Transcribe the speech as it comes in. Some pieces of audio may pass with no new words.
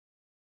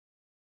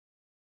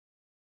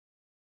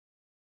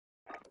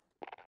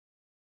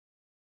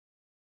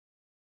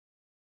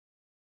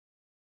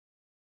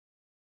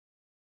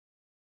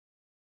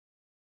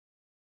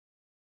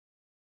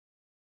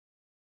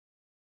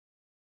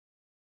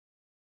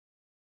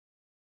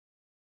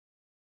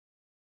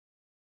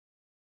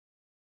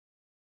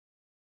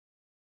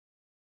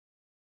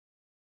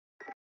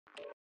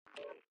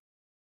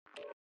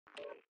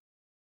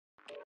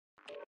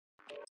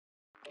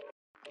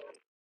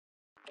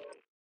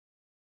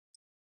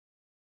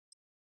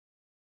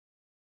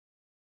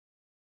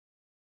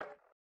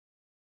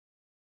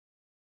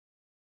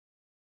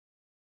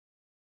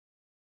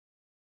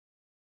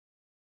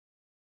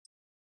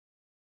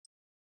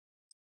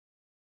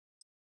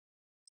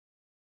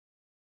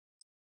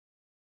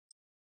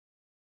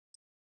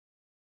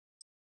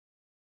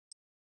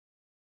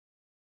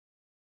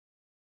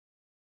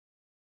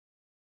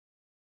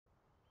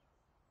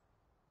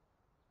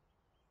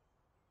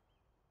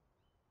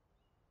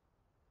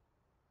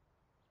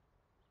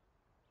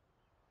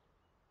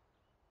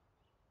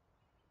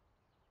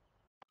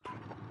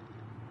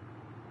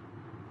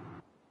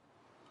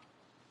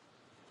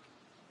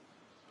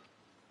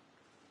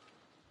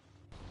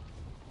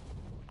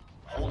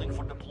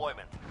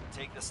deployment.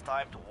 Take this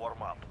time to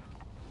warm up.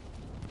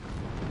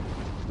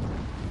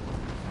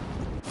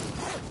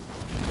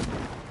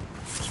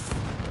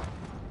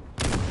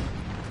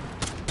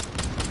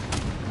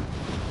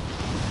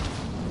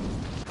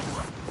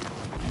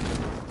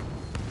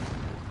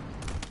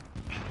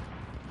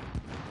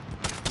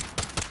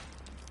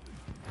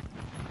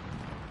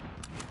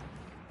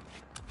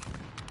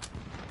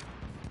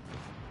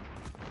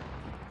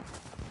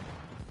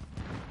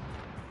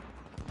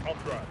 I'll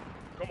drive.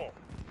 Come on.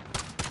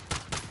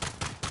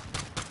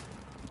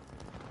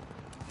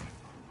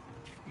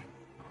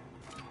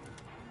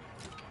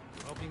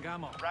 Open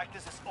ammo.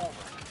 Practice is over.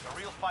 The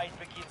real fight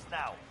begins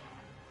now.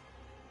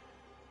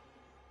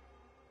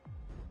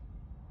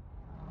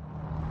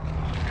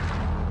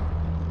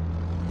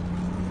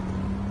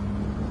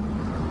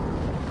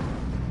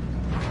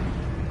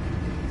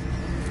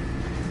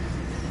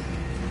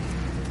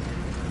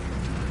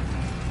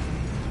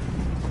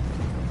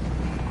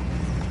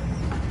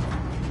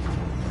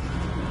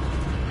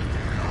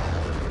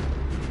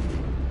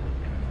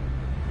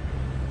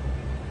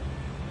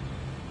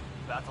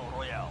 Battle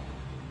Royale.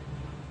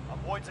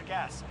 Avoid the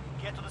gas.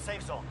 Get to the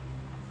safe zone.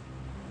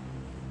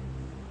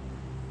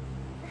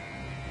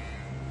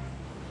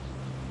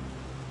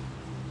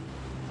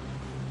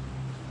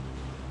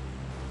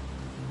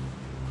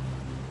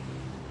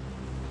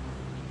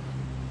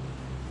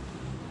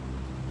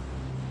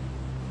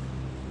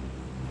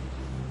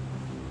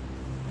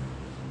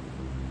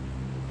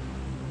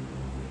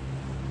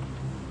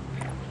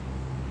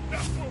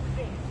 That's where we're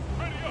going.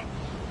 Ready up.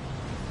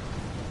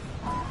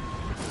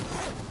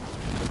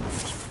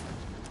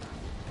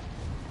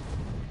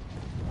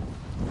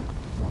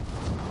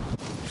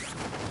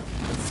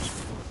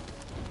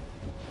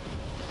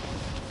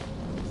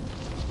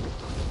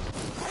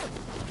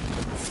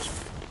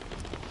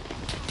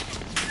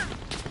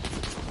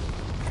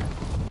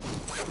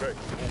 Okay.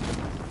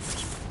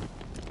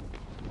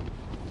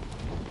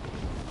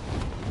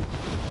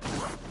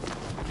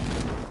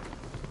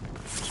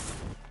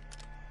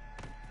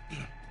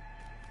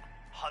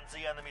 Hunt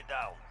the enemy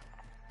down.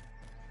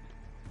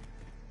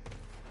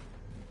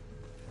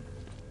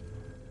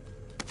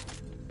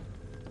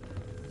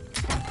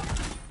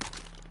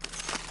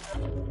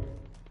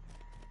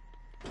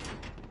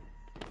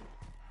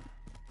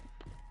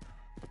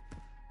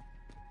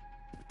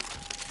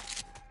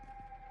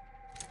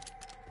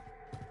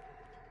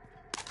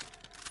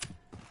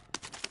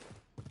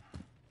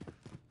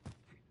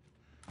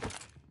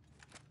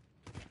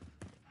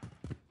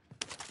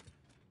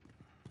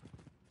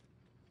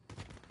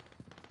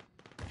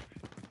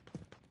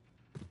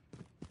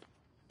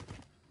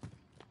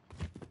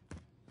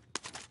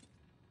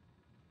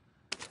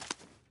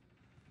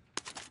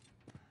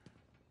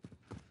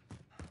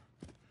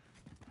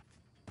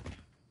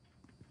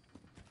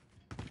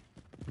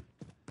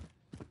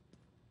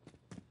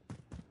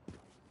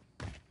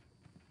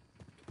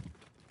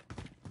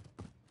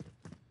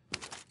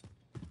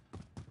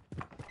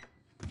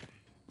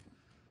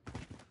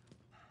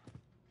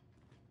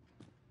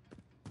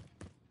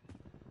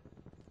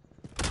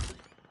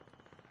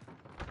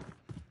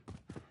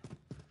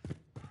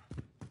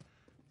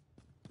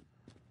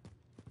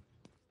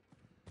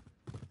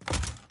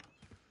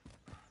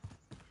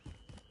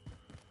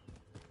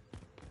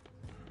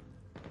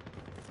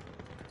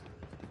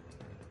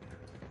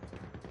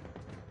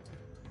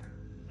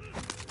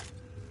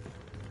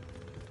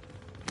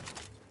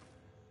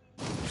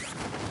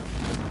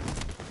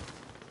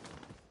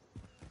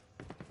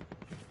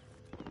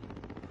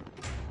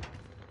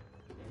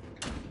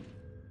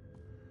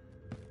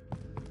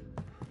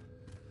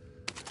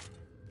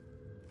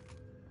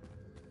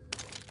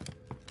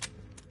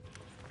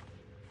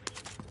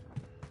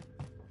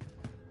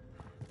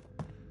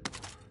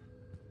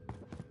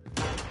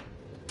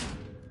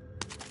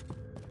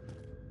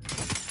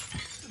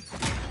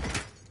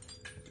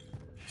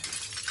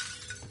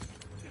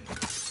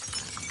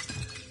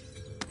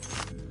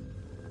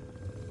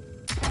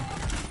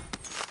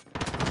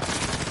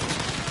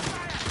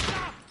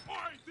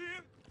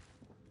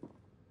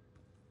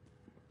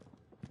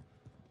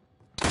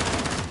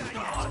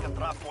 Mark a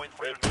drop point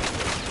for your team.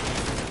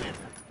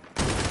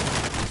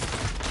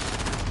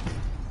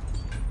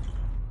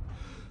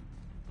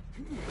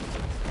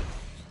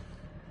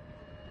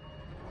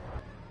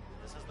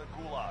 This is the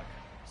Gulag.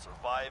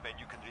 Survive and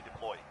you can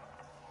redeploy.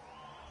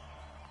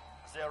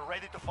 They are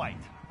ready to fight.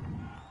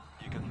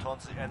 You can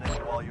taunt the enemy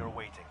while you're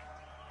waiting.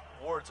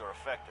 Words are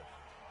effective,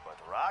 but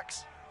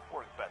rocks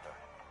work better.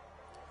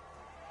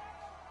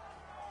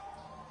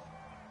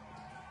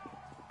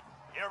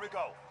 Here we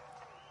go.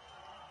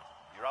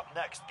 You're up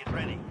next. Get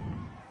ready.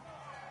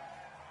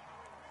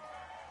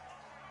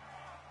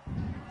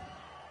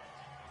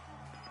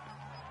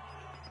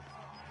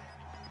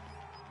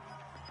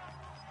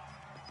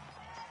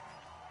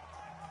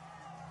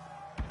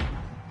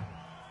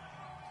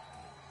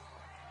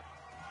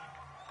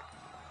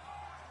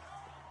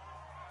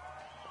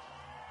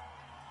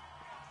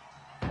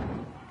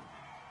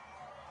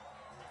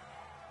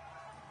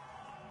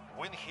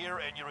 Win here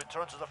and you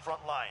return to the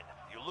front line.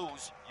 You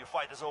lose, your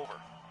fight is over.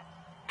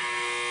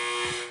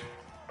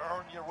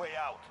 your way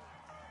out.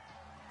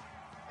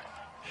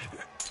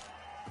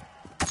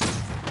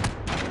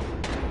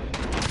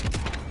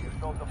 You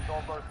sold them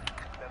numbers,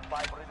 then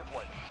 5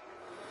 redeployment.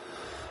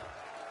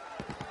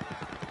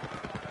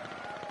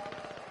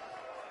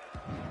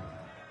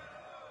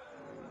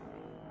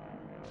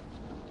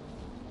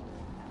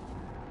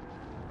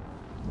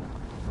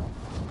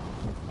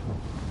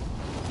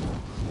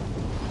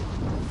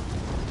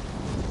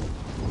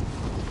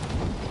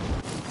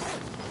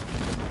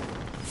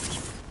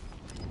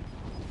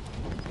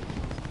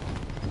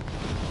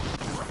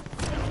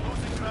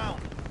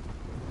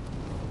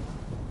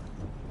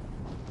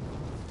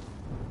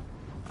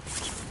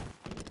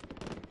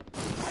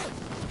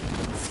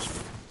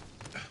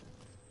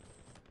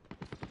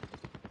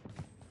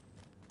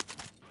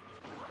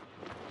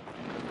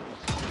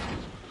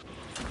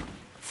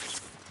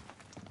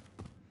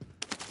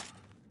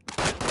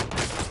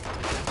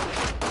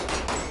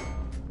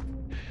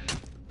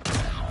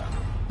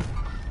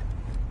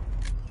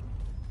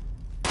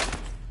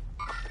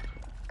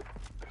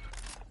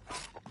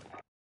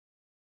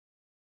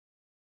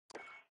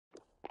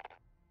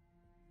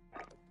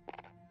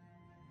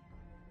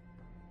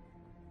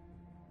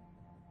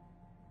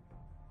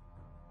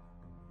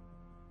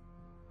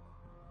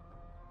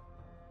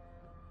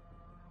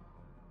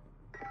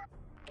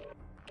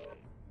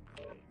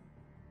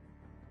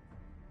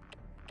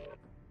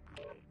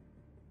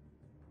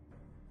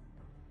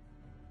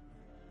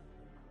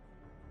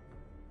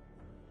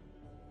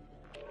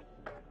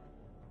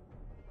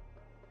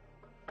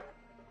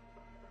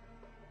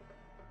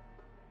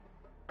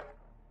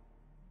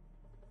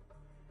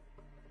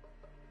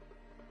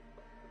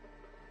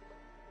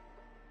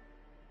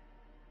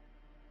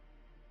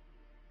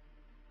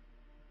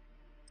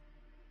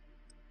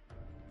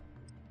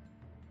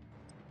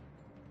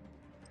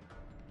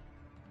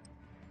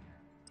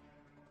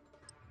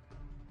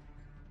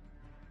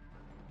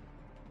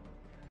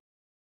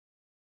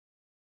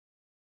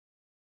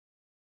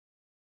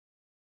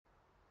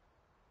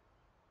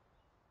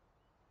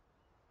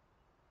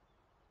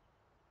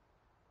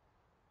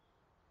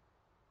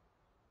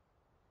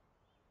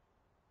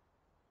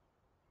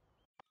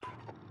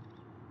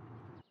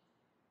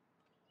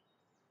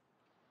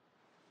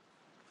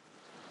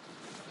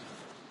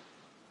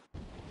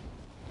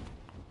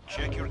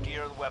 Check your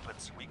gear and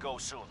weapons. We go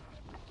soon.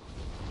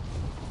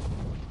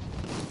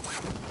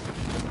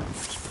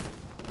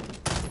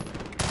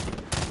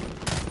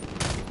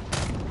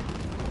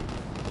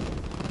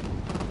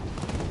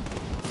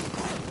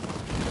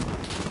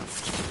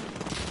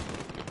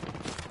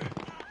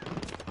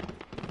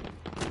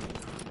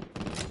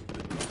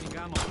 Dropping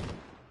ammo.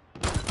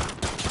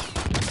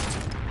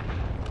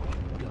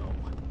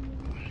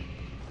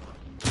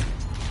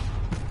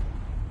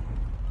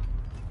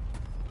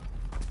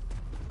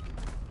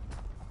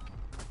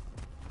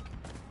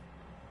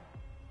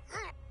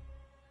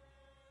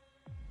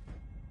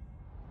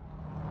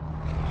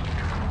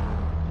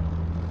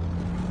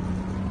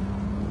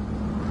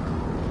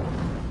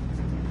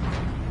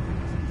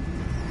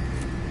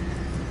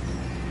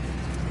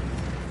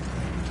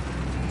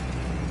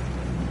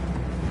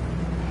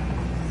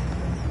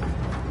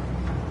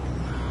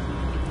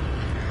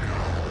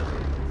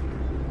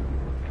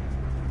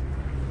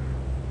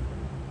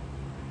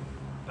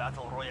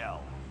 Battle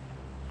Royale.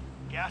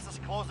 Gas is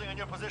closing on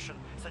your position.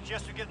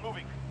 Suggest you get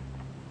moving.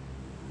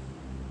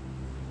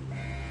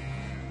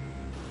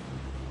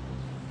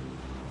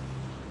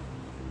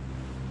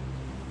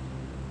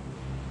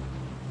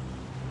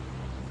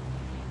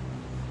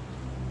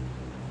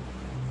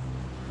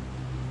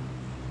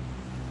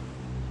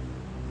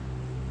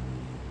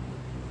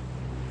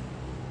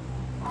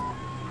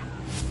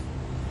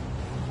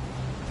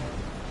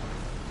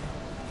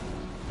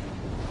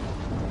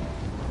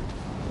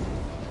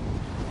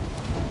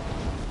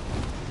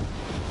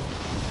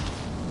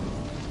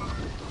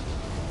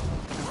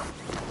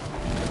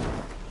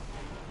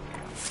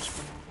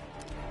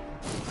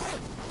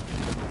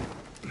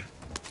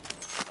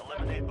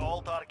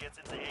 All targets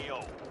in the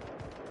AO.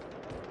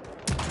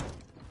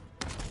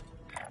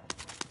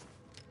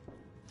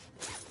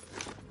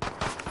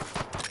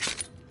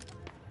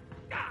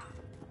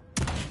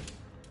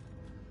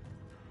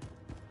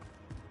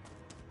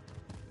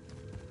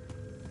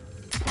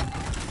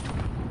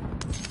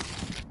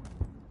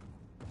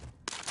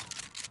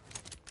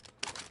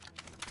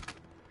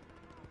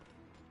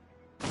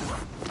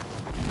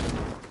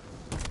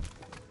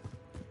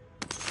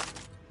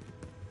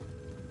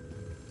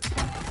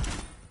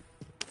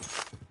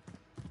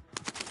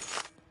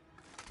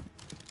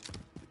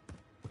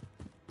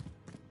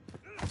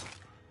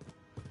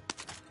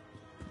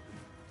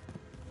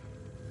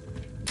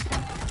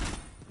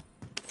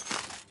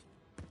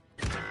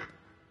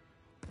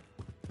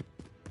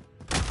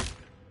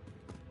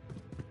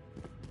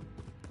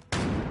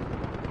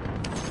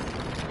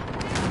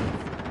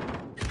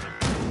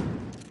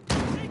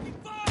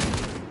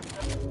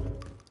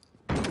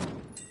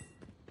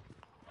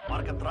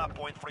 Mark a drop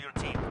point for your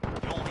team.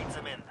 You'll lead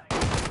them in.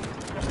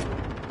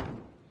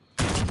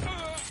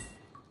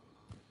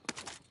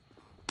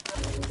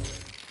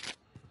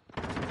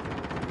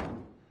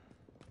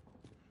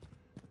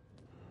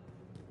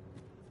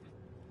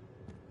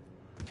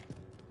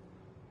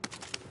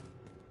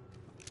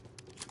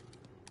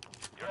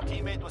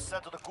 teammate was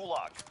sent to the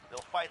Gulag. They'll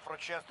fight for a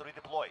chance to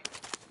redeploy.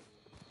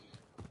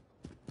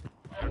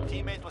 Your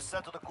teammate was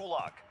sent to the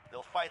Gulag.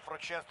 They'll fight for a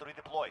chance to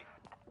redeploy.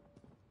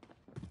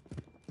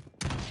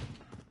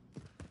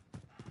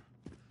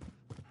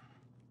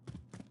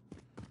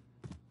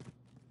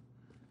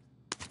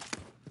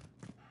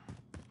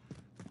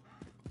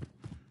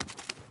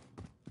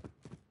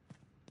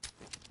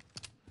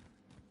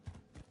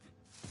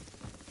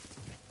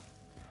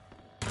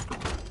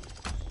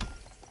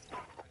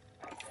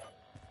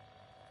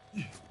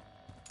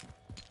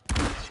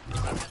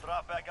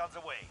 Drop back on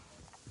the way.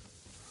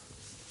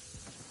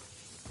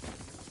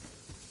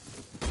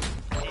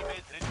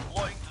 Teammates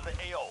redeploying to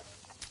the AO.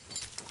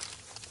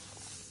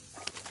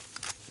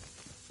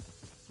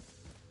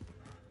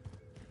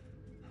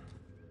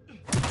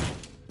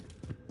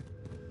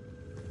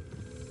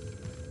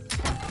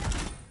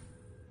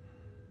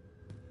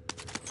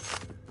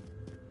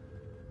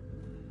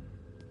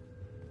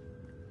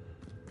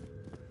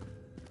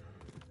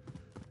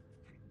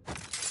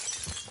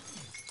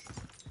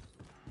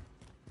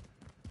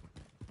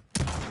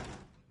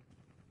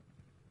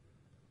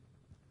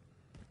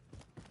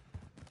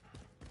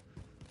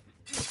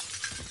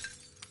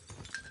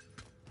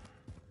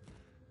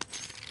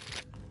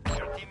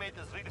 Teammate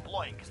is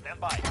redeploying. Stand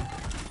by.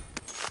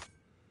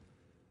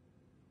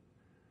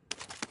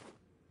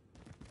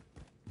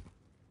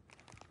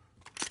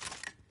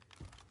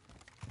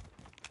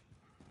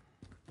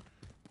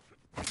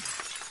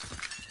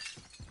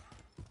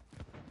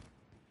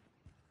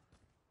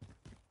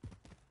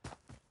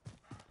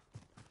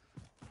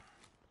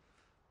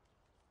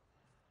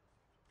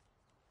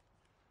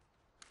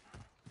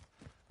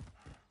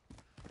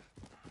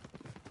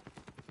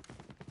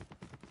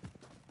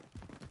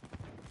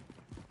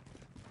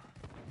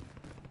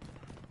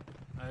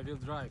 I will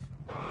drive.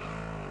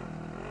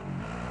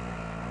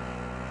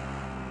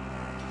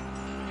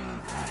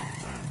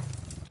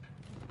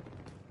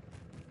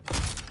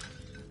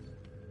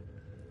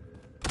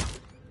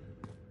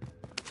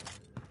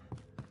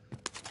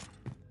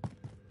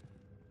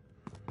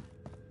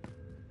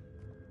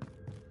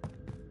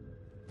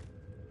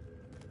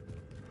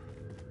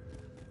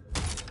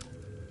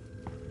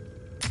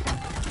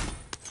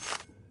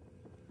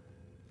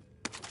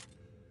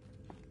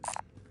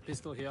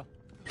 Pistol here.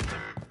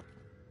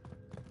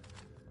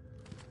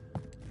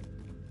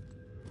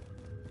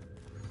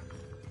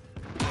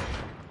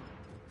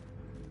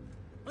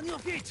 On your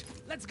feet!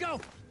 Let's go!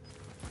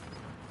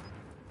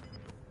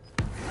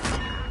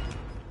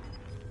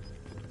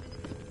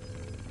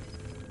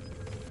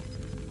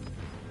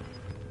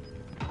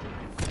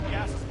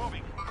 Gas is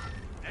moving.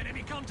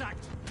 Enemy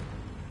contact!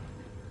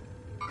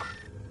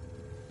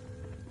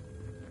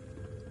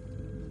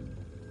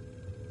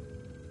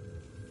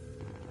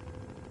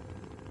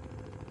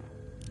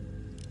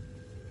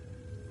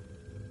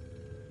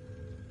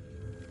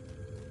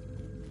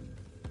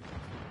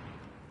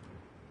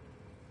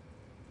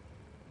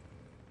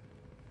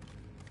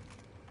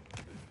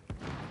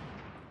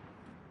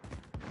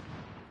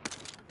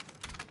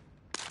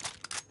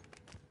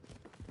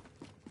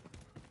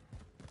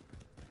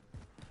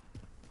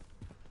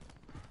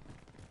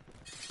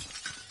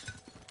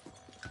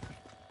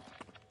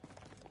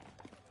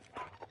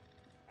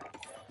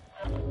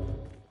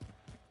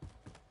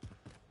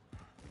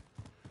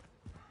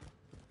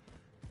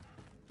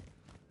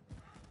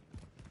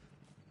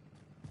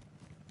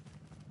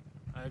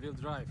 I will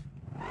drive.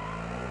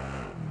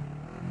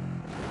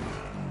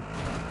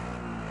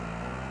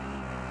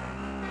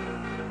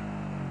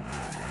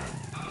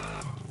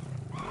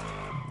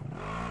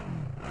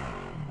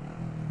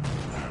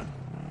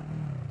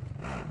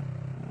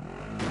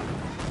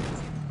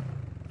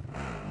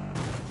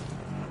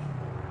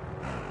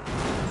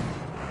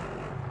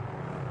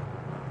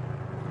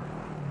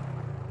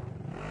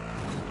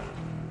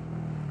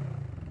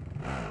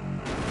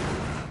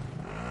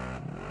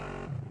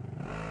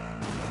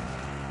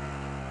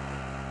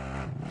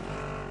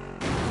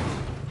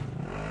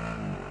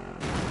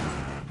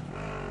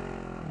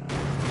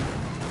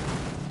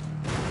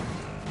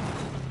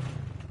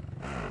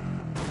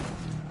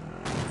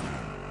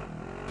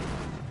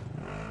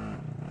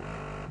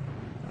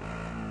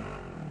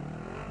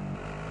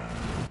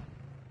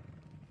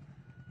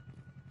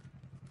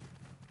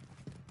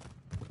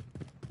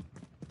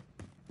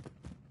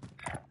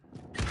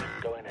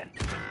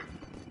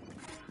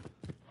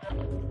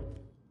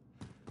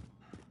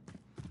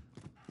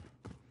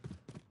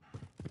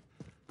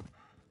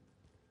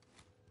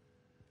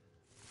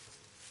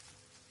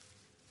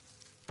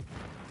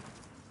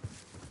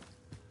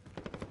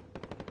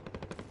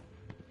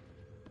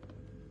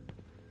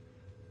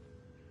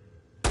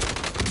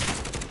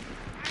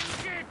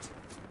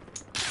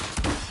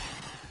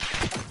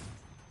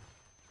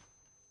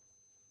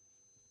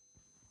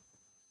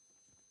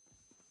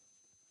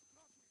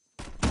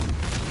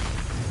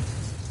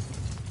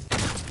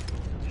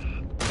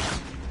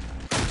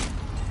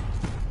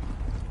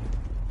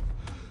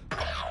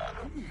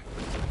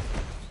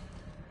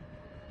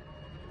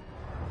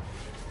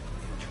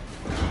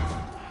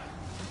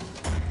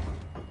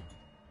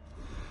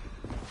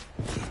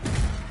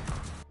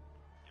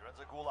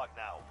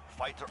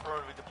 fight to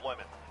earn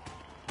redeployment.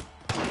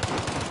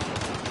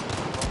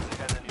 Taunt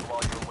the enemy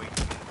while you're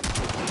waiting.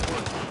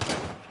 Words are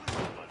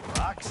effective, but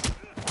rocks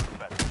work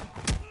better.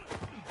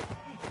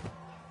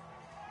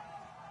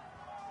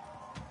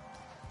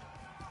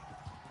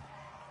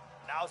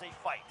 Now's a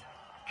fight.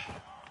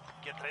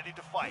 Get ready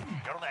to fight.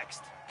 You're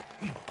next.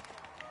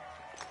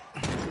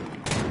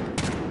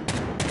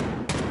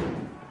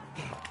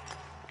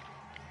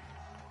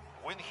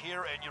 Win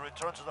here and you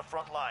return to the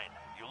front line.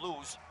 You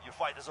lose, your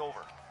fight is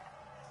over.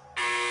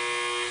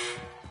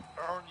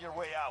 Earn your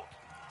way out.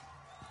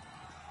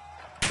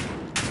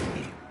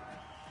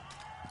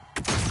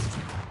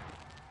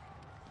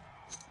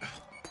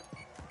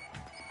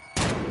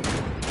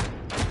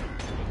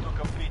 Good to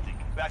competing.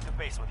 Back to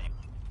base with you.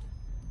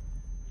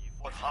 You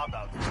fought hard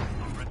out.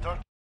 Return.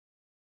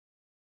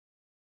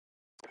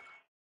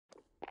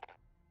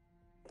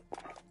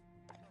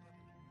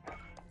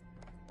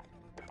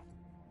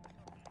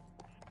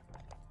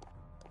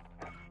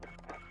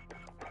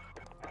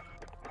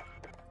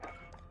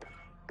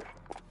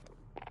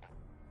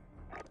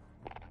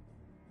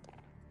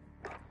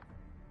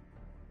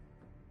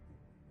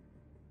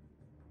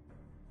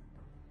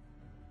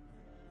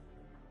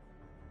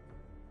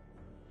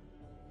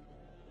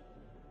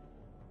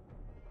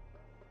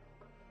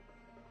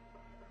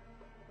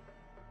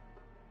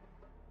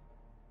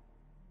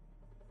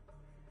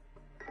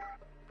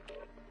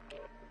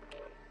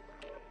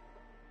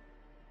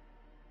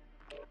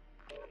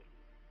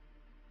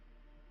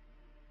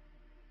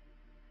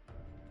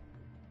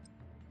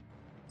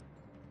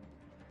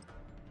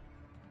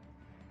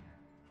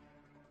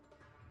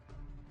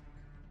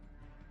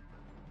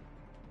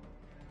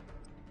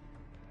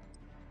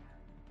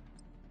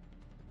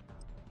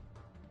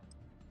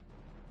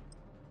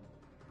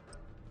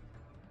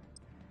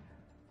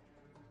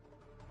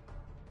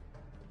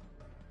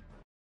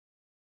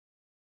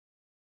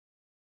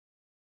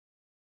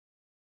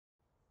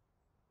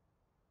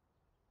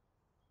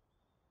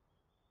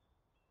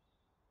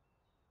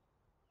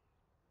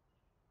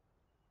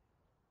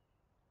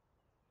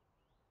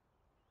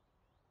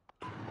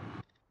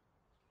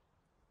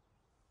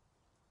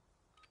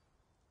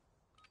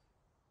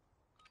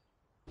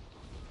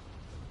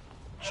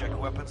 Check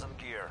weapons and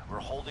gear. We're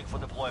holding for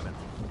deployment.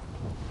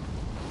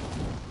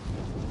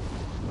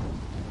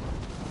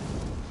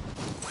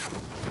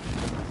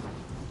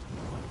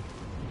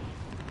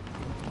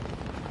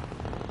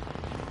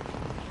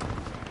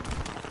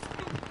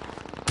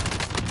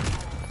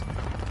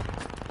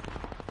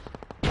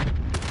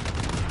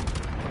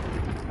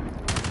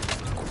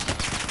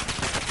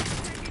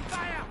 Taking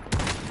fire!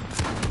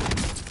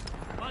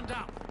 One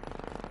down.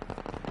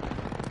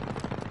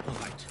 All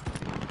right.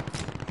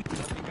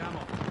 Loading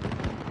ammo.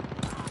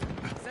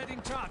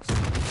 Setting charge.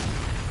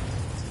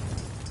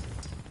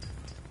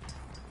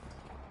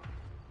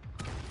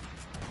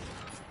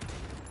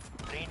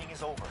 Training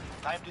is over.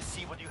 Time to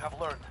see what you have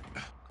learned.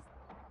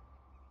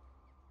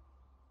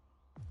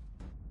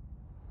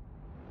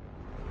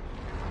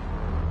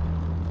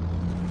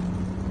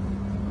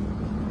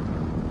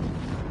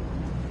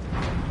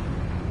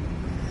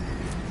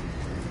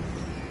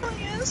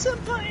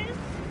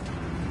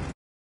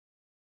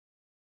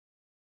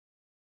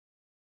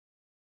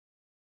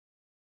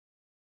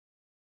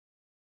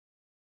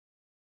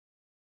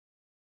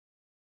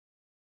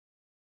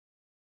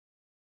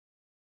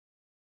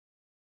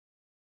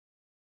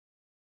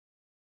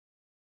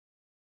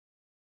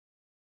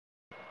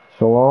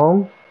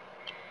 Shalom?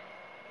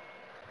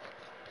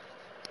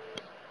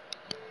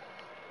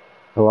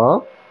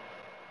 Hello?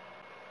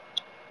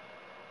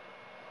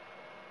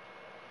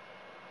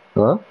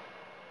 Hello?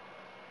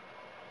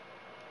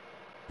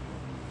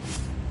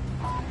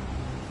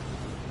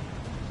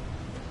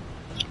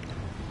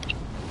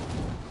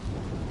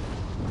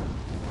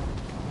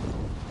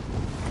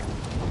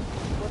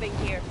 Moving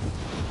here.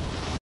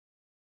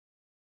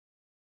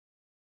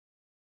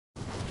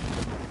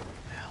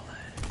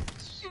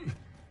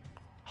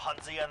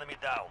 Hunt the enemy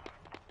down.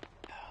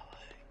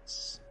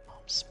 Alex,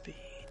 I'm speed,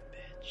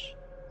 bitch.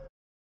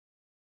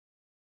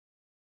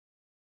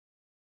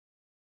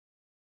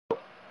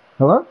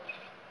 Hello?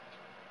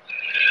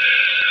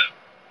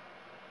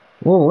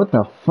 Whoa, what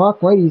the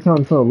fuck? Why do you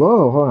sound so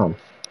low? Hold on.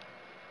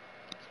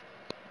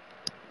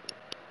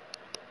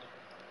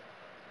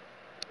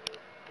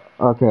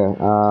 Okay,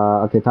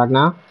 okay, talk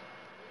now?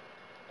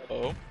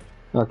 Oh,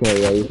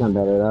 Okay, yeah, you sound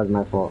better. That was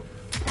my fault.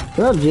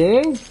 What up,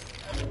 Jay?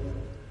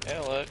 hey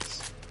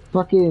Alex.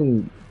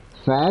 Fucking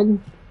fag?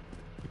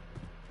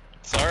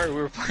 Sorry,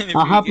 we were playing a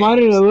I'll few hop on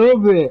it games. a little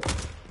bit.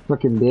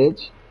 Fucking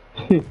bitch.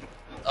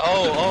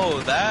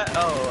 That?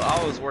 Oh,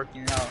 I was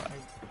working out.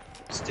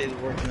 I stayed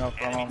working out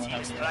for I don't know how Enemy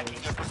team is many tracking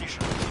hours. their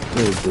position.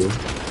 Really cool.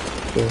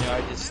 Yeah,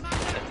 I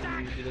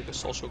had to do like a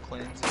social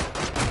cleanse.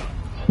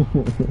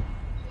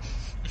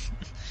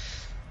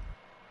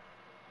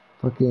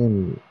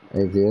 Fucking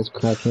Isaiah's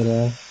cracking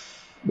ass.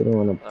 They don't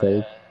wanna Oh play.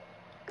 yeah.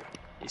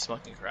 He's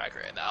smoking crack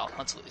right now.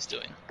 That's what he's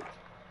doing.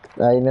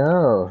 I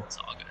know. It's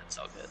all good, it's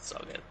all good, it's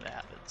all good. It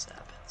happens, it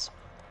happens.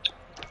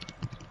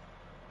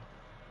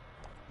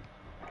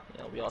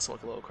 know, we all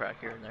smoke a little crack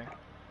here and there.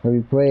 Have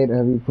you played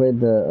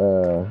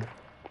the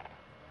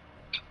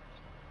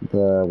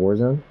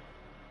Warzone?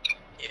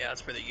 Yeah,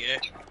 that's pretty good.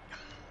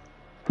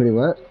 Pretty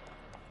what?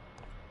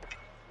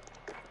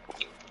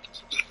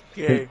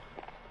 Gay.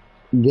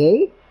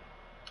 Gay?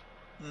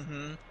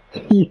 Mm-hmm.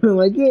 You don't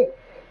like it?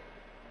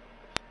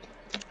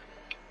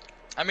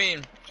 I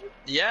mean,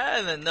 yeah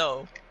and then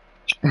no.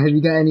 Have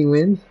you got any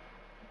wins?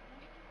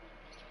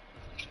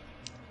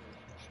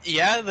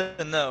 Yeah and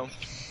then no.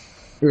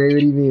 Wait, what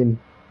do you mean?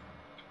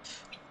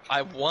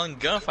 I've won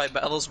gunfight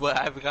battles, but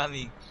I haven't got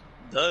any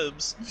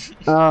dubs.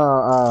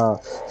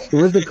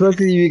 What's the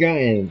closest you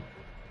gotten?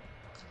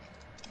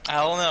 I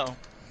don't know.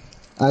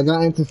 I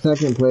got into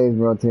second place,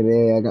 bro,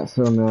 today. I got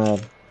so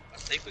mad. I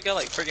think we got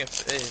like friggin'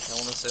 5th. I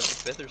wanna say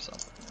like 5th or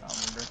something. I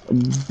don't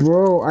remember.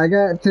 Bro, I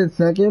got to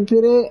second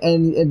today,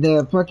 and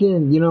the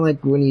fucking, you know,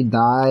 like when you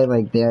die,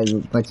 like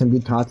like some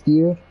dude talks to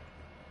you.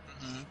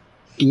 Mm-hmm.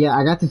 Yeah,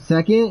 I got to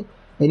second,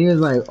 and he was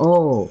like,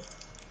 "Oh,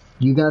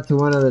 you got to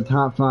one of the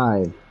top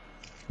 5.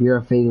 You're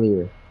a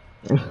failure."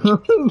 I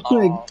was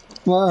like,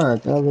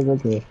 "Fuck!" I was like,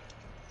 "Okay."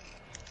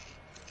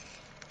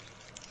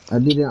 I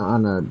did it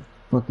on a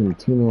fucking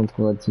 2-man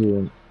squad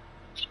too.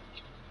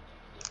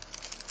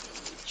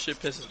 Shit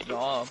pisses me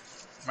off.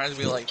 Reminds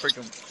me of like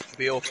freaking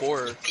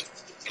BO4.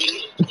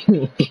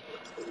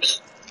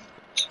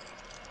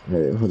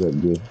 Hey, hold up,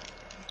 dude.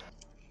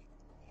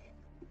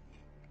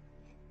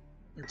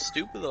 It's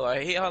stupid though.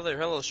 I hate how they're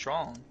hella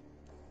strong.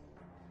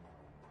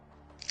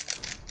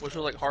 Which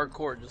was like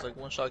hardcore, just like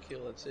one shot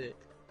kill, that's it.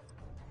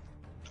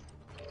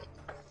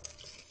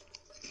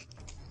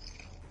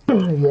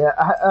 Yeah,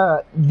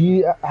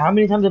 how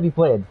many times have you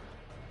played?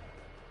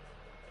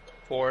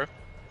 4.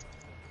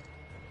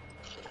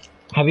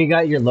 Have you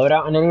got your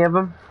loadout on any of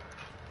them?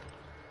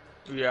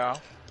 Yeah.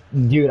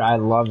 Dude, I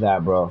love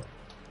that, bro.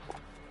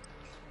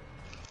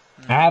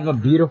 I have a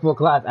beautiful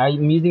class.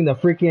 I'm using the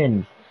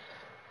freaking...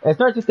 It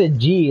starts with the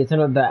G. It's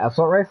another the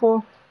assault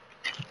rifle.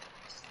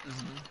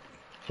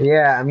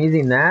 Yeah, I'm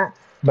using that.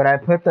 But I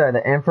put the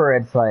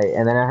infrared sight,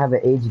 and then I have the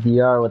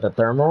HDR with the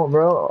thermal,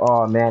 bro.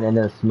 Oh, man, and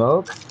then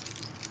smoke.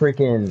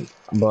 Freaking...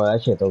 Boy,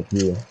 that shit's OP.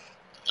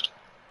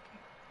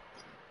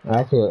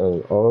 That shit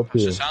is OP. It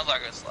just sounds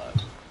like a slap.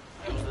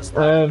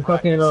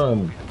 Fucking, I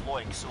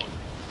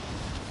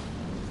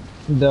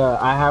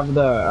have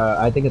the,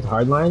 I think it's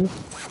Hardlines.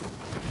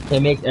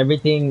 It makes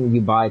everything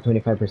you buy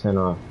 25%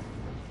 off.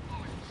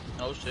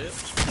 Oh shit.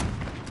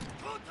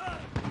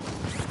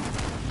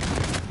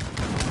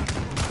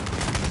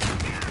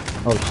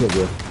 Oh shit,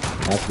 dude.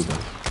 That's good.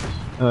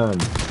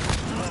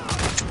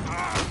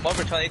 One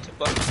for 22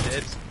 bucks,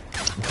 kids.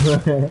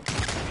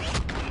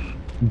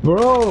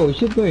 Bro,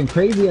 shit's going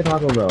crazy at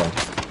Taco Bell.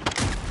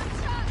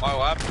 Why,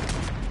 what?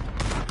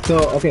 So,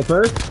 okay,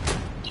 first,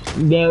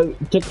 they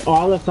took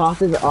all the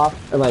sauces off,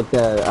 like,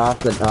 off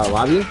the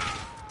lobby,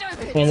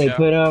 and they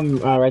put them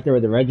right there where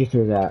the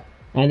register's at.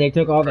 And they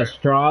took all the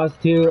straws,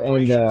 too,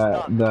 and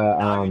the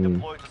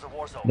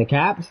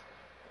caps.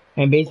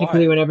 And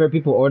basically, whenever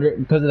people order,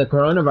 because of the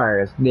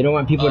coronavirus, they don't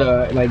want people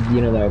to, like, you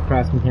know, the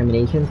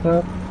cross-contamination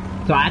stuff.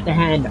 So I have to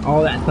hand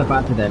all that stuff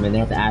out to them, and they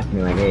have to ask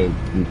me, like, hey,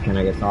 can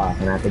I get sauce?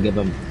 And I have to give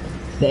them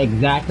the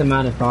exact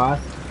amount of sauce.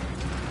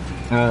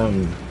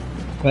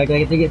 Like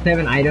if they get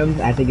 7 items,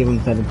 I have to give them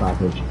 7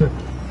 sausage.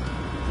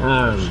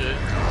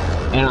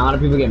 And a lot of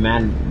people get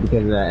mad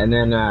because of that. And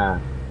then, I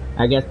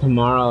guess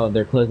tomorrow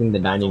they're closing the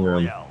dining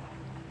room.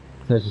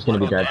 So it's just gonna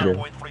be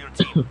drive-thru.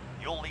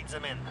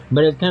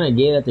 But it's kind of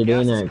gay that they're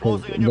doing that,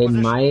 because they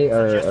might,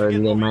 or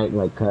they might,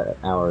 like, cut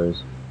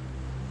hours.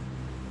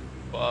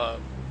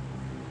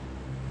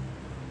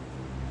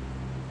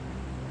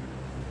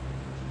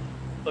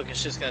 Look,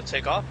 it's just gonna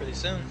take off pretty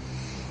soon.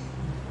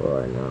 Oh,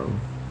 I know.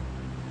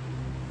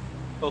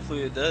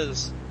 Hopefully it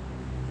does.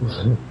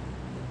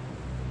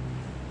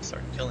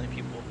 Start killing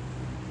people.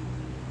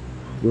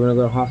 You wanna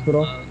go to the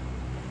hospital?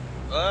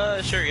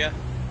 Sure, yeah.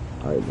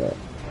 Alright, bet.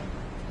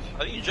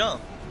 How do you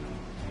jump?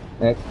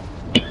 X.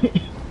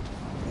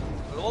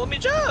 Well, let me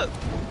jump!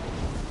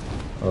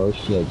 Oh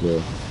shit,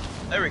 Joe.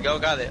 There we go,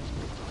 got it.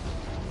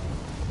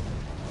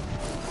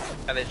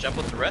 How they jump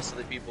with the rest of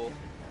the people.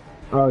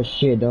 Oh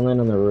shit, don't land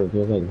on the roof.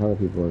 There's like hella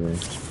people over there.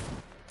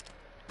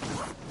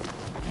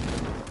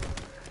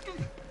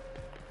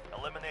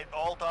 Eliminate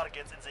all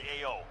targets in the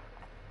AO.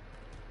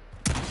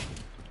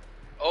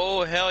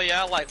 Oh, hell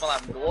yeah, I like when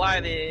I'm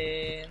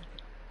gliding.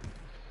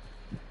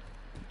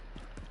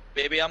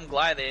 Baby, I'm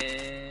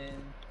gliding.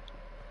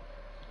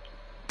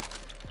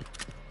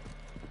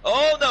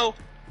 Oh no!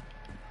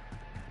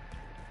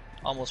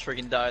 Almost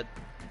freaking died.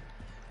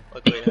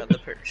 Luckily I had the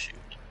parachute.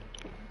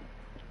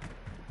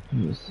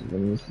 Let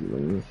me see.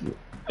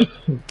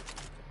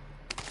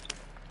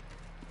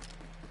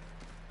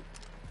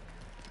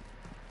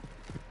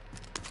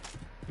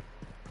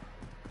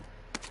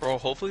 Bro,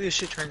 hopefully this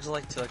shit turns to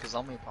like a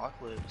zombie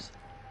apocalypse.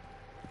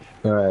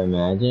 Alright,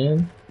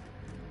 imagine.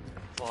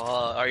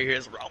 All you hear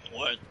is round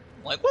 1. I'm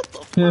like, what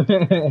the fuck?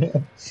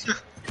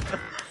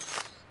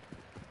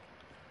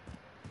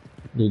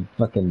 Dude,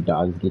 fucking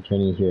dogs get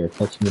training here.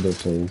 Fetch me their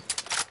souls.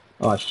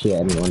 Oh shit,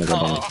 I didn't want to go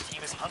The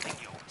team is hunting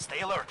you. Stay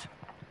alert.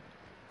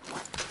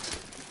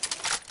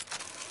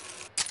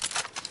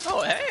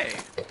 Oh,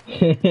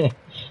 hey. down.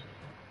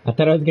 I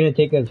thought I was gonna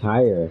take us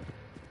higher.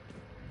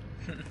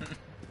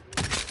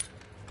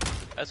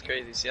 That's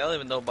crazy. See, I don't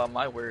even know about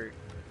my word.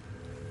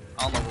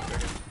 I don't know what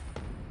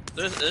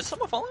they're doing. Is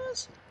someone following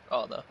us?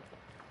 Oh, no.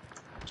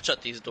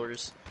 Shut these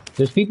doors.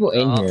 There's people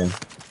in here.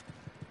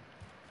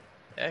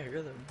 Yeah, I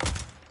hear them.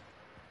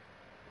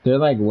 They're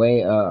like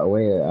way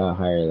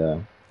higher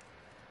though.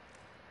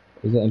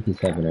 There's an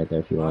MP7 right there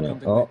if you want it.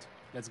 Oh,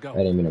 Let's go. I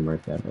didn't mean to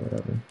mark that or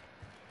whatever.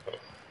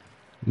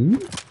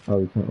 Oh,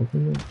 we can't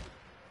open it?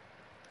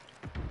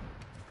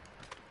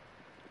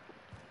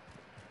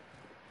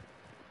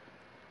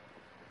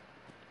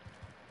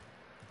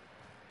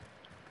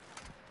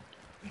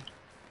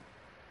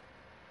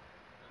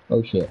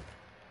 Oh shit.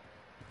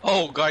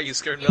 Oh god, you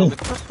scared me. I was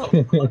like, what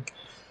the fuck?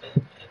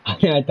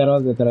 I thought I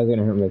was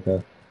gonna hurt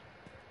myself.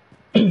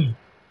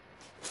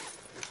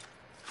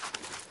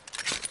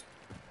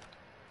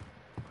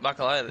 Not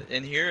gonna lie,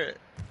 in here, it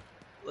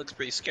looks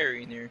pretty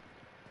scary in here.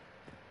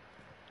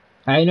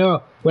 I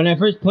know. When I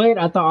first played,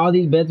 I thought all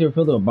these beds were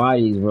filled with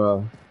bodies,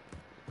 bro.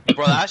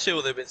 Bro, that shit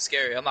would have been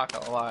scary, I'm not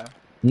gonna lie.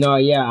 No,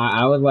 yeah,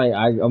 I was like,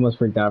 I almost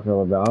freaked out for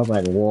a little bit. I was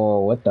like, whoa,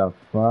 what the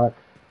fuck?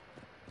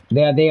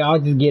 They all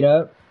just get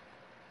up.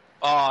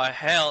 Oh,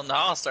 hell no,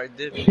 I'll start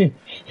dipping.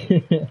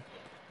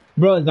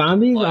 Bro,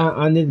 zombies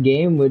on this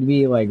game would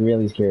be like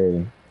really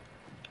scary.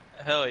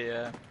 Hell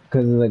yeah.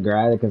 Because of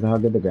because of how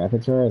good the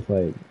graphics are. It's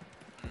like,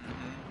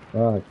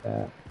 fuck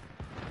that.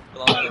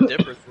 Put on the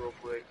dippers real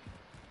quick.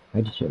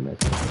 I just shit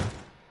myself.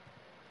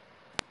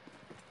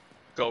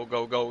 Go,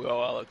 go, go,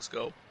 go, Alex,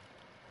 go.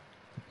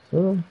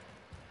 So,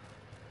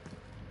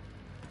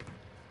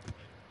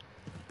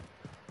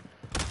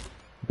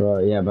 bro,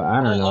 yeah, but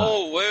I don't know.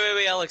 Oh,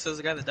 wait, Alex, there's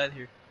a guy that died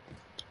here.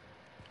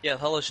 Yeah,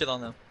 hella shit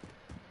on them.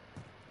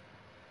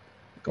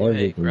 Go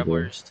ahead, grab all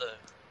your stuff.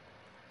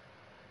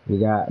 We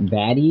got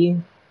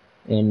Baddie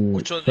and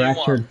Which one do you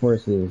Fractured want?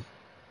 Forces.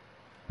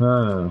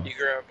 Huh. You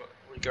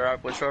grab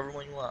whichever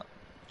one you want.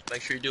 Just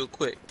make sure you do it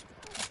quick.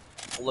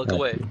 Look Got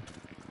away. you.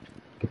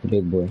 Get the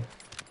big boy.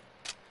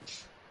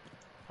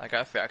 I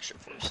got Fractured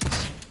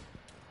Forces.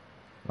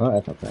 Oh,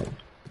 that's outside.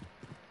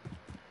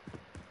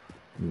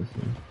 Let me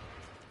see.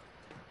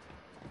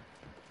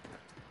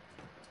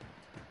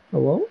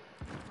 Hello?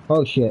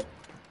 Oh shit.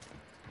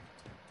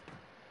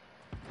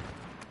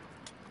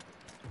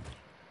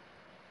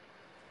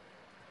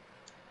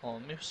 Oh,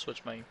 let me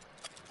switch my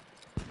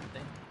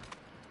thing.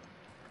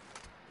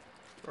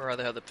 Or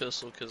rather have the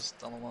pistol because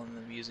I don't want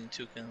them using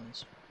two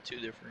guns. Two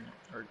different,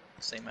 or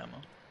same ammo.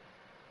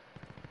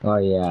 Oh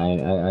yeah,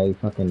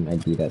 I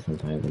do that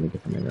sometimes. Let me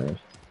get some nerves.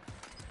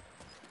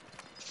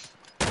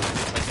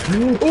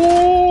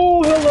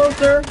 Oh, hello,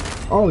 sir.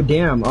 Oh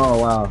damn. Oh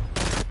wow.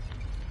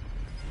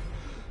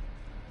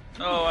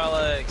 Oh,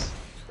 Alex.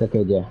 That's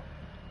okay, yeah.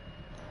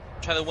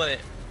 Try to win it.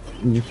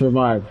 You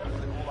survived.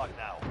 Gulag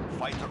now.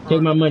 Fight to Take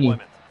earn my money.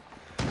 employment.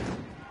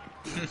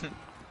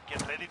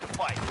 Get ready to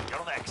fight.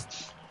 You're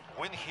next.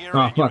 Win here. Oh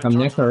and you fuck, I'm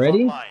return next to the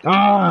already? front line.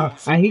 Ah,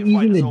 Lose, I hate your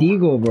fight using is the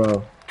over. deagle,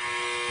 bro.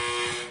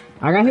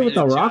 I got hit with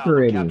the Good rock Now,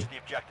 already. capture the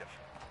objective.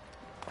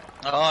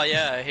 Oh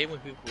yeah, I hate when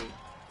people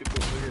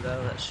figured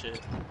out that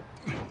shit.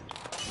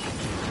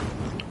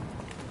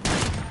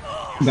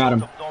 Got him.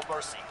 No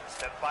mercy.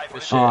 Stand by for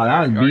Good the shit. Oh, that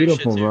was Already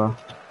beautiful, shit, bro.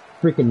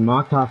 Freaking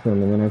mocked off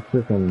him, and then I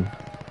freaking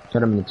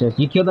shot him in the chest.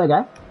 You killed that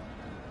guy?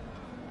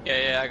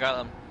 Yeah, I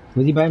got him.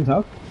 Was he by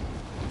himself?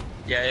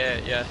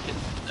 Yeah.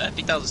 I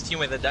think that was his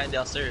teammate that died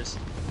downstairs.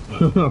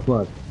 Oh,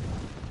 fuck.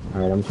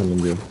 Alright, I'm coming,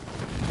 dude.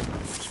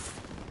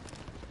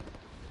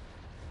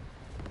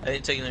 I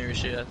didn't take any of your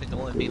shit. I think the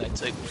only thing I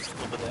took was a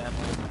little bit of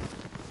ammo.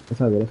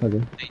 It's all good, it's all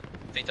good.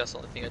 I think that's the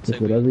only thing I It's took.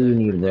 whatever when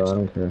you died. need, bro. I Next-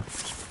 don't care.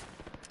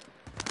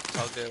 It's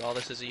all good. All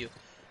this is you.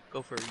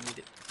 Go for it. You need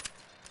it.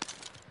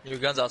 Your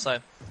gun's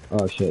outside.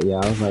 Oh, shit, yeah,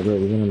 I was like, wait,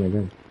 you're gonna my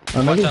gun.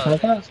 Oh, my Watch gun's out.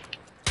 like that?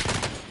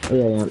 Oh,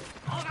 yeah.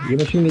 You're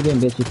gonna shoot me again,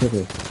 bitch, you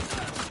quickly.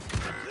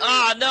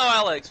 Ah, no,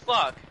 Alex.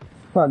 Fuck.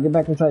 Fuck, get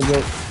back inside,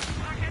 Jake.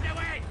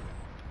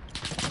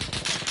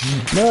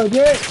 No,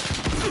 Jake!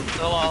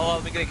 Hold on.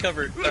 Let me get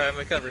covered. Alright, I'm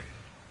gonna cover.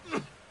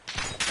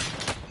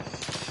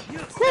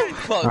 Whew,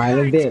 fuck. Alright,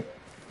 let's dip.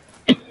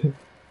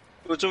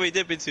 Which one we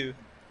dip into?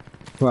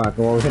 Fuck,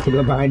 well, we have to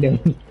go behind him.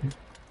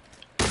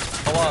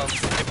 Hold on.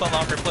 Let me put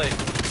locker play.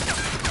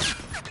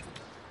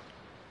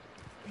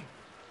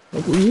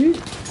 Look at you.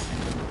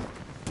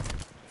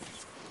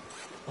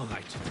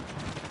 Alright.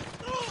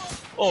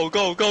 Oh,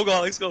 go,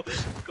 Alex, go.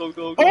 Go.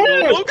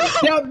 Oh!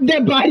 Go.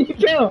 That body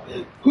fell!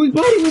 Whose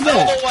body was I don't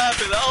that? know what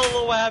happened. I don't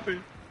know what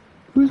happened.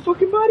 Whose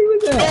fucking body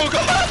was that?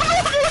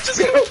 Go. Just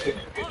go.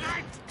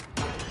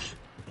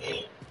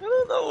 I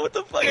don't know what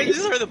the fuck. I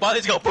just heard the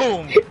bodies go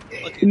boom.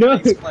 Look, No,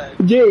 things flat.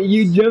 Jay,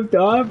 you jumped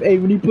off,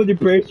 and when you pulled your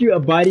parachute, a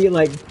body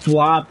like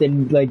flopped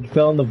and like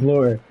fell on the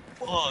floor.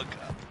 Fuck.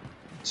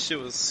 Shit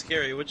was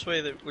scary. Which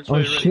way? Which Oh way?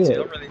 Ready shit!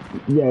 to? I'm ready.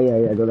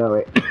 Yeah, go that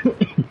way.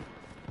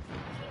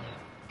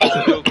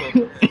 Go.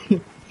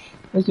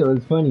 That shit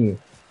was funny.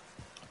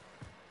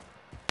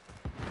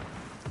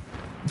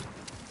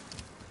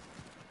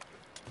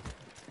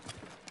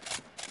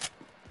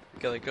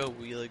 gotta go,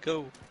 we gotta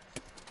go.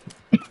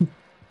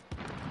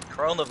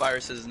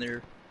 Coronavirus is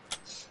near.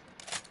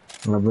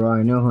 Well, bro,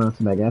 I know how much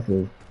that gas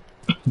is.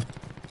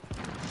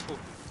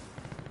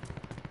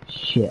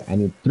 Shit, I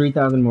need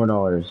 $3,000 more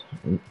dollars.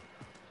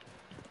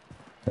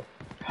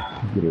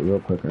 Get it real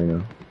quick right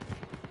now.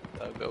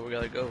 Gotta go, we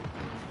gotta go.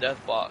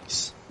 Death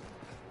box.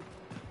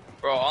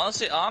 Bro,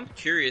 honestly, I'm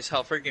curious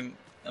how freaking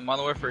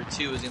Modern Warfare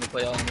 2 is gonna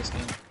play out in this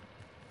game.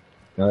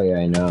 Oh yeah,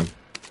 I know.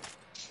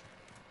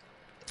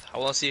 I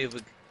wanna see if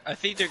I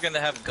think they're gonna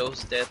have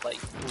Ghost Death like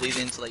lead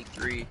into like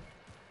 3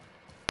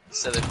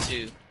 instead of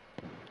 2.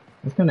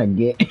 It's kinda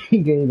gay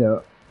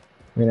though.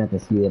 We're gonna have to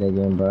see it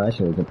again, bro. I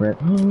should have prep.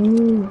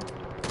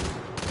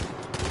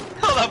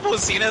 Oh, that fool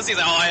seen us, he's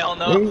like, oh, hell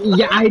no.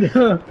 Yeah, I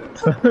know.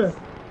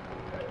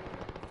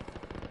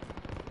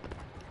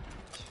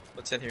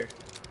 What's in here?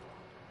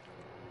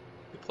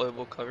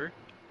 Deployable cover?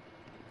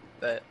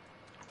 Bet.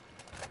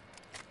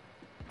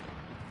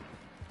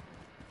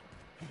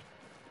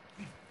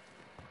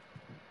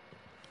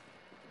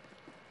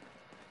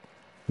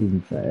 He's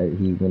inside.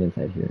 He went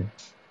inside here.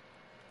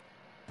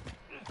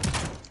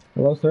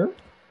 Hello, sir?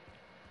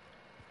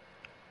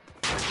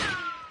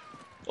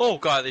 Oh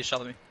god, they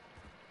shot at me.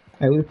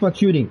 Hey, who the fuck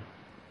shooting?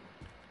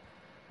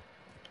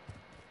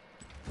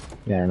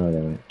 Yeah, I don't know where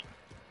they went.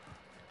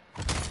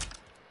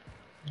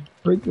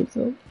 Break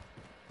yourself.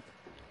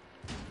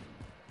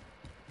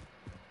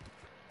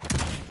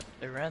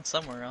 They ran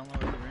somewhere, I don't know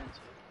where they ran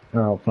to.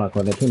 Oh fuck,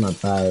 well they came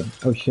outside.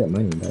 Oh shit,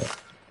 money back.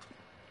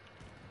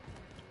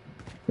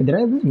 Wait, did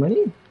I lose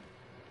money?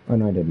 Oh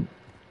no, I didn't.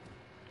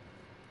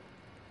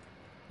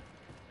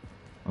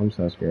 I'm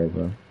so scared,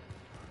 bro.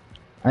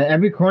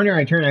 Every corner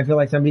I turn, I feel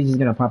like somebody's just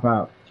gonna pop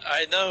out.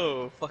 I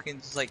know, fucking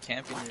just like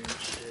camping here and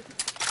shit.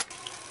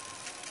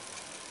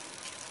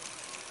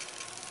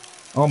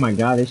 Oh my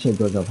god, this shit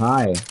goes up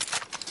high.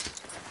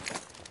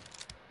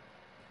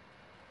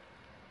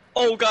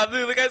 Oh god,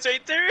 dude, the guy's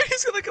right there.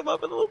 He's gonna come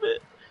up in a little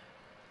bit.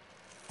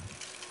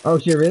 Oh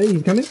shit, really?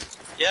 He's coming?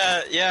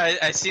 Yeah,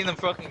 I seen him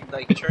fucking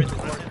like turn the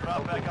corner.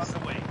 Drop back on the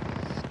way.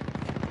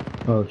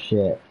 Oh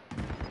shit.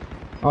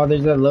 Oh,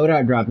 there's a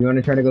loadout drop. You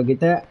wanna try to go get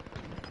that?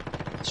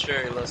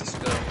 Sure, let's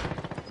go.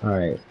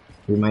 Alright.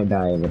 We might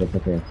die, but it's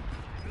okay.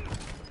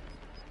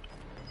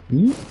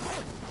 Hmm?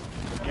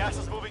 Gas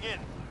is moving in.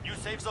 New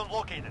safe zone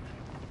located.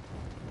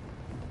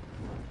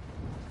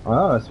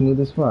 Oh, smooth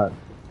as fuck.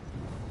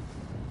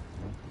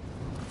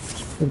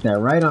 Put that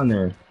right on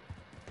there.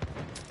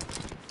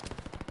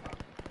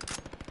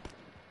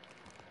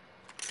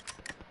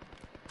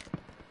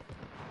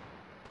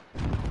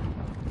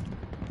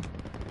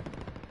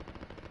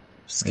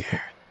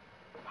 Scared.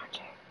 Come on,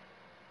 Jay.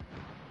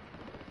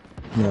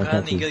 No, I I'll got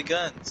catch any you. good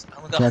guns.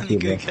 I don't got Catch any you,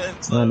 bro. good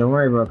guns. No, don't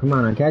worry, bro. Come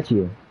on, I'll catch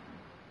you.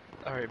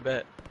 Alright,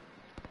 bet.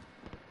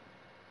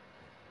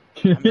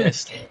 I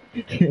missed.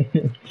 You're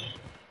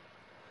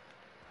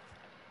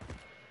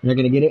not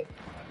gonna get it?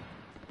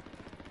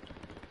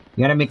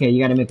 You gotta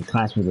make a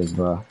class for this,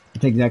 bro.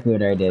 That's exactly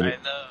what I did. I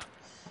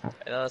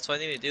know, that's what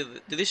I need to do.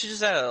 Dude, they should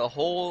just add a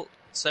whole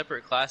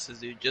separate classes,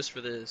 dude, just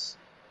for this.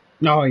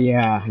 Oh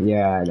yeah,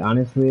 yeah.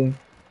 Honestly,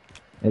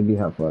 it'd be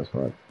helpful as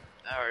fuck.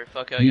 Alright,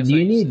 fuck it, I Do guess you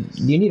I'll use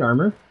need this.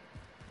 armor?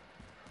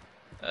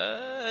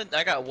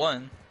 I got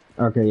one.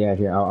 Okay, yeah.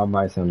 Here, I'll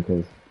buy some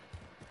because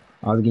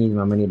I was gonna use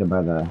my money to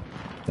buy the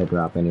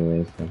drop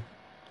anyway. So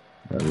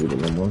I'll read it a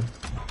little more.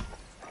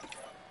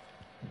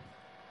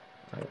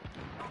 Alright.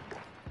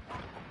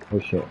 Oh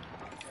shit.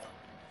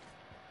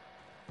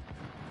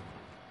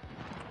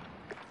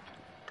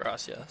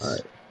 Gracias.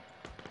 Alright.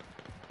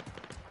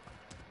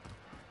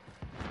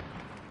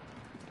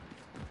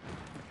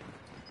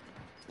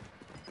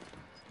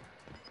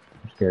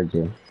 I'm scared,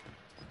 Jay.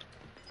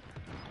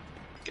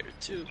 Get it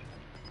too.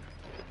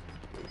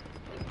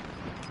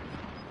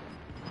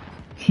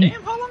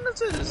 Damn, how long is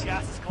this?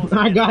 Gas is closing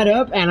I in. got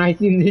up and I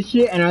seen this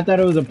shit and I thought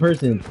it was a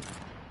person.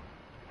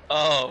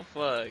 Oh,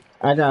 fuck.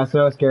 I got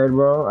so scared,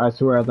 bro. I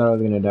swear I thought I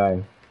was gonna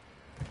die.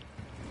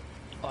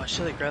 Oh, I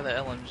should have grabbed that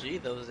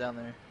LMG that was down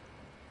there.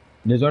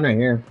 There's one right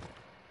here.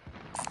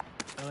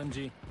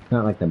 LMG. It's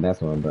not like the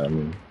best one, but I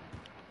mean.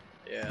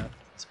 Yeah,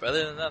 it's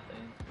better than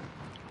nothing.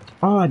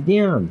 Oh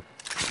damn!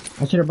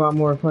 I should have bought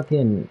more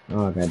fucking.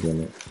 Oh god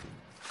damn it.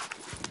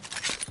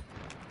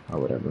 Oh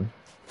whatever.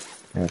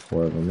 I have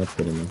 4 of them. That's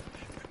good enough.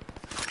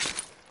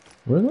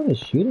 Where's all this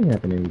shooting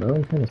happening, bro?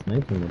 I'm trying to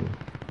snipe somebody.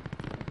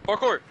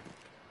 Parkour!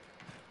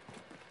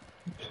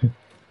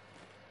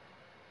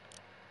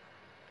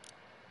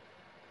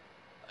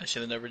 I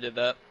should have never did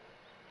that.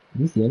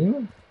 Do you see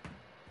anyone?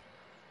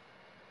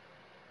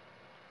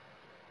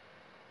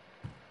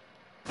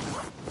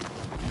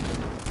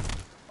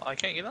 Oh, I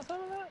can't get on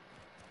top of that?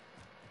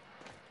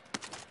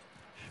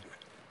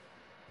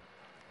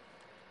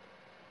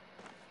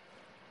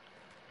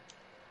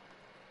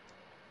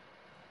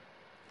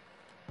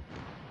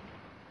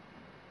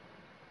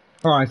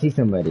 Oh, I see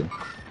somebody.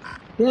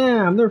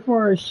 Damn, they're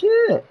far as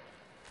shit.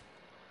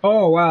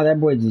 Oh wow, that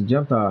boy just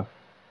jumped off.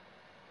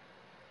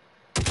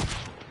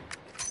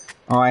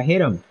 Oh, I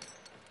hit him.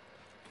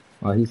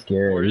 Oh, he's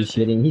scared. Where He's is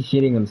he? shitting. He's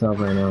shitting himself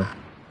right now.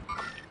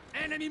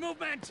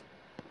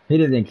 He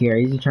doesn't care.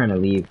 He's just trying to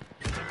leave.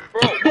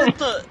 Bro, what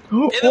the?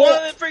 It don't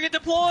want to freaking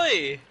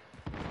deploy.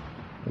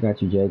 I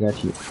got you, Jay. I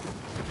got you.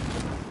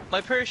 My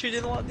parachute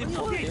didn't want to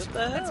deploy. What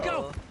the hell? Let's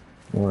go.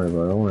 Don't worry,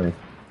 bro. Don't worry.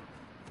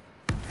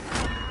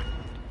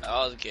 That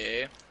was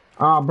gay.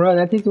 Oh, bro,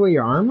 that takes away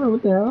your armor?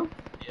 What the hell?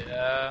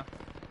 Yeah.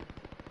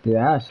 Dude,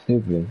 that's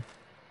stupid.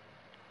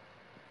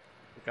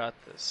 We got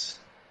this.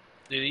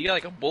 Dude, you got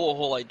like a bullet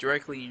hole like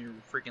directly in your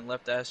freaking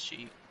left ass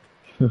cheek.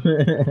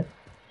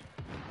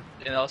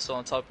 And also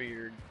on top of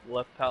your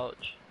left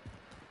pouch.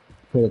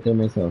 Put it there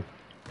myself.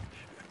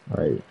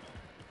 Alright.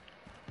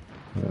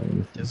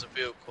 There's a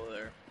vehicle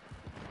there.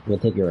 We'll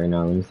take it right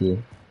now. Let me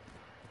see.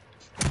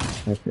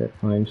 I have to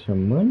find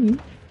some money.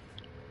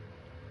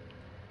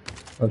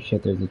 Oh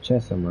shit, there's a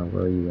chest somewhere.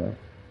 Where are you at?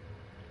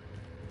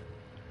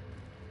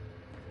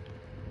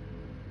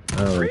 I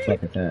don't know where the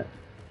fuck it's at.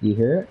 You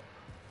hear it?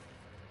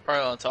 Right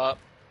on top.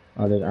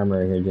 Oh, there's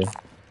armor right here, Jay.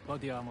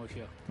 Body armor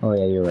here. Oh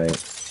yeah, you're right.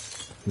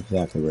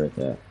 Exactly where it's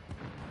at.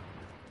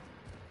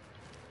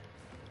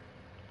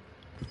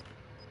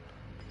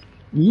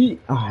 Yeet!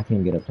 Oh, I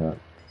can't get up top.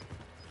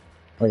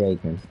 Oh yeah, you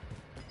can.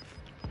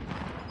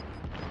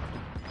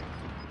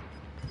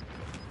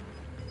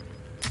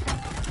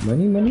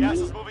 Money, money. Gas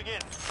is moving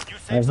in. You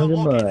save some 500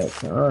 located.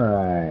 bucks.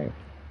 Alright.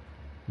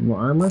 More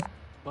armor?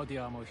 Body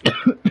armor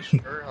here.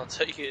 Sure, I'll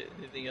take it.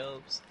 Anything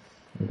else?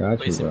 I got you,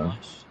 Way too bro.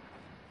 much.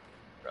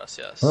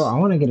 Gracias. Bro, I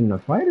wanna get in a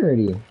fight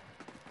already.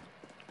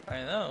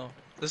 I know.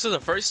 This is the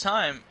first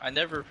time I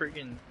never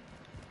freaking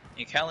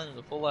encountered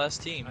the full ass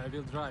team. I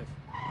will drive.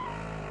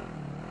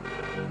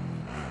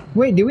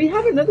 Wait, do we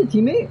have another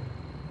teammate?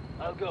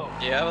 I'll go.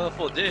 Yeah, I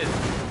full did.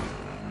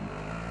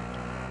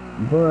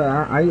 Bro,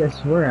 I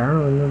swear, I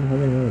don't remember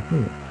having another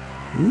teammate.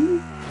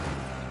 Ooh.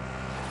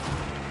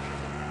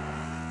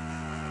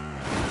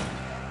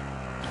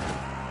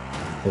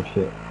 Oh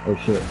shit, oh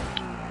shit.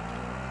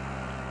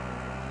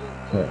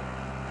 What?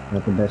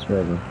 Not the best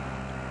forever.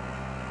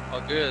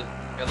 Oh, good.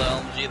 Got the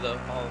LMG though.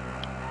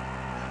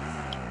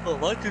 Oh,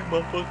 like this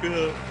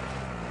motherfucker up.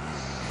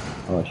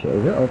 Oh shit,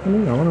 is it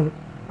opening?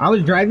 I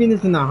was driving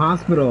this in the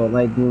hospital,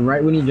 like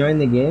right when you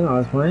joined the game, I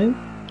was playing.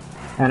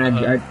 And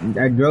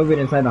I drove it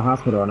inside the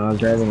hospital and I was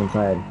driving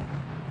inside.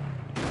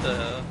 What the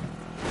hell?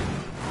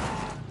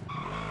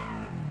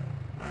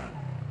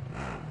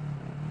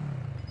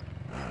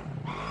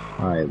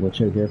 Alright, we'll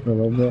chill here for a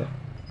little bit.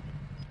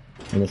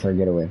 And it's our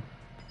getaway.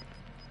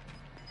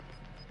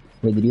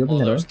 Wait, did you open Oh,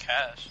 the door? there's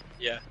cash.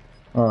 Yeah.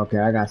 Oh, okay,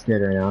 I got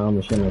scared right now. I'm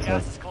gonna shit Gas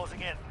myself. is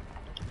closing in.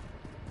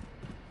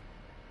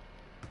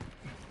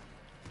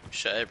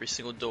 Shut every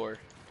single door.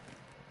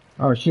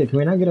 Oh shit, can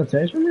we not get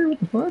upstairs from here? What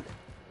the fuck?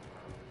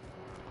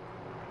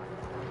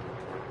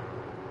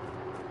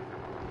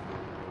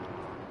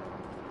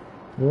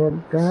 Well,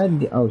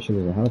 god. Oh shit,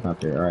 there's a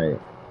helicopter. Alright.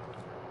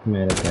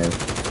 Man, okay.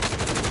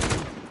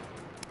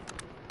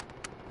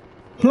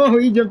 Oh,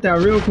 he jumped out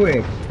real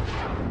quick.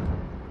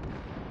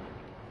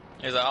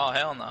 He's like, oh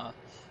hell nah.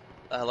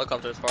 That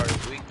helicopter as far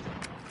as weak.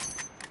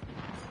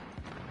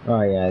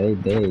 Oh yeah, they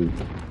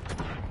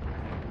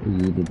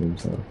yeeted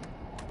themselves.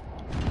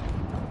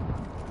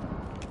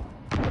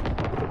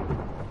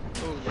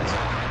 Oh yes.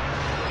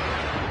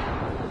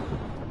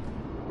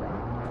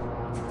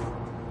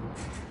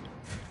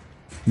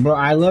 Bro,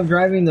 I love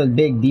driving those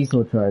big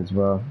diesel trucks,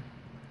 bro.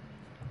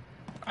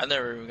 I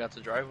never even got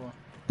to drive one.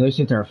 Those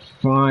shits are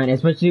fun,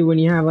 especially when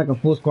you have like a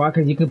full squad,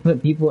 because you could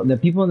put the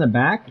people in the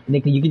back,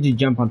 you could just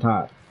jump on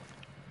top.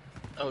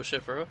 Oh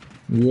shit, bro.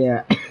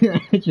 Yeah,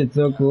 that shit's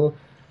so cool.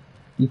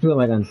 You feel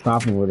like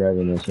unstoppable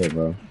driving this shit,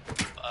 bro.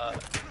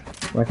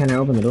 Why can't I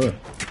open the door?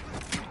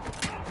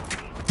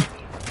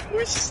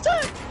 We're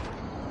stuck.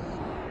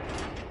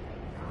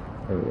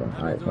 There we go.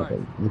 Alright, fuck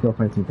it. Let's go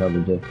find some cover,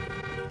 Jay.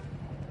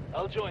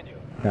 I'll join you.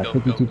 Got Go,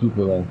 52 go, go,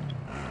 people left.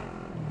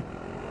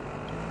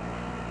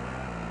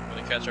 I'm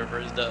gonna catch our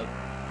first dub.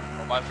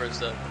 Or my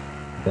first dub.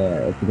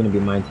 Yeah, it's gonna be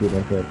mine too,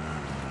 don't trip.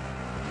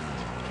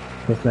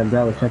 Just that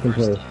guy was second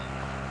place.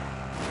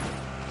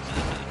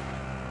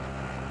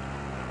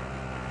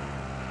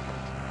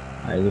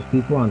 Alright, there's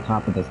people on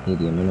top of the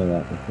stadium, I know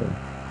that for sure.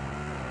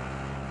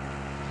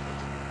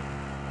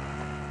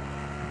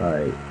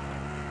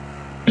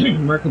 Alright.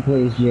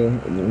 Marketplace, Jay,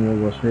 and then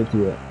we'll go straight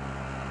to it.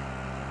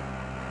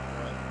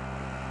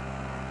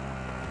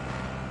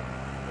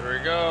 Here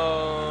we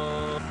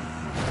go.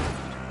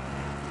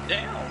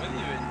 Damn, we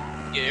didn't even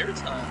get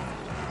airtime.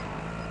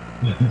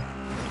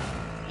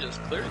 You just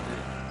cleared it.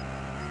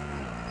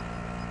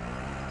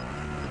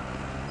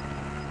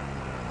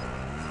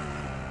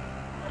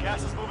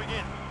 Gas is moving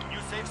in.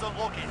 New safe zone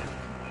located.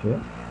 Shit.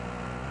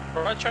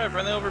 Bro, I tried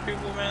running over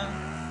people, man.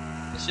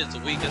 This shit's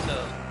weak as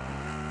hell.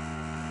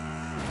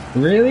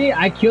 Really?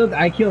 I killed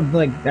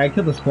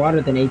the squad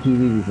with an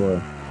ATV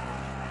before.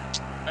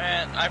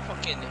 Man, I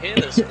fucking hit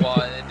a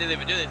squad and it didn't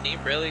even do the knee,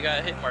 barely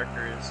got hit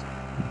markers.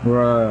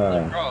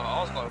 Bruh. Like, bro,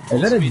 I was going Is full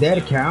that a speed dead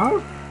too.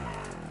 cow?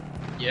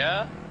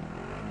 Yeah?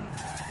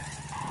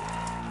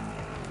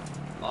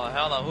 Oh,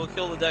 hell no, who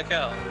killed the dead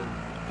cow?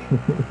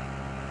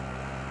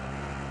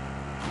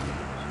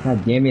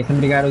 God damn it,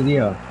 somebody got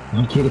Ozio.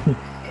 I'm kidding.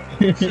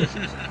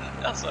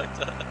 That's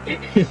fucked up.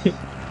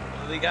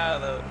 What they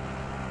got though?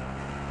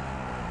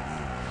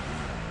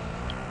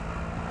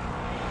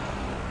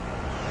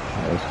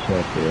 Alright, let's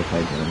check here if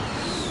I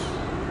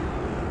can.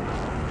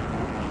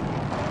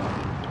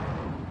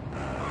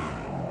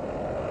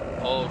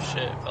 Oh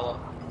shit, fella.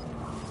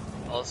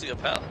 Oh, let's see a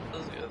pallet.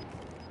 That's good.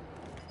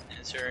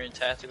 Ensuring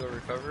tactical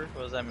recovery?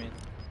 What does that mean?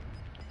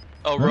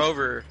 Oh, Huh?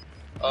 rover.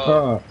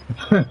 Oh,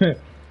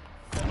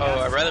 Oh.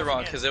 I read it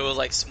wrong because it was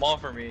like small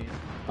for me.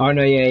 Oh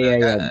no, yeah, yeah,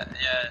 yeah.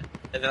 Yeah.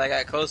 And then I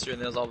got closer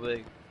and it was all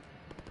big.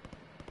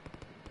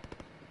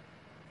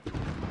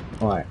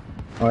 What?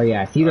 Oh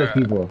yeah, I see those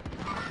Alright. people.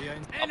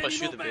 I'm gonna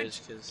shoot the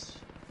bitch because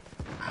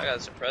I got a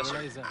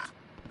suppressor.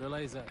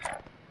 Delay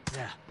that.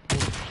 Yeah.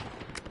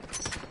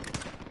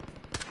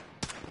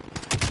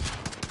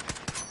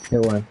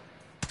 Hit one.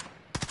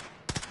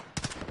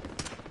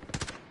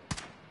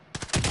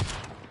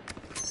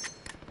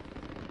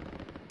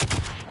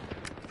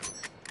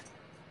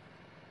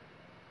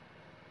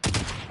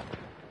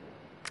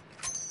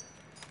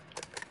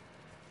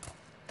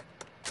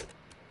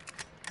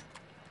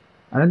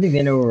 I don't think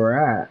they know where we're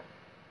at.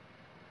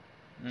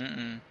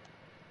 Mm-mm.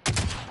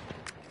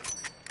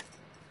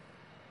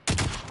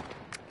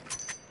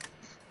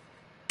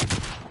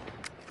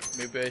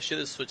 Maybe I should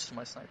have switched to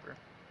my sniper.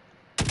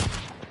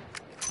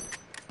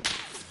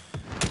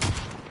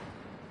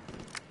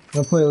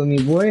 Don't play with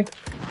me, boy.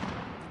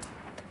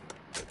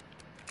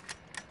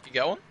 You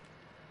got one?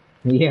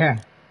 Yeah.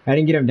 I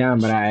didn't get him down,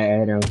 but I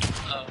hit him.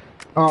 Oh.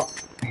 Oh,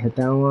 I hit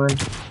that one.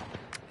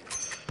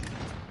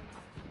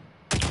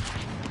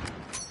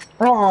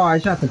 Oh, I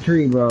shot the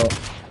tree, bro.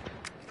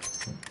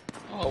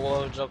 Oh,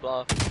 whoa, jumped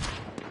off.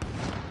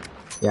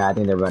 Yeah, I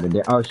think they're about to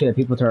do. Oh shit,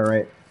 people to our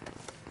right.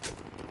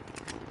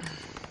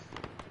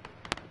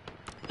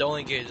 Don't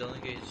engage, don't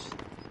engage.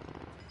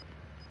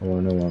 Oh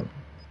no, what?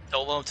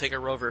 Don't let him take a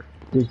rover.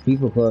 There's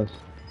people close.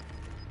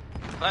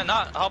 Can I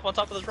not hop on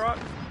top of this rock?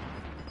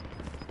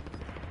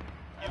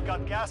 You've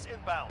got gas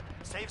inbound.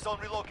 Safe zone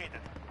relocated.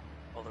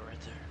 Oh, they're right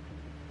there.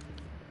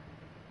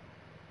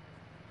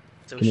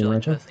 So Can we you should like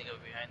run try them? to think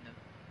of behind them.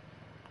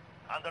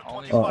 Under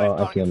Only- 25 I see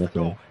targets him, to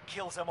go. I see him.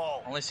 Kills them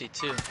all. I only see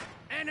two.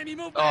 Enemy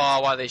movement. Oh,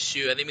 why they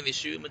shoot? I didn't mean they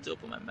shoot him until I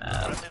open my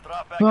map. Friendly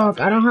drop back Fuck,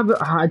 on I don't have.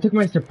 I took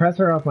my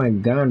suppressor off my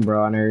gun,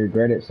 bro, and I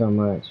regret it so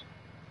much.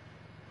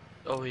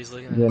 Oh, he's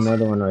looking at There's us.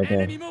 another one right there.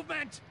 Enemy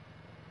movement.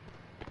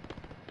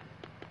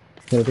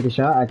 Can I take a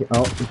shot? I can.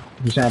 Oh,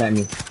 he shot at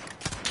me.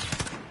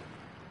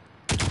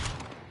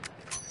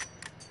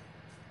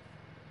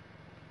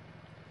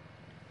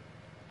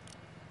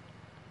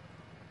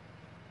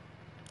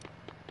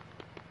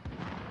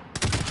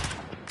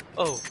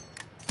 Oh.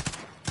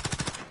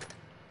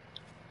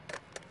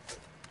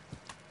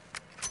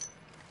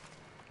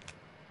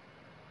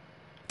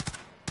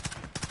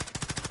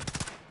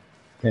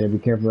 Gotta be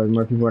careful. There's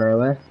more people at our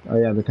left. Oh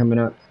yeah, they're coming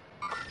up.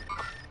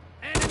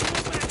 Enemy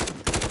movement.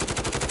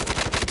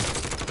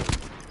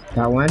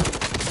 Got one.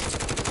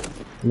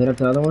 Lit up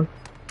the other one.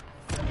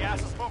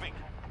 Gas is moving.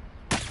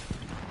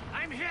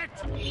 I'm hit.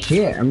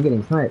 Shit, I'm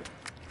getting sniped.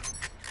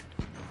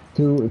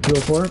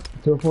 204.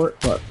 204.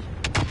 Fuck.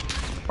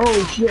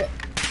 Oh shit.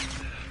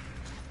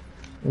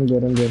 I'm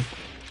good. I'm good.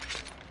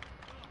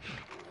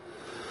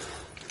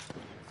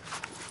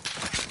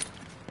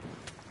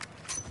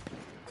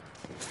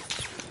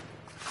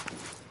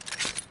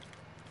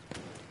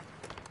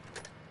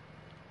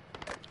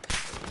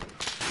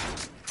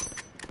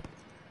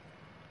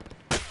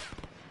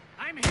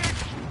 I'm hit.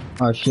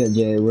 Oh shit,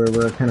 Jay.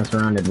 We're kind of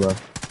surrounded, bro.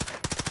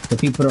 The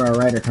people to our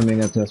right are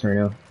coming up to us right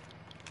now.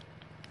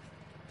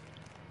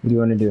 What do you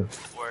want to do?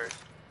 Word.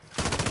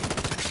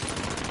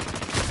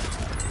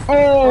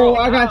 Oh, Oh,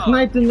 I got wow.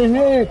 sniped in the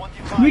head.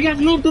 We got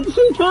sniped at the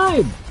same time.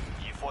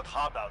 You fought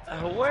hard out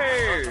there.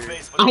 Word. Not the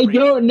base for the I free.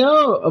 don't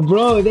know,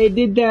 bro. They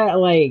did that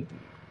like.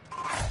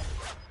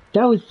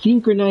 That was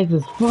synchronized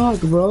as fuck,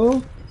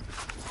 bro.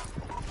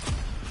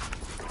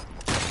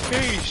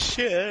 Hey,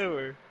 shit,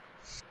 ever.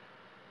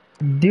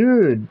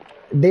 Dude,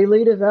 they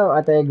laid us out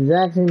at the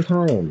exact same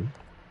time.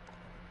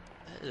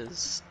 That is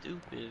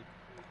stupid.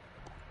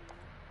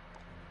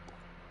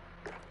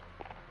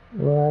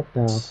 What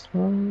the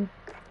fuck?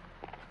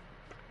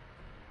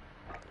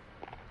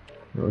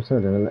 What's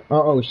up, dude?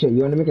 Oh shit,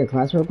 you wanna make a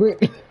class real quick?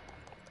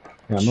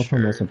 Yeah, I'm gonna put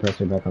my Sure.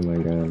 suppressor back on my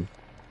gun.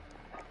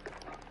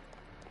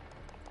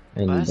 I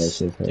need that That's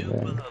shit so stupid,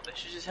 bad. though. They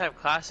should just have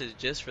classes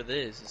just for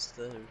this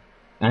instead.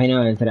 I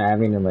know, instead of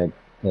having to like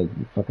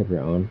fuck up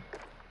your own.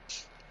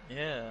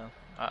 Yeah.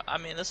 I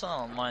mean, that's not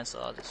on mine, so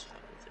I'll just fuck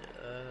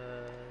with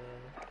it.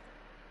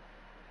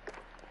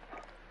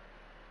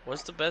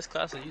 What's the best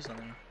class to use on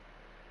there?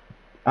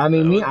 I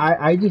mean, me,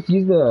 I just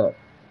use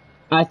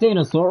I say an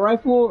assault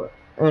rifle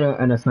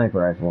and a sniper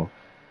rifle.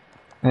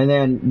 And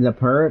then the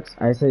perks,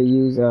 I say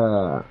use,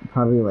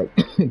 probably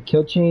like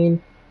kill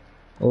chain,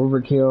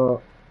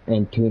 overkill,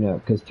 and tune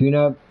up. Cause tune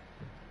up,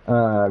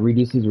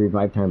 reduces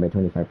revive time by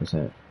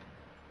 25%.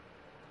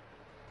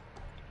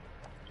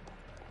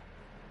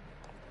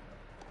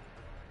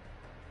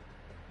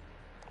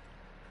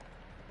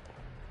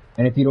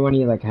 And if you don't want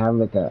to like have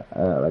like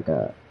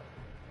a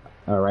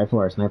rifle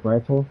or a sniper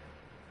rifle,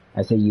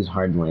 I say use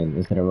hardline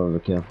instead of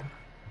overkill.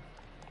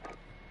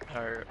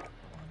 Or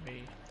let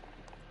me.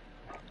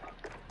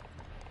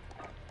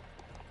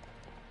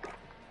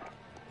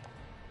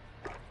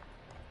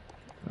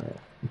 Alright,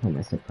 put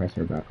my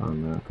suppressor back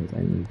on now because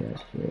I need that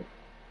shit.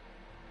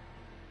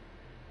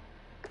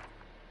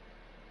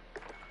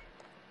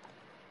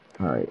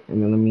 Alright,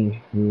 and then let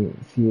me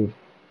see if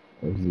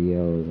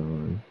ZL is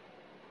on.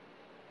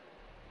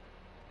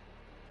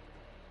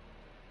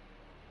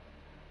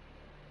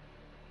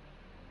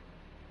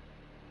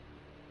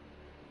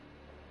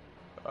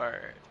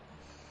 Alright.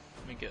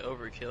 Let me get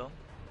overkill.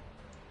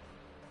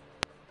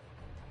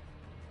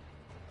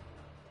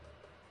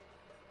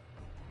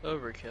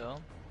 Overkill.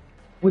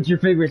 What's your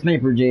favorite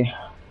sniper, Jay?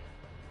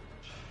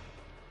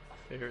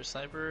 Favorite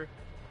sniper?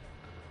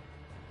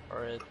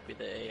 Or it'd be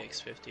the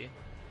AX50.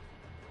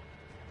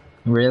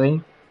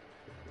 Really?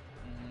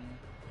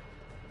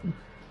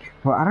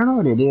 Well, I don't know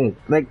what it is.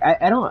 Like,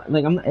 I don't,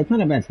 like, it's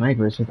not a bad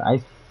sniper, it's just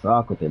I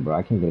suck with it, bro.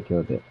 I can't get a kill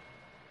with it.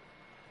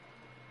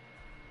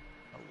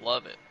 I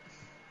love it.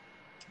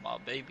 It's my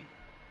baby.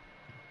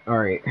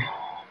 Alright.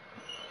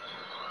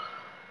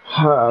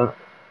 Oh,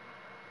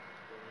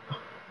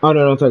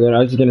 no, it's all good. I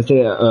was just gonna say,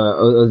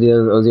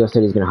 Ozio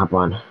said he's gonna hop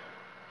on.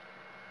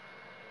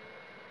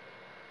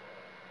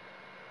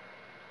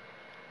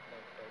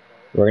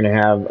 We're gonna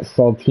have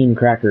saltine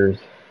crackers.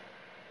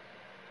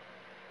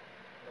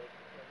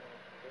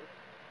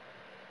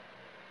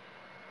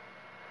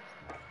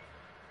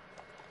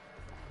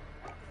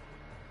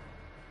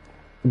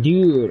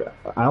 Dude,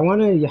 I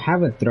want to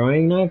have a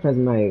throwing knife as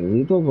my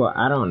lethal, but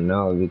I don't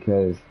know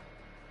because,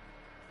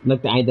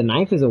 look, the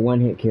knife is a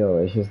one-hit kill.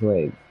 It's just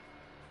like,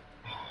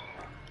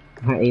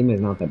 my aim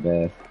is not the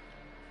best.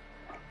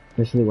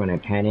 Especially when I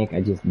panic,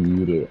 I just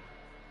need it.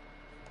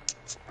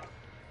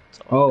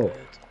 Oh,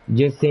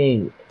 just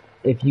saying,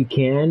 if you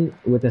can,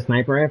 with a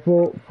sniper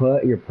rifle,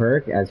 put your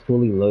perk as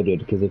fully loaded,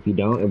 because if you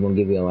don't, it won't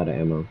give you a lot of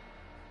ammo.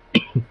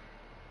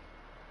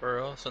 For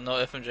real? So no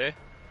FMJ?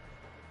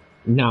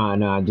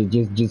 Nah,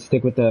 just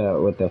stick with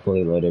the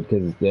fully loaded,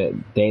 because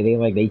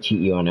they cheat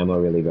you on ammo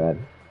really bad.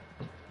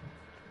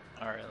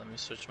 Alright, let me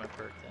switch my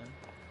perk then.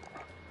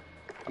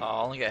 Oh,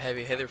 I only got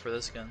heavy hitter for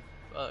this gun.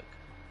 Fuck.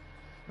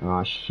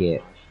 Oh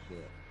shit.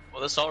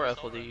 What assault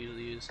rifle do you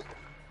usually use?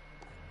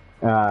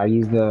 I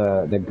use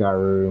the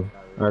Garu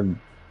or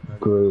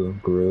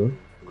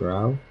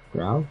Grau.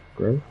 Oh,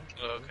 okay.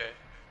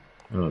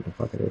 I don't know what the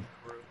fuck it is.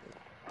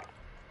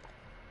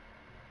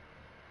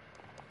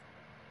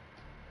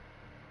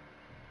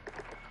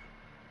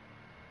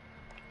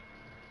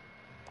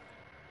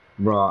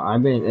 Bro,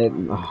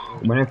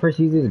 when I first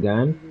used this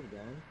gun,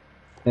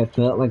 it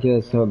felt like it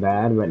was so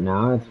bad, but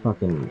now it's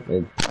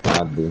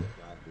godly.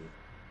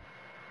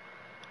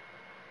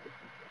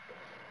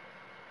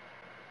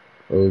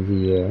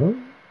 OZL?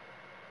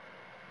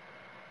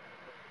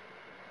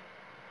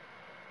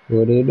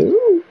 What do you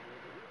do?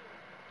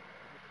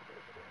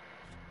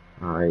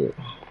 Alright.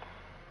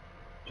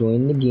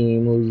 Join the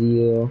game,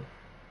 OZL.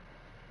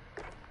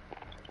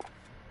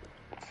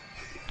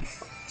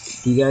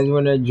 Do you guys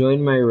want to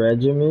join my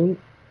regiment?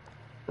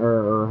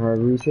 Or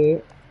however you say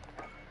it?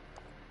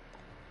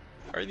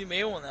 I already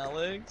made one,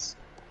 Alex.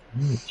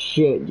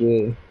 Shit,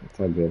 Jay. It's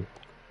all good.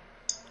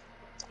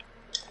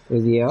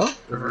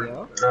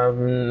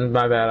 OZL?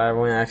 My bad, I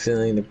went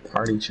accidentally in the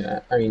party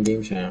chat. I mean,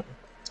 game chat.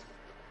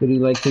 Would you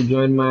like to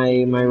join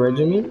my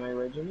regiment?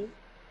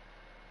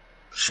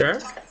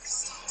 Sure.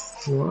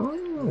 Wow.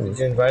 Did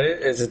you invite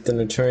it? Is it the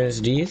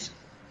Notorious D's?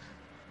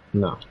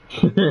 No.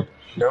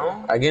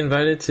 No? I get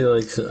invited to,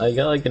 I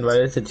got,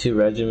 invited to 2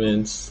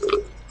 regiments.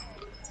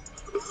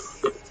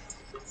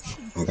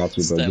 I got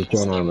you, bro. Just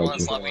join on like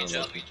you.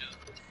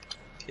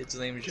 Kid's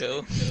name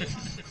Joe.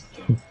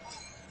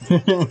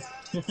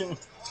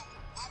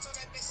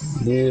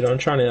 Dude, I'm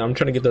trying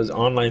to get those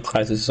online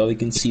classes so we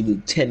can see the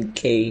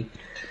 10K,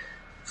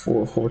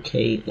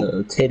 4K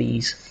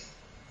titties.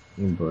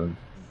 Bro.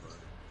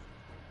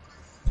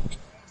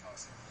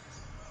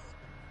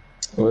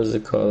 What was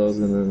it called? I was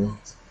gonna.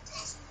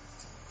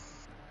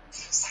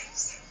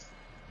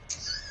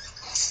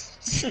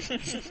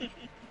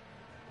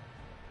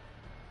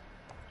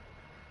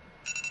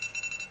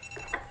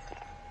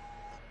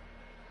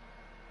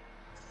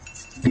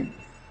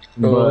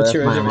 Bro, what's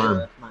your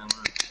alarm?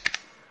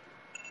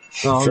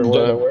 For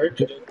what, at work?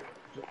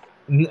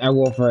 I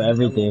will for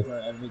everything.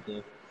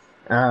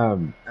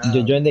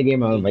 To join the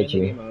game, I'll invite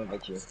you.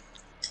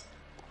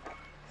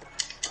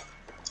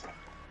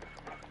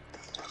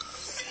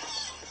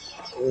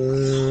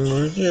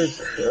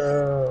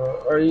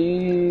 Are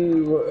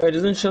you? It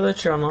doesn't show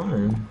that you're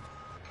online.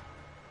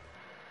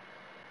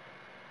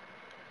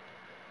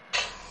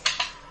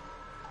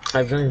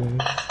 I've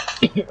joined.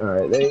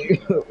 Alright, there you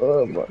go.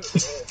 Oh, boy.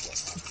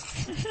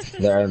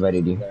 There, I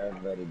invited you.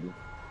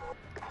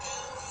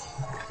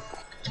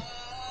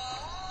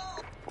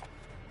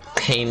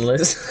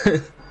 Painless.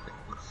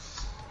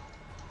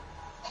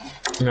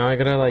 Now I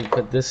gotta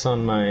put this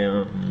on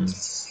my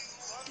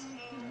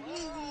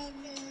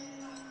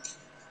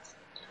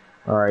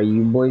Are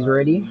you boys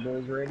ready?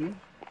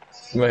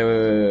 Wait.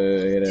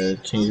 I gotta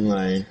change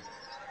my.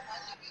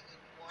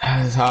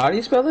 How do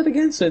you spell it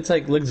again? So it's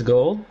like looks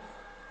gold.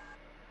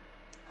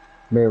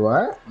 Wait,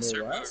 what?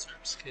 Cerberus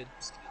kid.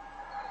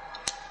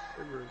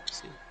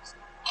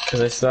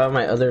 Cause I still have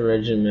my other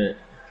regiment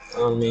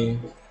on me.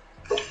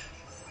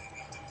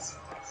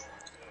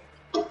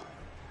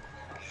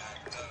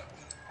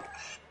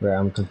 Wait,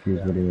 I'm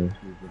confused. What do you mean?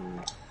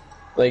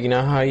 Like, you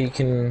know how you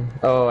can.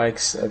 Oh, I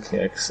accept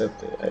it.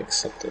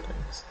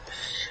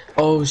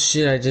 Oh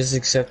shit! I just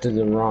accepted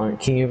the wrong.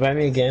 Can you invite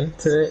me again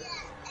to it?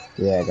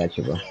 Yeah, I got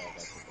you, bro.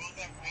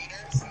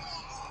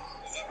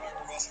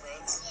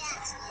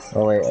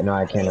 Oh wait, no,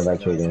 I can't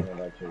invite you again.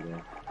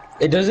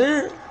 It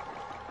doesn't.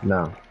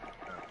 No.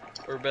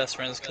 We're best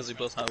friends because we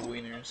both have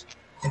wieners.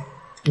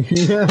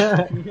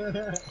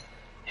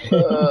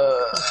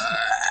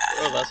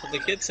 Oh, that's what the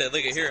kid said.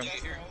 Look at hear him.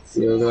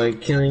 Feel like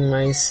killing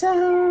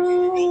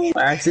myself.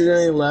 I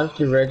accidentally left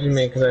your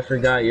regiment because I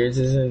forgot yours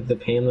isn't the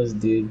painless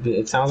dude, but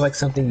it sounds like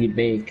something you'd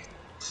make.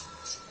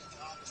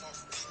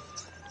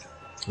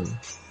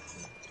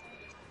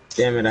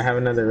 Damn it, I have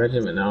another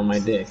regiment now on my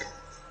dick.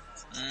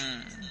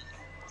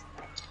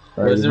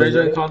 What's the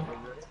regiment called?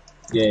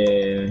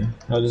 Yeah.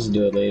 I'll just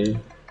do it later.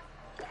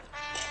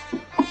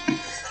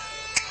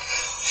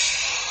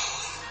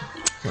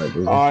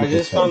 Oh, I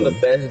just found the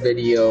best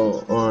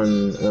video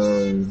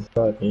on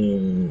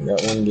fucking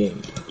that one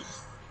game.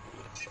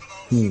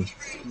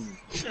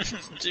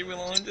 She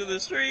belongs to the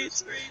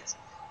streets.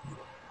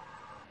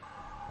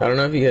 I don't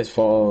know if you guys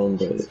follow him,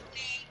 but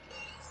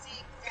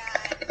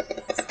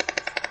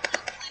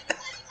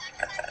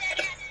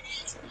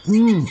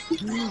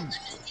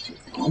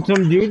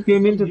Some dude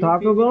came into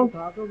Taco Bell.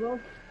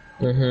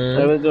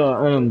 It was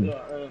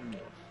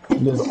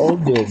this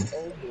old dude,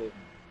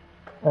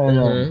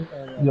 and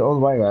the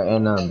old white guy,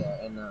 and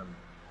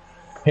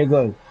he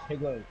goes,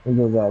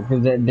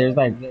 because there's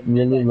like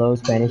really low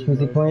Spanish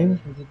music playing,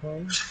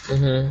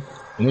 and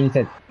he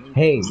said,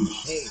 "Hey,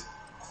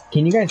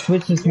 can you guys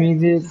switch this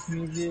music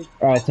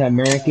to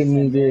American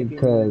music?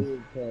 Because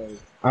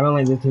I don't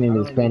like listening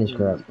to Spanish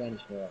crap."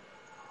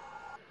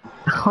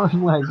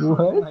 I'm like,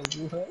 what?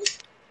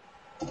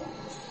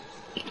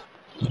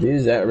 Dude,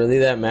 is that really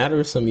that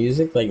matters? Some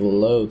music like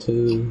low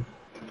too.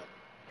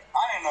 I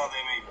didn't know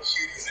they made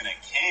cuties in a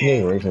can.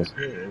 Yeah, racist.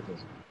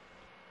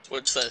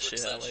 What's that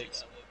shit,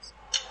 Alex?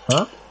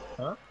 Huh?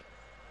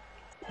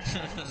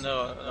 No,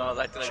 I was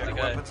acting like the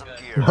guy. Weapons and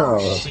gear. No.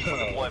 Ready for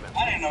deployment. I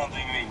didn't know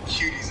they made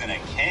cuties in a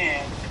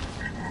can.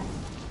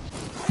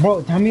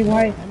 Bro, tell me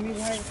why.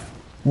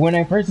 When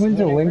I first went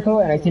to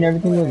Winco and I seen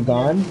everything was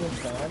gone,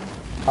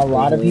 a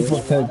lot of people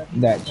took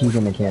that cheese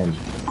in a can.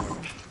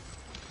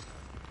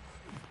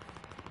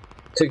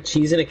 Took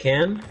cheese in a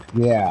can?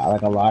 Yeah,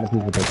 like a lot of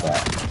people took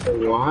that.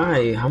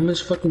 Why? How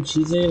much fucking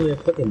cheese in they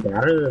fucking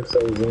batter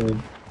themselves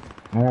in?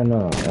 I don't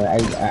know.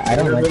 I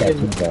don't like that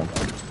cheese though.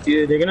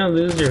 Dude, they're gonna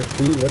lose their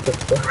food. What the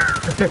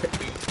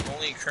fuck?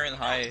 Only current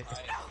high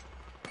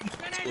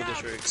school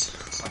districts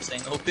are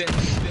staying open.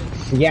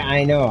 Yeah,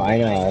 I know.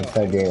 That's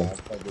so good.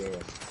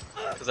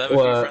 Because I have a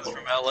few friends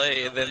from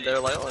LA, and then they're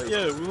like, "Oh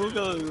yeah, we'll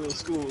go to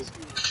school."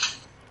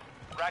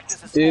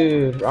 Practice is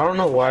Dude, I don't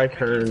know why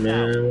Kern,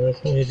 man. Why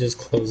can't you just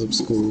close up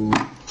school?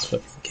 It's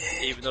fucking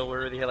gay. Even though we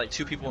already had like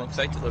 2 people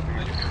infected over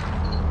here.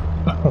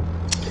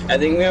 I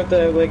think we have to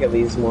have like at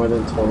least more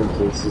than 20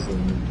 cases in.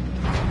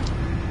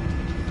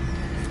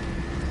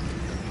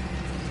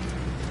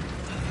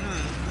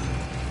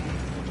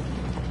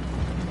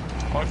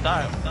 Or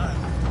not.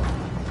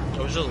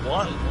 It was just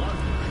one.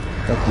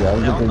 Fuck you, I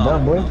was getting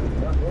done, boy.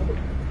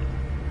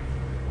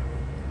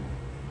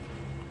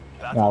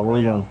 Nah, where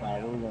we going?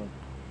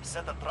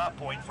 set a drop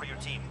point for your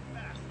team.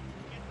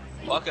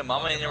 Fucking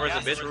mama ain't there was a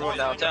bitch rule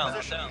downtown.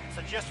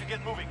 Suggest you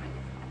get moving.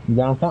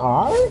 Downtown?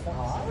 Alright.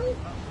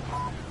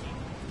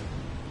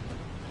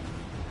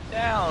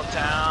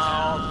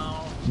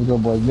 Downtown. We go,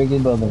 boys. Big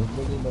building.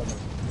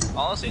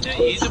 Honestly, dude,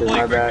 you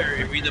deploy quicker.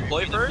 If you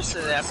deploy first,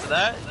 and after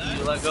that,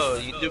 you let go.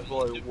 You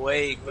deploy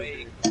way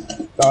quicker.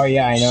 Oh,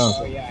 yeah, I know.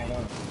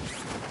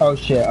 Oh,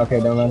 shit. Okay,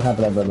 don't go on top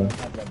of that building.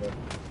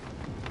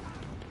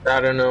 I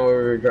don't know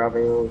where we're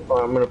dropping.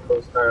 I'm gonna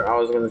post that. I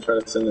was gonna try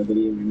to send a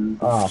video.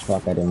 Oh,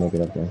 fuck. I didn't make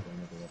it up there.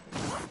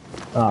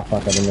 Oh,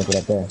 fuck. I didn't make it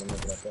up there.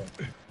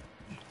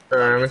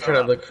 Alright, I'm gonna try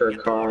to look for a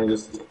car and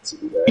just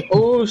do that.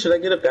 Oh, should I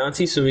get a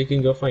bounty so we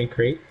can go find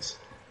crates?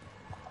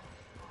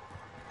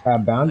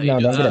 Bounty? No,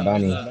 don't get a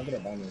bounty.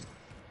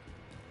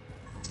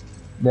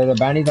 There's a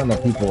bounties on the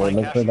people.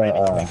 Look for the,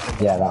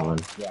 yeah, that one.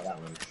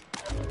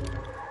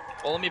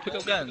 Well, let me pick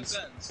up guns.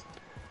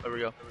 There we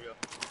go.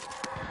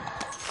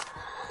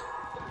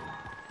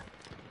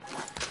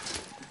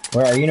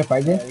 Where, are you gonna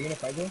fight this?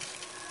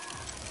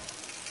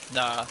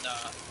 Nah.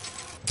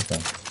 Okay.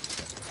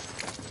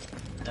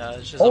 Nah,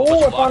 it's just a Oh,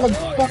 bunch I of found a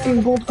blocks.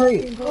 fucking gold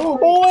crate!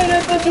 Oh, and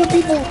that's the 2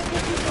 people!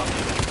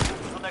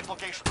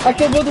 I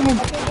killed both of them!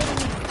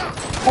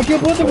 I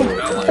killed both of them!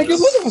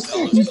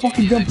 You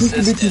fucking dumb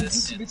pussy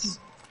bitches!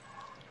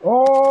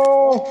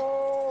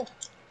 Oh!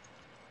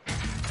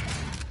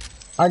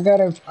 I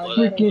got a Well,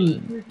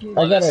 freaking.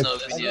 I Let got us know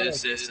if a. you need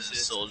assistance,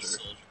 soldier.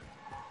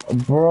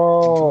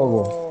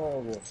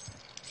 Bro.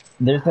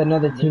 There's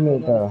another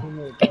teammate though.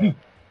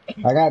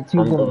 I got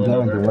two gold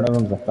guns and one of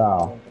them's a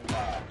foul.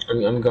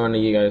 I'm going to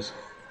you guys.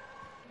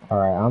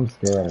 Alright, I'm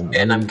scared.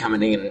 And I'm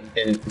coming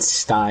in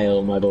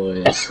style, my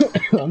boys.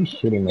 I'm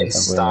shooting In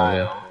myself right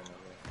now. style.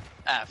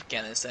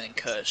 Afghanistan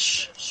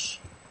Kush.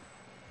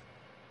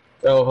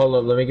 Oh, hold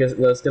up.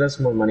 Let's get us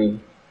more money.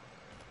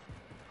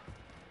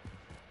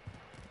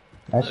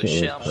 That Oh, shit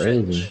shit, was I'm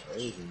crazy.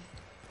 rich.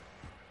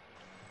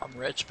 I'm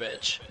rich,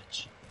 bitch.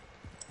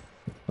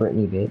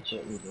 Britney, bitch.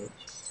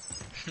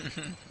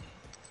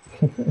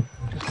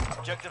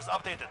 Objectives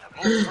updated.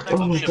 Move for next Oh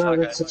my location. god,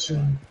 that's such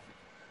a...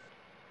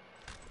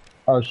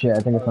 Oh shit, I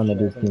think it's on the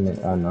dude's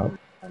teammate. Oh no.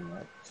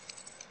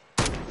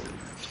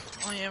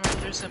 Oh yeah, right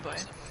there,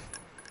 senpai.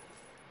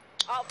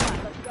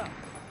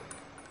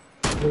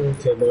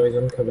 Okay, boys,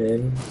 I'm coming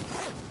in.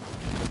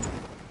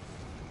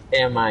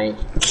 Am I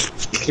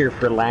here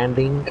for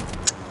landing?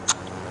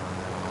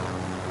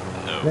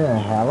 Yeah, a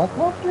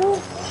helicopter?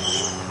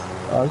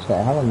 Oh, it's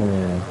got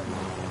helicopter.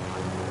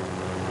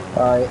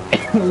 Alright,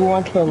 who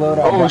wants to load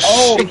up? Oh,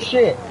 Oh shit.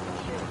 shit!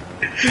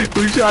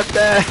 Who shot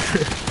that?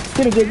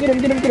 Get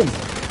him!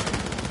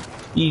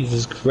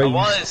 Jesus I Christ.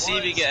 wanted to see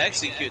if we get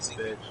executed,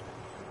 bitch.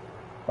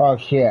 Oh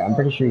shit, I'm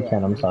pretty sure you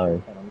can, I'm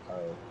sorry.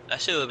 That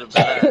shit would've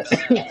been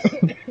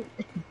badass.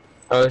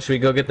 Oh, should we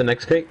go get the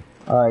next crate?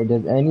 Alright,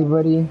 does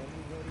anybody...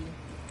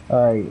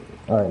 Alright,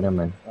 never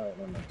mind. Alright,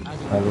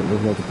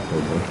 let's look at the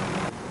paper.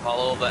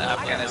 Follow the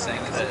Afghanistan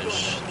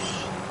Kush.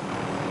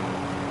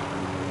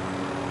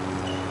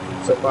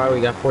 So far, we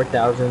got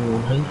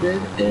 4,100,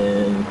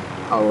 and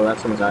oh, well,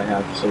 that's how much I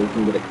have. So we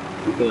can get it.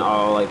 We can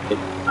all like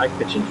I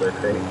pitch in for a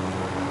crate.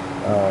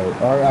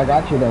 Alright, I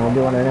got you then, we'll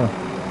do one right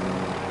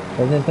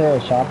now. Isn't there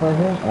a shop right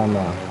here? Oh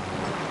no.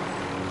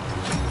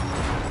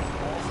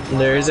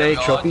 There is a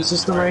trophy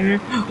system right here.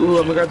 Ooh,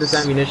 I'm gonna grab this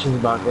ammunition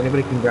box.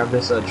 Anybody can grab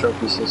this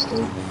trophy system.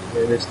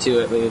 Yeah, there's two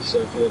at least.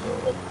 So I feel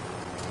like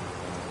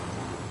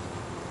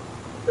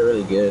they're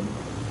really good.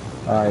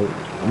 Alright,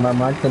 I'm gonna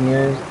mark the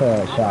nearest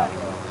shop.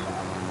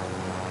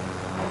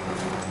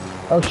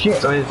 Oh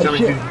shit! So Oh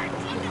shit!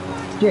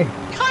 Jay!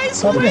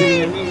 Help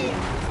me!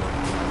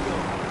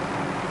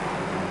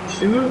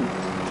 Shoot!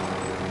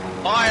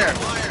 Fire!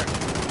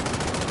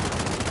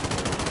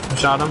 I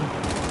shot him.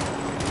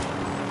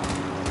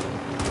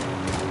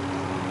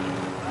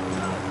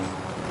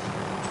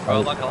 Bro,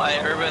 I'm not gonna lie,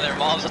 Urban and their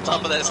mom's on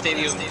top of that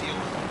stadium.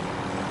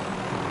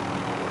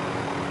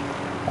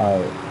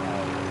 Alright.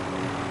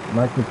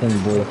 Mark the thing,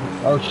 boy.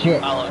 Oh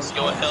shit! Alex,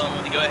 go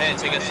ahead and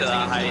take us to the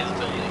highest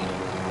building.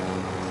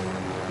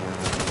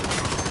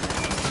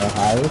 The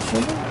highest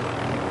building?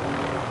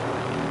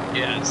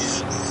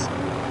 Yes.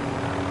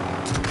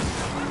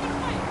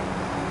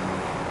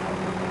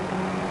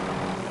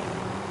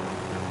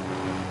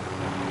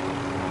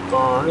 Oh,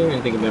 I don't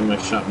even think that my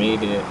shot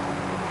made it.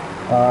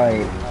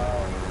 Alright.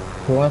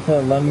 Who wants to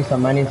lend me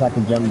some money so I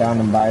can jump down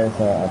and buy us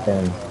a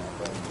thing?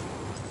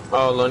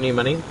 Oh, loan you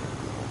money?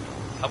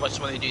 How much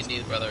money do you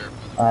need, brother?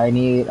 I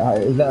need,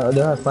 is that,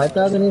 do I have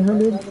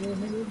 5,800?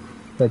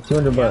 Like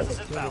 200 bucks.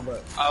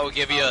 I will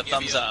give you a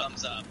thumbs up.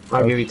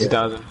 I'll give you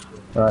 2,000.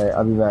 Alright,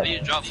 I'll be How do you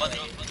back. drop money?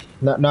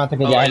 No, it's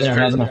okay, Oh, yeah, I it's have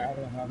crazy.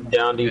 enough.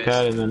 Down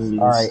D-pad and then these.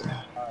 Alright.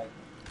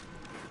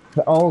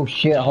 Oh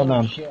shit, hold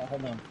on.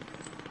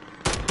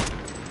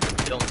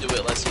 Don't do it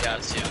unless you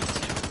have to.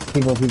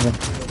 People.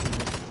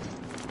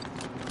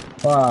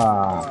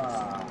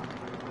 Ah.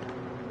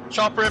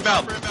 Chopper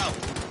inbound.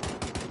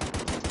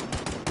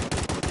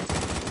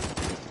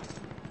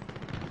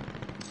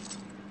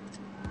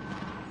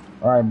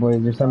 Alright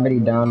boys, there's somebody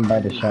down by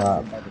the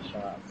shop.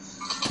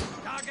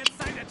 Target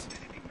sighted.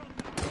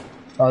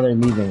 Oh, they're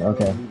leaving,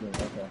 okay.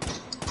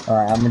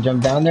 Alright, I'm gonna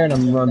jump down there and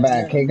I'm gonna run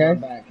back, okay guys?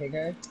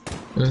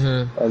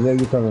 Mm-hmm. Alright, there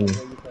you cover me.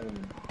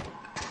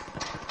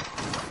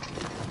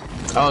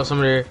 Oh,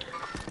 somebody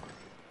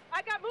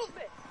I got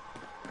movement.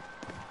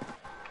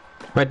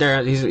 right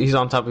there. He's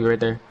on top of you right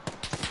there.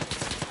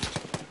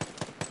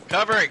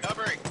 Covering.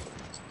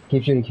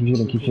 Keep shooting. Keep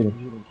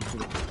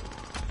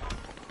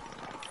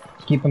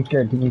them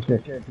scared, keep them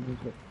scared.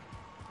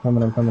 I'm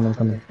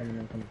coming.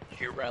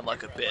 You ran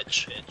like a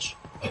bitch.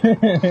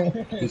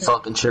 You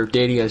fucking shirt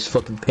daddy has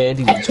fucking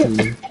panties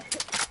between.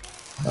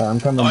 I'm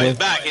coming, Oh, boys. he's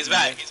back.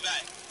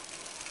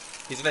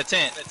 He's in the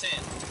tent.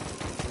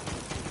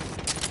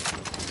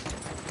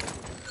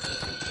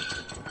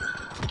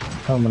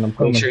 I'm coming.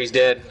 Make sure he's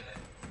dead.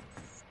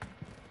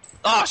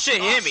 Oh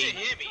shit, he hit me.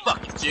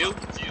 Fuck you.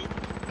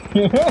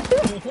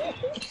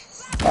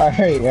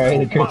 Alright,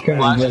 the trick's coming.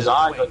 Flash his boys.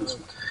 eyes.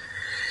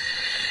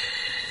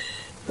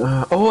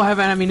 Oh, I have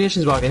an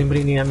ammunition box.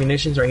 Anybody need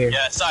ammunitions right here?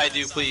 Yes, I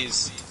do,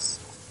 please.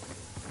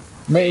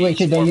 Wait,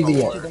 shit, don't use it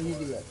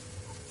yet.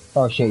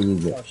 Oh shit,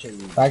 use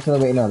it. Actually,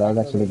 wait, no, that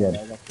was actually good.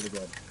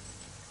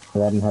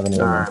 Cause I didn't have any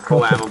Alright, ammo.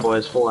 full ammo,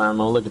 boys. Full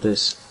ammo. Look at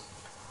this.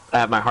 I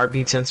have my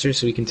heartbeat sensor,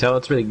 so we can tell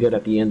it's really good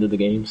at the end of the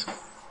games.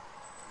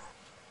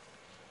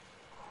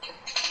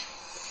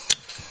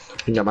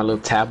 I got my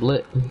little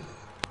tablet.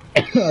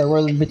 Alright, where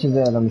are the bitches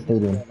at on the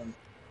stadium?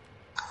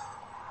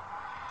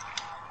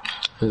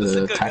 This is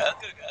a good gun.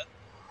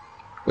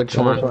 Which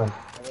Yeah, one? which one?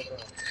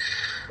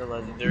 The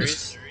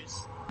legendaries.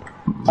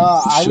 I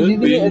was Should using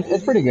be. it.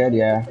 It's pretty good,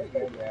 yeah.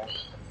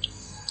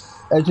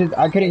 It's just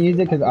I couldn't use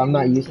it because I'm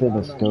not used to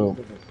the scope.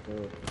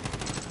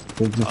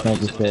 It's just not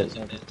the scope.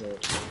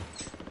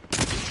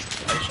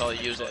 I shall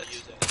use it.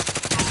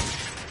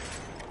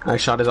 I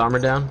shot his armor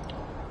down.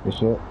 For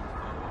sure.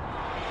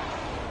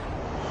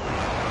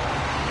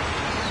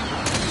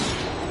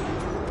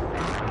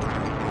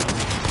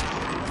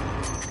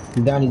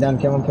 He's down,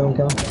 kill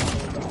him.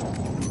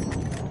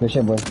 Good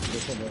shit, boy.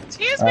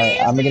 Alright,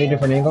 I'm gonna get a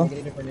different angle.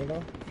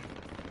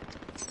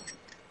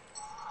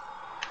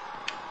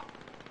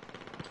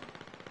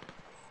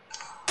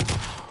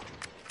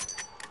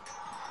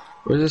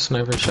 Where's the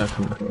sniper shot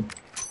coming from?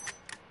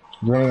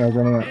 He's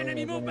running out.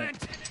 Enemy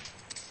movement.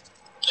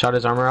 Shot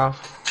his armor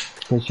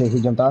off. Good shit,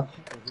 he jumped off.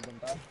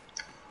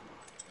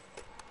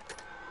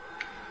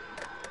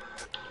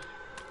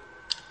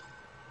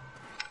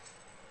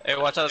 Hey,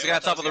 watch out! There's a guy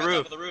on top of the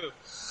roof.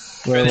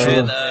 Where?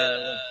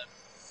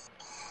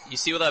 You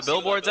see where that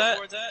billboard's at?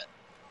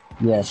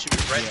 Yeah.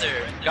 Shoot right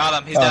there.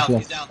 Got him. He's Oh, down. yeah.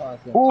 He's down.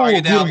 Ooh,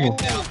 Target down.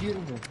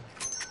 beautiful.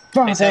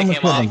 Fuck, His I head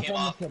almost came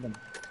off. killed him.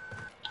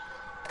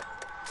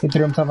 He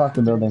threw himself off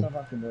the building.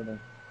 Oh,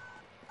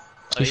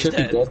 He he's should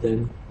be dead. dead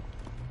then.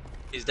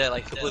 He's dead,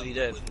 like completely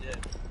dead.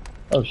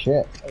 Oh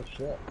shit.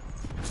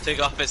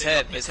 Take off his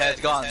head. His head's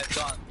gone.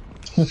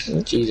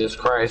 Jesus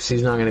Christ,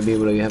 he's not gonna be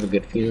able to have a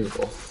good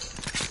funeral.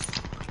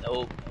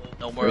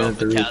 No more Yeah, open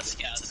three.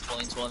 caskets.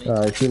 2020.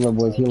 Alright, heal up,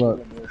 boys, heal up.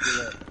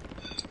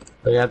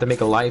 We have to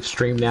make a live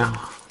stream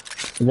now.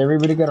 Is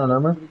everybody good on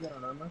armor?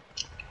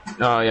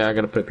 Oh yeah, I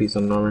gotta put a piece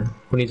on armor.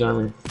 Who needs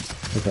armor?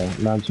 Okay,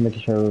 now I'm just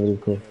making sure everybody's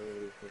cool.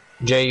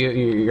 Jay,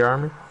 your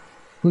armor?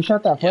 Who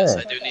shot that flare? Yes,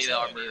 I do need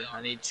armor.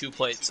 I need 2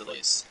 plates at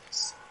least.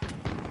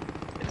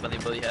 If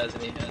anybody has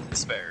any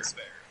spare.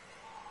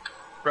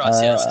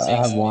 Ross, yes, I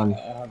have one.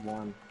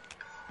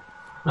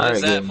 What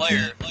is that good.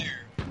 player?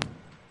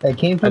 It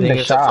came I from think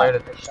the it's a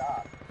flare.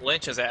 shop.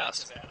 Lynch his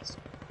ass.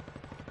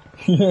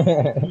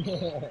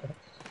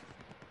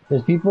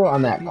 There's people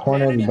on that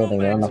corner of the building.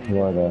 They're on the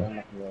floor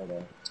though.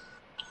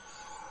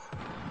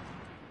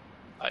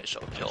 I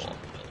shall kill him.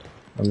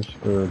 I'm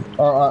screwed.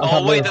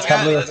 Oh wait, this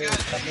guy. probably-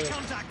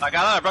 I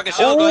got him. I broke his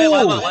shield. Go ahead,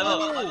 line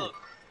up.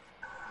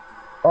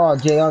 Oh,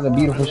 Jay, that was a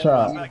beautiful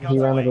shot. He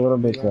ran like a little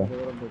bitch though.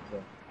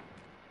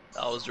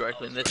 That was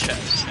directly in the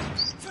chest.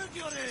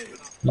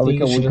 Oh, we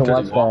think you can should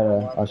watch put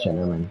that. Oh shit,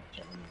 never mind.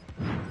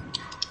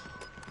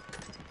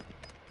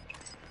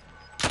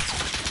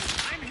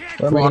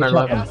 Where am I On our getting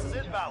shot left. from? Gas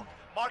is inbound.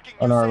 Marking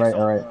Oh no, new alright, safe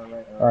zone. alright.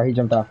 Alright, he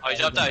jumped off. Oh, he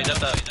jumped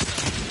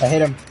out. I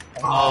hit him.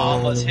 Oh,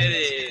 almost hit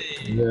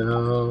it.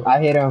 No. I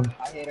hit him.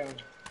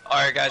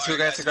 Alright, guys, who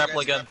gets the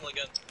grappling gun?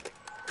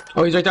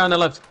 Oh, he's right down on the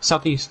left,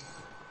 southeast.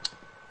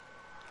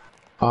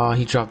 Oh,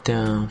 he dropped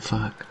down.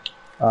 Fuck.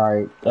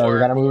 Alright, we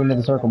gotta move into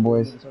the circle,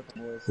 boys.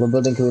 What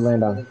building can we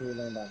land on?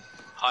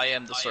 I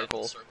am the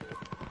circle.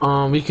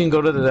 We can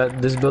go to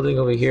this building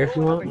over here if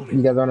you want.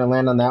 You guys wanna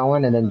land on that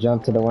one and then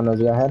jump to the one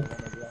those ahead?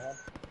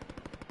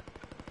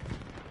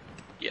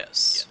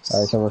 Yes.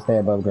 Alright, so we'll stay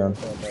above ground.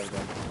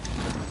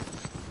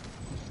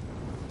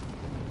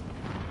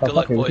 Oh, Good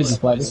luck, fuck it, we can boys.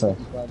 just fly this way.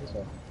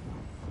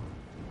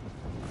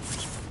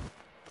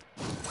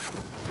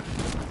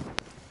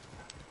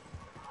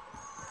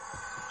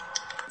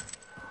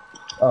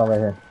 Oh, right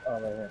here.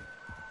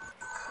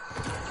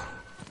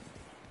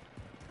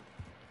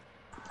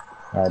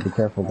 Alright, be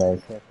careful,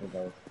 guys. Shut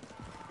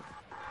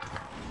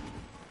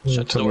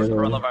the door.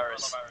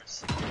 Coronavirus.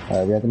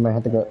 Alright, might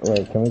have to go.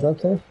 Wait, can we go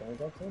upstairs?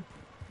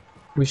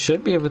 We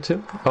should be able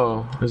to.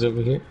 Oh, is it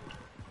over here?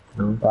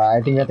 No. I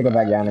think we have to go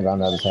back down and go on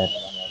the other side.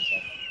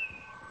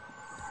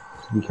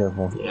 So be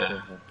careful.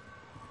 Yeah.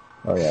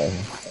 Oh, yeah.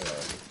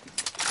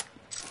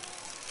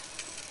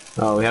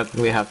 Oh, we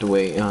have to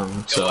wait. So.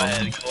 Go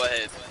ahead.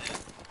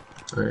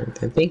 Alright,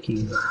 then thank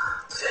you.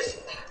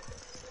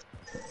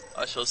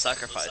 I shall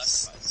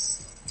sacrifice.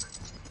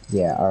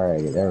 Yeah,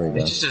 alright, there we I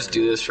go. should just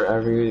do this for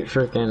every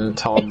freaking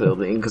tall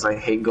building because I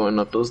hate going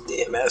up those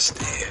damn ass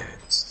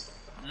stairs.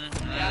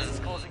 Gas is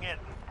closing in.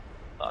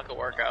 That could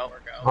work out.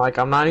 Like,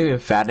 I'm not even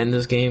fat in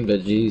this game,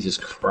 but Jesus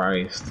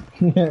Christ.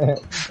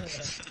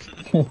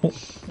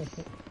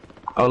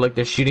 Oh, look,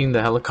 they're shooting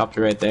the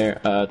helicopter right there,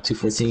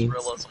 214.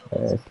 Realism.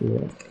 Yeah, I see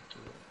it.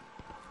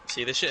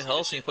 See, this shit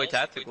helps when you play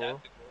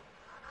tactical.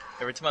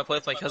 Every time I play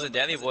with my cousin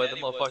Danny Boy, the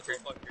motherfucker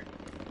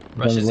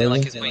rushes in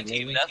like he's playing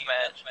team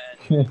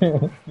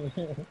deathmatch.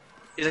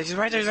 He's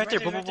right there,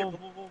 boom, boom, boom.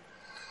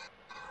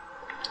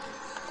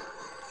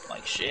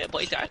 Like, shit,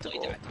 play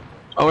tactical.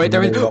 Oh, right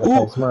there. Yeah,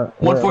 Ooh, smart.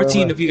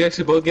 114. Where? If you guys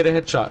could both get a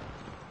headshot.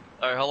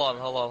 Alright, hold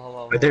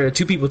on. Right there,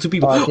 two people.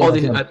 Oh, I see,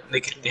 Oh, I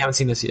see. they haven't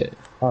seen us yet.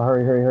 Oh,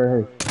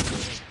 hurry.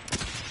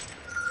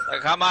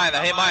 Like, how mine?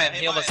 I hit mine.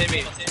 He almost hit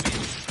me.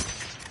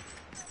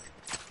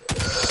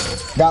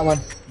 Got one.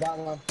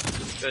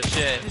 Good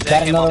shit. Got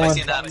That came off. another I one.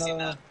 seen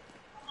that.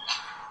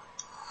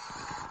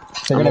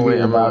 They're gonna be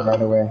I'm about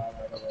right away.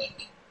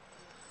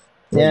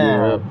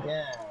 Yeah.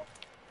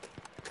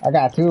 I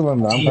got 2 of them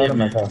though. I'm proud of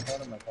myself.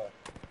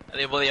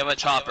 Anybody have a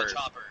chopper?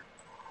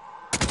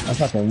 I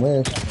fucking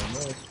wish.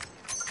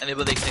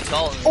 Anybody can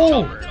call him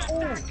chopper.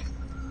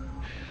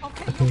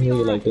 I can hear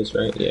you like this,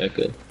 right? Yeah,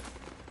 good.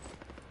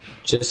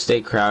 Just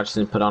stay crouched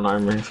and put on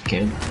armor if you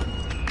can.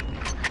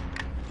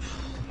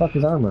 Fuck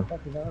his armor.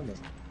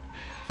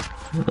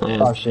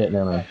 Oh shit,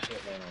 never mind.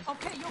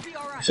 Okay, you'll be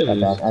alright.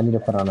 Okay, I need to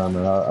put on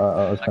armor.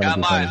 I was I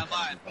trying got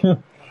to do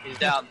mine. He's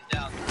down.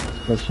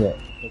 Good shit.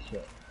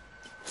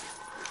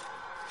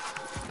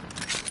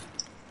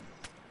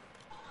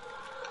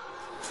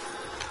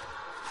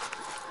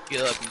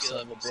 Get up, you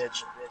son of a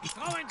bitch.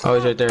 Oh,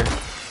 he's right there.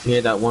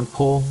 Yeah, that one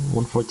pole,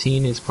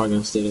 114, is probably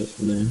gonna stay there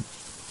from there.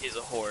 He's a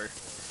whore.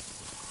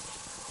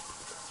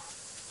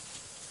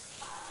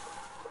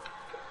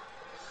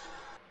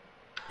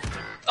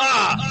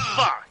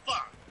 Ah!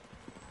 Fuck!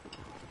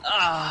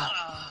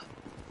 Ah!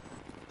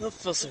 That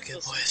feels so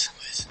good, boys.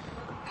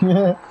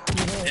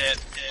 Dead.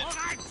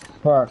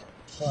 Fuck.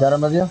 Got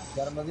him with you?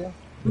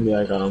 Yeah,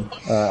 I got him.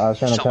 I was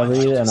trying to cover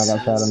you and I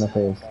got shot in the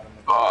face.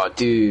 Oh,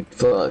 dude,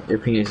 fuck. Your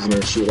penis is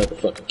gonna shoot like a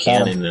fucking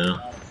cannon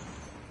now.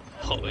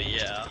 Oh,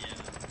 yeah.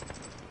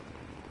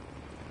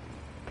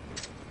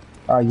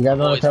 You guys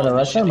want to try to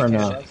rush him or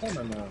no?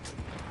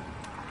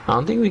 I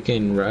don't think we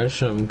can rush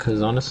them,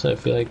 because honestly I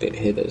feel like they'd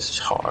hit us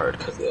hard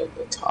because they're at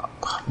the top.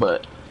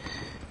 But,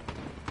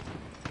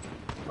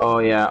 oh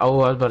yeah,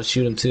 oh I was about to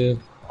shoot him too.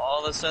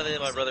 All of a sudden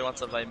my brother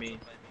wants to fight me.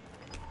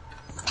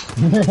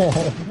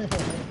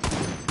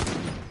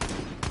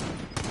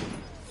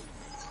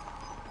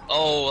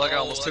 Oh, like I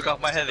almost took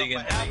off my head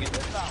again.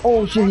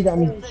 Oh shit, he got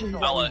me.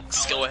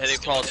 Alex, go ahead and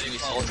crawl to me,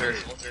 soldier.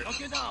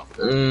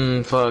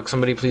 Fuck,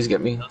 somebody please get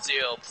me.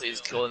 Zero,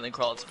 please go and then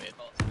crawl to me.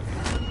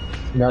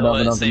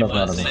 No, Stay put.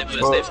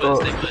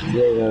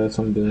 Yeah, that's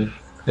what I'm doing.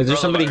 Is there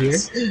somebody here?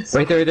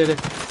 Right there.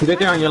 He's right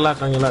there on your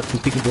left, He's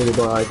peeking through the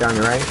door right there on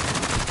your right.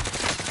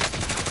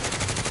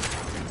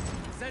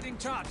 Setting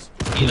charge.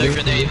 Either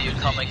grenade you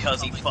come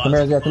because he fucked. Come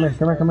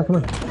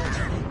here.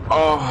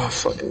 Oh, I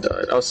fucking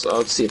died. I'll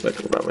see if I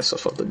can grab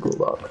myself up the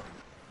gulag.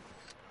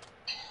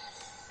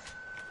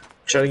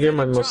 Try to get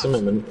my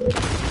Muslim.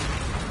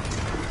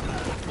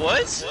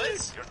 What?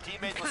 Your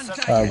teammate was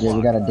sent Alright, Jay,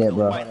 we got a dip,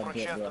 bro. Wait for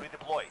Chef to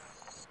redeploy.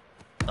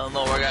 I don't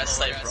know where I got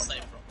sniped from.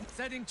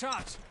 Setting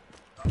charge.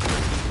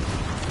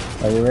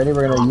 Are you ready?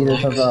 We're gonna eat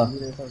ourselves off.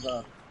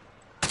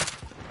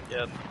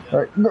 Yep.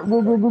 Alright,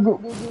 go.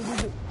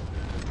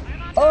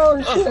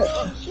 Oh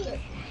shit!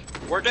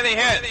 We're getting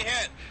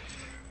hit.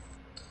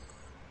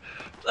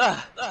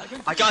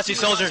 I got you,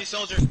 soldier.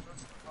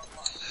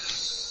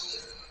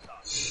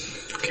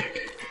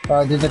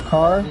 There's a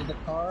car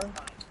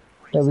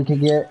that we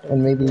could get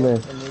and maybe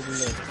live.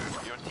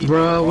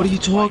 Bro, what are you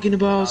talking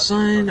about,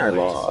 son? I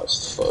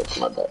lost. Fuck,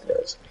 my bad,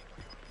 guys.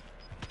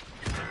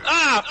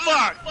 Ah,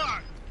 fuck!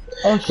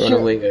 Oh shit!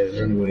 Run away, guys.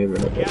 Run away.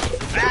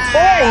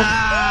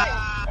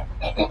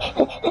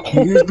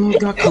 You guys both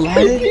got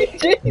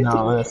collided?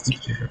 No, that's too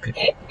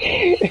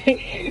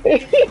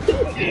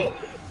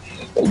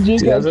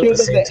Jake got killed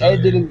at the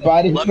edge of his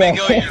body. Let me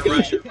go, you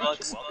Russian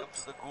fucks.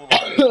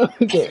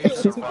 Okay.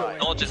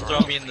 Don't just throw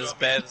me in this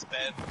bed.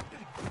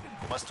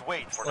 Must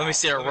wait for Let me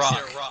see a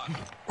rock.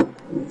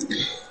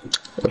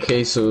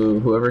 Okay, so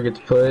whoever gets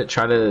put,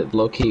 try to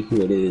locate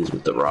who it is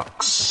with the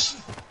rocks.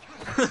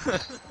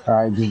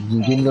 Alright, just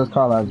give me those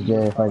callouts,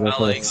 Jay, if I go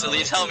Alex, first. at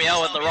least help me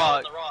out with the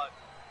rock.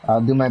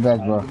 I'll do my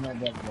best, bro.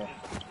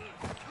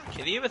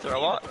 Can you even throw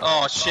a rock?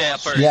 Oh shit,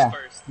 first. Yeah.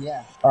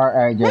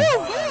 Alright, Jay.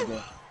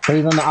 So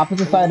he's on the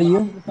opposite side of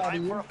you?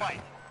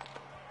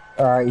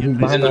 Alright, he's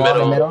behind in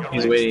the middle.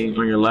 He's waiting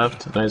on your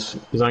left. Nice.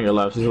 He's on your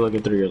left. He's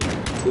looking through your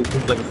left.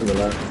 He's looking from the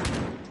left.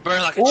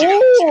 Burn like a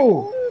chicken.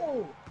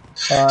 Ooh!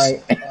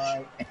 Alright.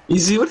 You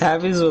see what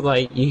happens with,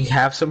 like, you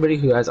have somebody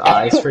who has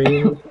eyes for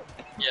you?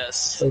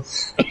 Yes.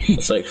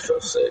 It's like so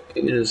sick.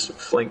 You just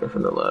flank him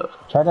from the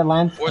left. Try to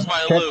land. Where's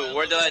my loot?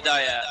 Where did I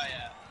die at?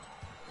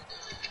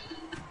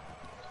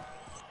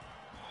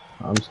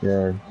 I'm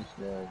scared.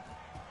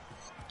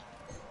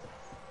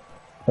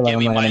 I feel like Give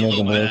me I'm not my gonna make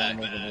loot a back.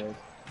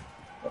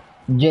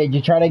 move. Jay,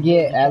 you try to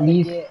get at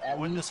least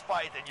Win this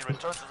fight and you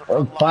return to the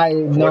front line. five,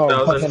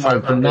 no, fucking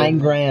like 9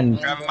 grand.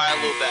 Grab my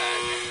loot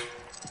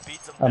back.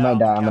 Beat them I might down,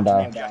 die, I'm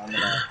gonna capture the die.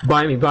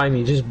 objective. Buy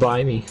me, just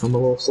buy me. I'm a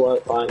little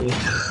slut, buy me.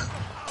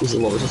 He's a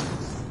little.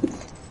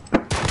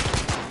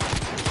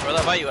 Where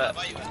the fight you at?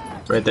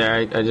 Right there,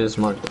 I just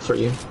marked it for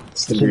you.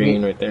 It's the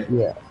green right there.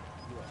 Yeah.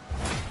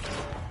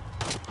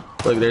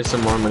 Look, there's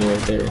some more money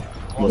right there.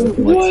 What?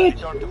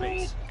 Return to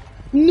base.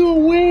 No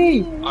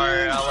way!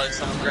 Alright,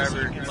 Alex, I'm gonna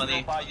grab your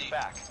money. Buy you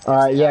back.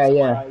 Alright,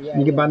 yeah.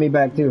 You can buy me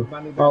back too.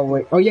 Oh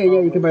wait. Oh yeah,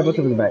 you can buy both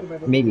of us back.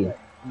 Maybe.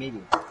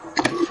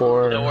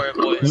 For Don't worry,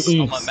 boys.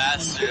 I'm a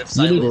master of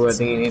You need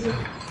silence.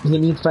 He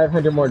needs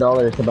 $500 more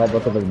to buy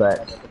both of us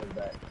back.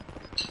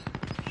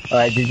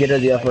 Alright, just get her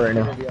the offer right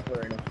now.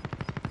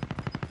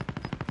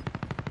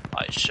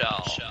 I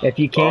shall. If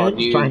you can,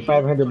 dude. find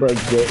 $500,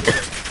 Jay.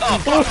 Oh,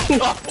 fuck!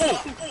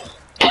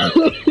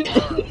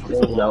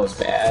 Oh, that was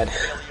bad.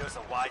 Failure is a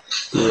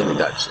Yeah,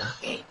 gotcha.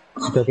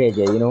 It's okay,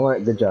 Jay. You know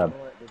what? Good job.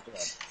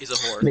 He's a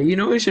whore. But you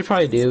know what we should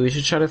probably do? We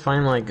should try to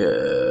find like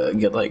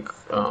get like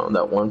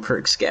that one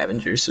perk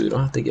scavenger, so we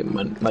don't have to get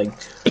money, like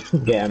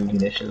get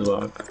ammunition as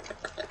well.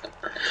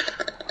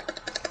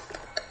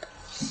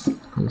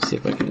 Let me see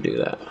if I can do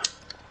that.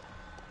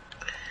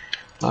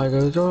 I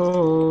go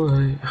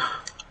joy.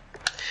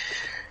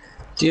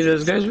 Dude,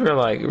 those guys were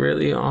like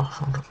really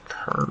off on the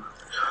perk.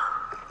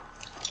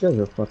 You guys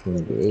are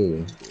fucking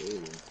gay.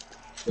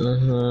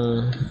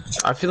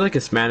 I feel like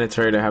it's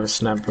mandatory to have a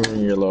sniper when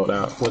you're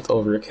loadout with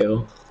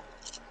overkill.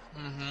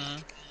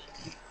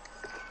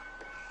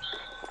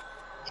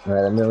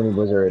 Alright, let me know when you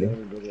boys are ready.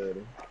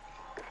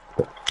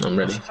 I'm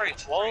ready.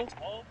 12?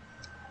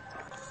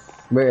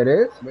 Wait, it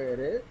is? I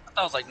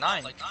thought it was like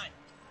 9.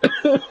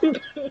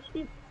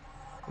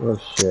 Oh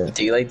shit.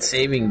 Daylight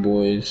saving,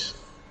 boys.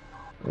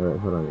 Alright,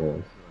 hold on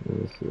guys. Let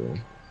me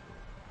see.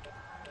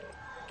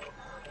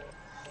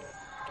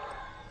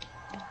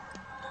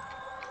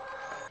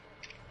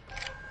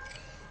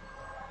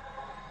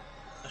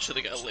 I should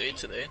have got laid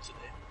today.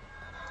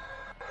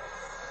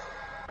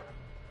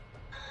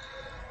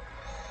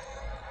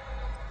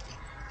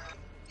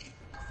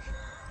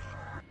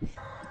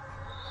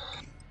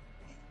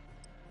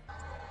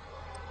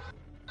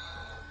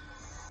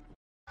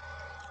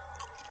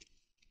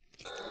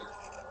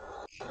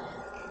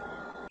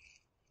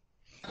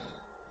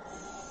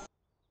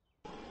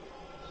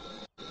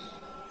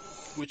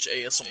 Which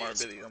ASMR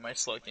video am I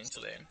selecting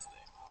today?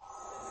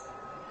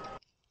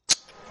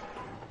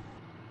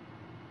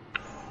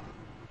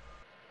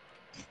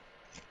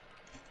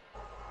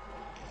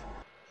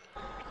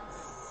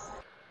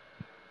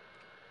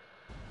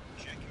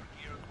 Check your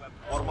gear and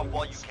weapons. Warm up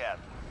while you can.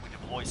 We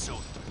deploy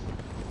soon.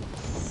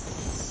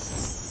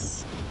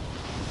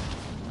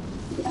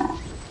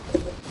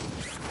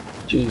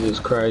 Jesus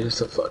Christ,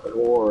 it's a fucking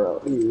war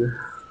out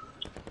here.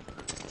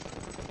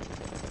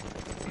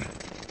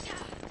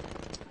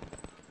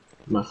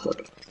 My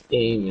fucking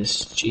aim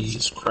is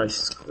Jesus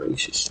Christ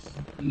gracious.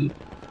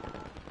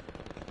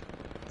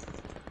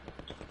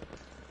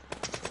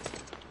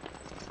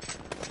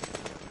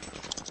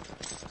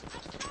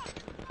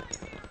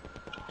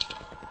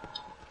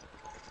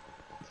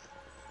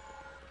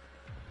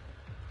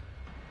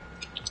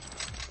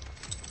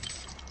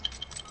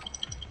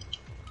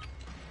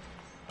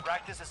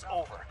 Practice is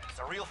over.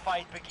 The real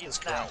fight begins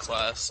This now. current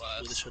class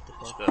really shut the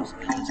fuck up, so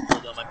they just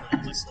pulled out my pen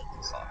and slipped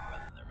the sock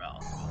right in their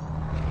mouth.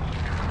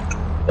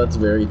 That's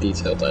very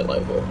detailed, I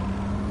like it.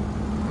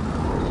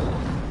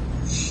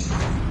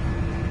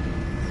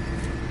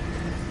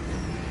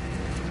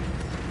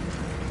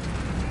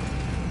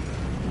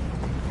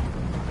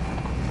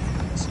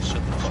 So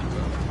shut the fuck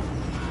up.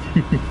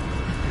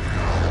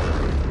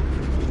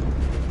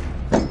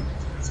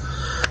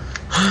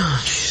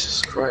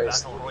 Jesus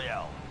Christ. Battle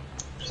Royale.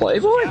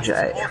 Playboy Gas is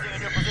Jay. closing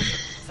in your position.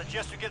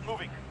 Suggest you get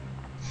moving.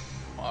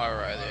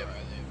 Alrighty.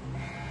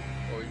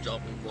 We're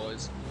jumping,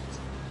 boys.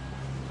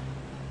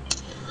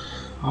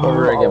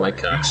 Over, I get my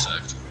cock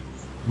sucked.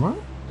 What?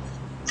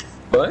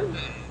 What?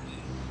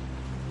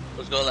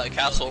 Let's go to that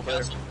castle over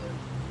there.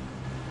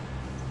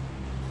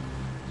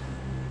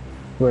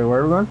 Wait,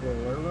 where are we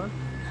going?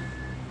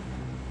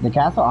 The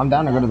castle? I'm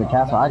down to go to the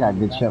castle. I got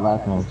good shit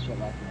last night.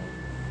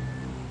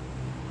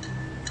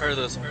 Heard of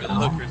those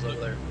hookers over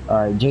there.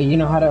 Alright, Jay, you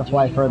know how to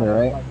fly further,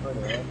 right?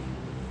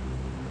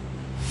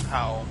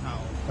 How?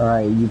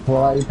 Alright, you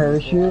pull out your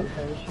parachute,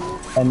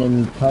 and then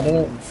you cut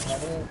it,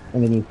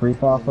 and then you free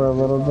fall for a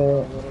little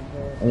bit,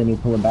 and then you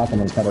pull it back and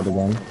then cut it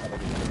again.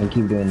 And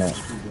keep doing that.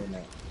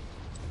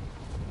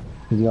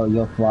 Cause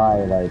you'll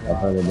fly like a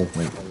further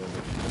distance.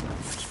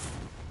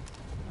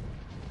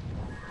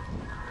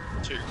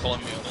 So you're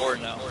calling me a whore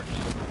now.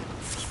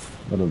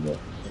 A little bit.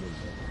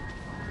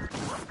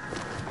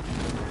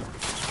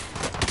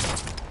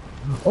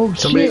 Oh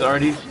Somebody's shit!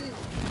 already.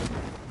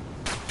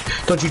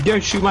 Don't you dare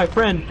shoot my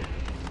friend!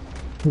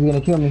 He's gonna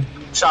kill me.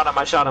 Shot him,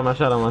 I shot him. You know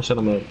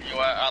what?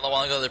 I don't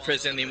want to go to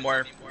prison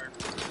anymore.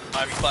 I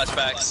have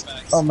flashbacks.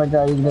 Oh my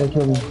god, he's gonna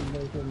kill me.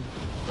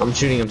 I'm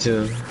shooting him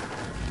too.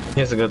 He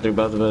has to go through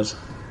both of us.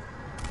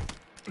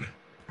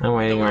 I'm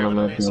waiting on him.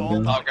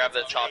 I'll grab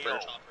that chopper.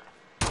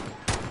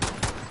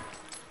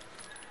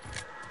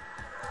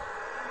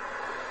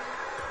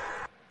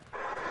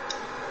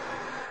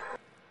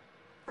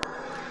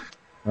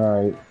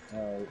 Alright.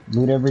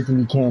 Loot everything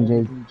you can,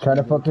 Jay. Try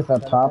to focus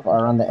up top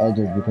or on the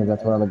edges because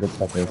that's where all the good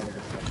stuff is.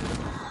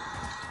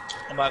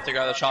 I'm gonna have to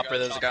grab the chopper,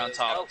 there's a guy on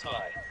top.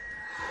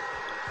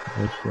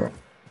 Oh shit.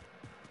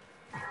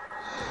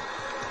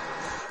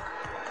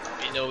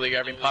 You know we're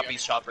grabbing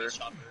Poppy's chopper.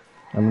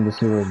 I'm in the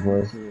sewers,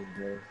 boys.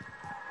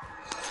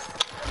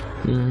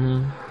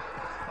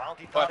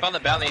 Oh, I found the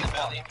bounty.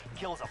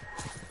 Kills them.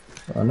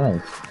 Oh,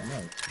 nice.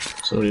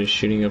 Somebody's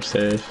shooting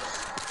upstairs.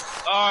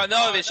 Oh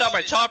no, they shot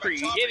my chopper,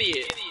 you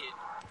idiot!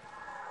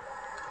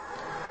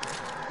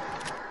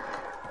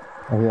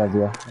 Oh, he has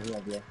you.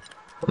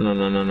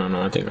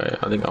 No. I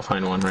think I'll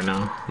find one right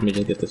now. Let me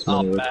just get this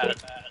money real quick.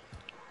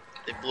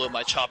 They blew up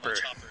my chopper.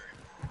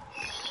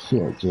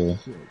 Shit, Jay.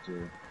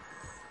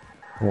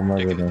 What more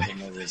They're we gonna do?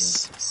 pay for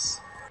this.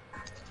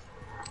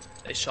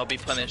 They shall be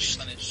punished.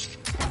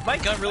 Did my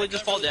gun really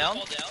just fall down?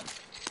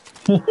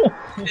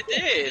 It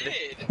did.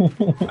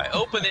 I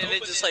opened it and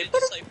it just like.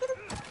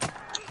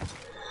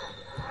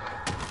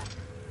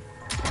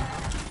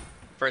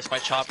 First my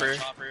chopper,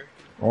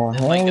 Oh,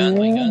 then hell my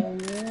gun.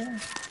 yeah.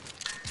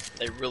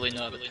 They really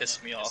know how to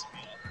piss me off.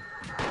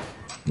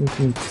 This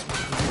is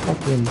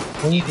fucking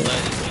He crazy.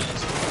 led.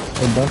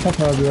 Hey, don't touch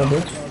my audio,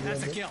 bitch.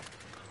 That's a kill.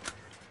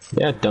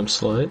 Yeah, dumb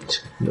slut.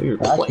 Know your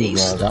Got you,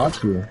 place. bro.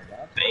 Got you.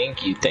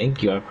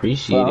 Thank you. I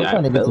appreciate Bro, I'm it.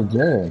 trying to get to felt-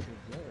 jail.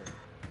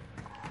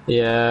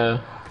 Yeah.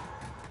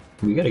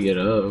 We gotta get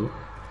up.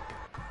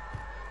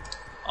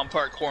 I'm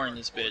parkouring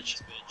this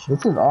bitch.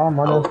 This is all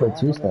Modern for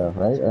 2 stuff,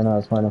 right? Or no,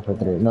 it's Modern for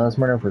 3. No, it's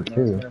Modern for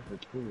 2.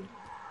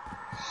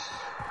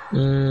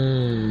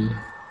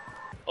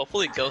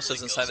 Hopefully Ghost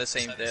doesn't sign the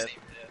same death.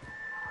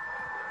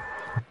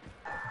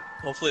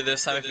 Hopefully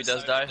this time if he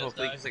does die,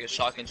 hopefully he gets like a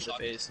shotgun to the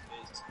face.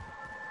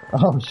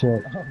 Oh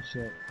shit. Oh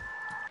shit.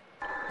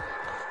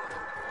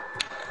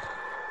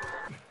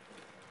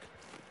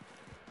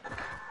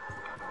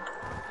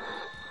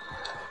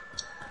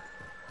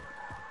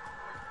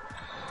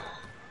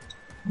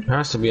 There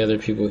has to be other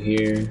people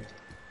here.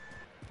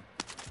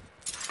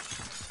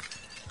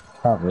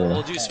 Probably.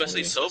 Well, dude,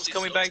 especially Soap's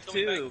coming back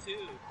too.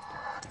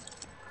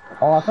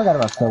 Oh, I forgot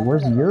about that.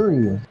 Where's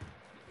Yuri?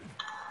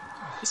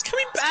 He's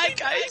coming back,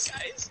 guys.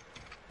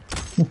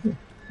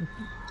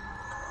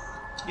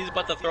 He's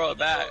about to throw it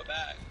back.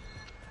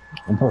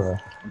 Bro.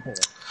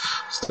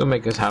 Still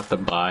make us have to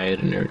buy it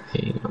and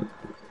everything.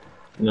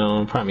 No,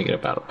 I'm probably get a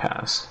battle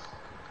pass.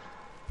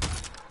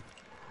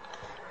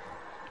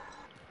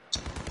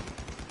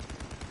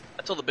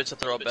 I told the bitch to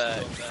throw it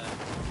back.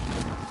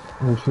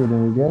 We're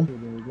shooting, we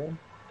good?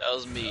 That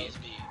was me.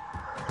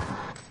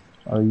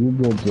 Are you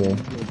good, Jay? I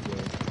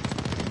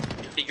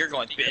think you're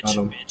going, bitch. Got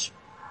him.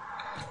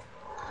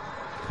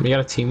 We got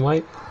a team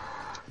wipe? What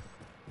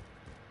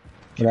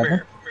Come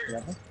happened?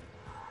 here.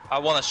 I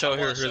want to show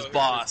her who's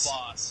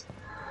boss.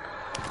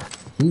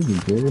 Easy,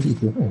 dude. What are you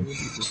doing?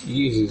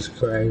 Jesus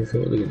Christ,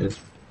 look at this.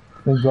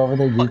 Let's go over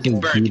there,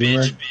 Fucking Juice, burn, and beating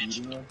her.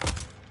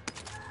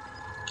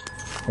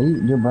 bitch. Are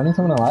you're burning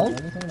someone alive?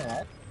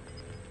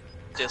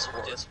 Just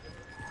one.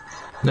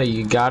 No,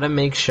 you gotta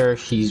make sure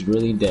he's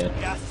really dead.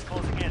 Gas is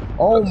closing in.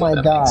 Oh my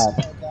god.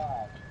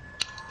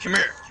 Come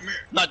here.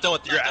 Not done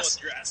with your ass.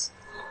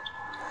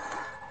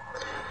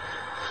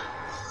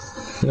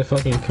 They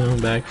fucking come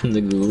back from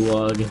the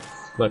gulag.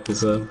 Fuck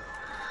this up.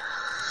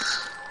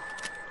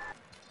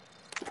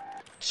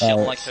 She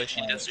don't like how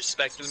she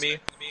disrespected me.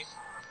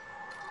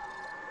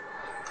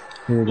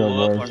 Here we go,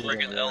 Blew up boys. our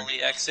friggin'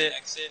 only exit.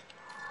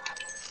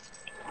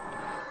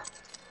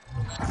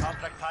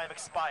 Contract time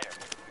expired.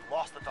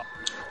 Lost the top.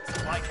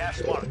 Supply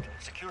cache marked.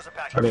 Secures the I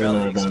package. don't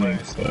know about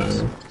it.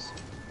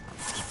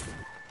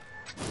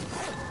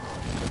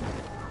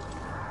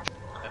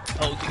 I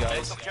told you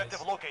guys.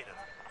 Objective located.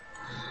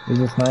 Is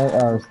it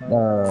sniper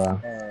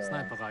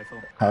Sniper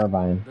rifle.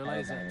 carbine? The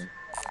laser.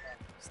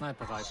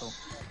 Sniper rifle.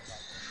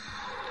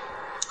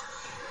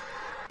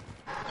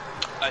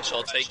 I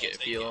shall take it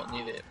if you don't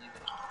need it.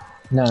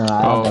 No,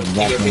 I Oh, don't have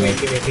that.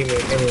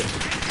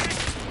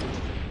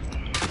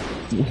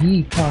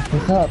 He fucked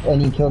us up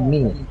and he killed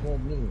me.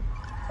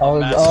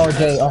 Oh,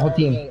 Jay, a whole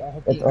team.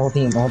 It's a whole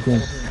team, Watch me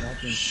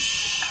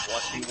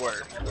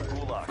work.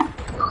 Gulag. If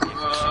you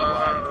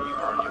survive, you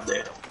earn your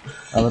freedom.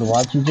 I would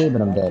watch you, Jay,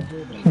 but I'm dead.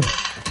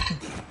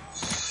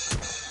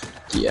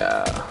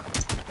 Yeah.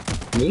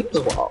 Me as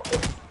well. Get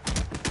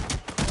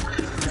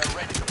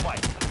ready to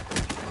fight.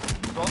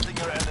 Taunting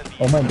your enemy.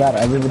 Oh my god,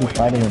 everybody's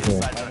fighting with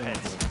Inside here. their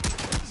heads.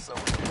 So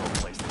it's no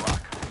place to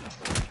rock.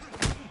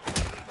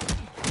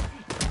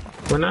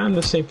 We're not in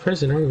the same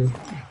prison, are we?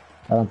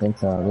 I don't think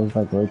so. There's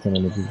like way too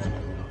many people.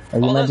 Oh,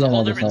 you Oh, might there's be a on the whole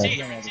other different side.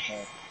 team.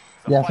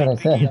 Yeah, that's what I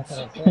said.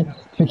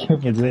 Be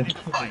careful, dude.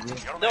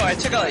 No, I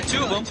took out like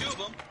 2 of them.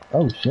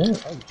 Oh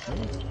shit.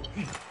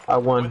 I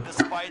won. This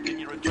fight, and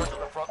you return to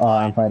the front Oh,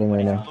 I'm line. fighting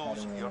right When you now.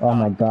 lose, you're Oh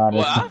my not. god,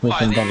 Well, it's I'm a freaking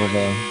fighting. double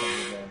barrel.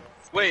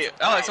 Wait,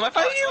 Alex, am I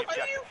fighting you?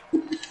 Objective.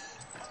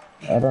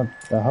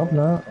 I hope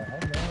not.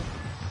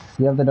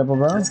 You have the double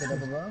barrel?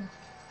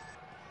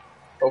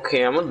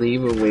 Okay, I'm gonna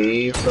leave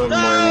away from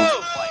where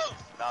Fight.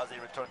 Now they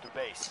return to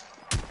base.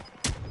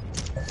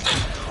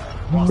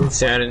 we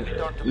sad.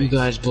 You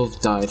guys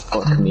both died.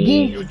 Fuck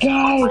me. This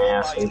guy! My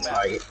ass is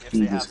tight.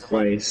 Jesus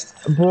Christ.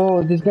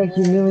 Bro, this guy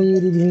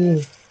humiliated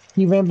me.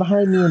 He ran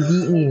behind me and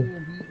beat me.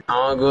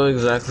 I'm gonna go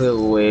exactly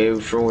away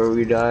from where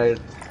we died.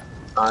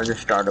 I'll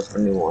just start up a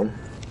new one.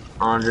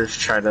 I'll just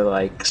try to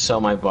like sell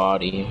my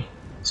body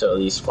to at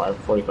least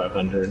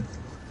 4,500.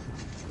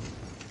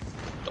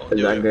 Don't Is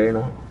do that it. good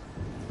enough?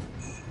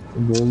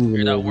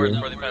 You're not worth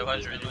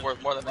 4,500. You're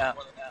worth more than that.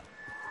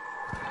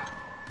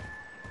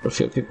 I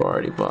feel people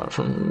already bought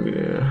from me.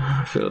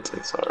 I feel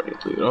it's already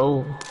looted.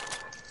 Oh.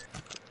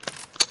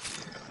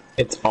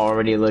 It's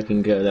already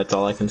looking good, that's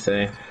all I can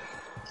say.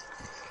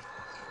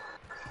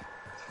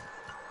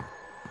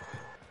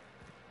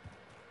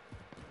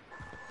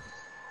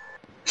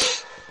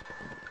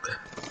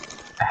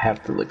 I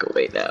have to look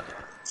away now.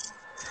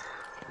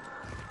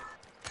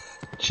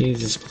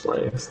 Jesus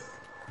Christ.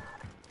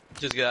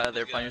 Just get out of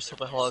there, find yourself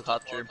a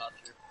helicopter.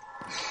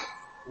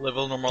 Live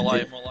a normal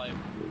life.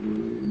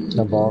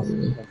 No balls.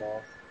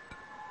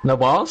 No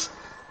balls?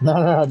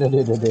 No,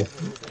 dude.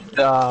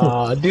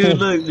 Aw, dude,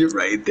 look, you're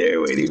right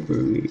there waiting for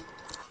me.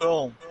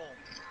 Boom.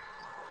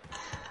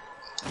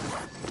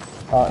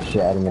 Oh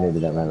shit, I didn't mean to do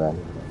that, my bad.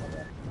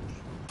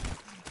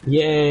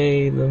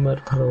 Yay, the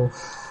mud puddle.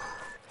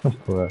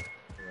 Poor.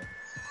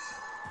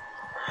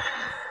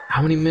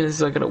 How many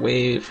minutes I gotta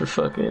wait for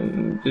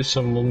fucking just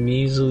some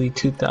measly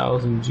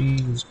 2,000?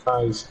 Jesus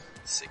Christ.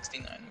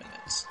 69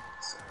 minutes.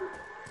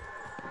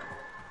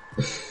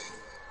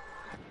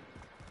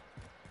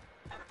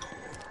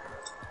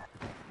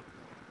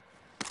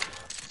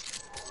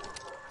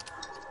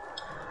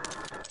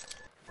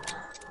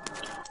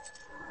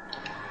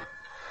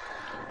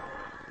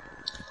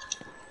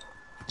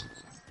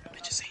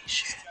 Bitches ain't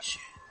shit.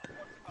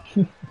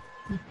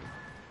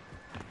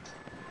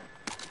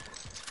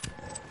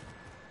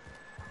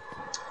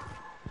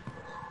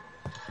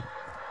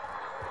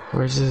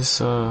 Where's this,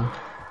 how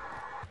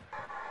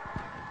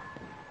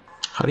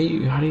do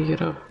you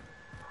get up?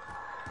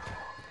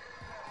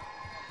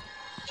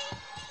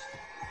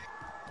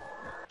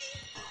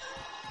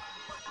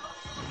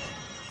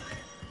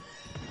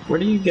 Where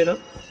do you get up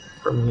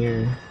from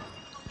here?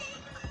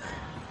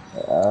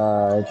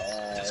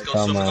 Just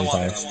go swim in the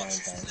water.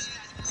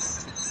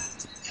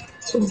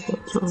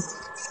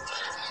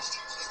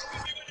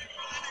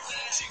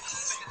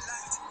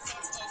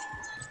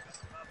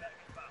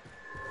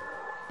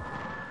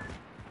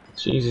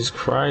 Jesus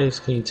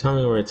Christ, can you tell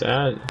me where it's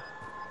at?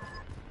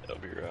 It'll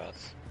be your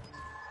ass.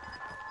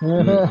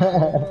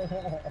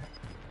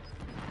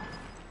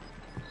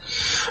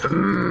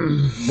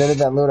 Get it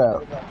that loot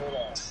out.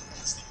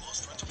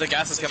 The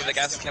gas is coming, the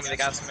gas is coming.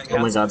 Oh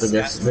my god, the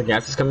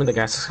gas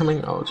is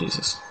coming, oh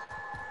Jesus.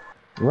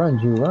 Run,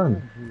 Jew,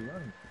 run.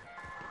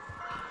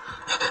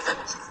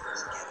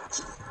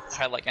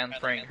 I like Anne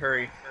Frank,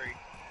 hurry.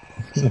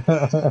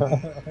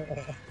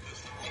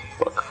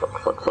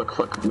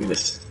 Fuck, give me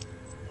this.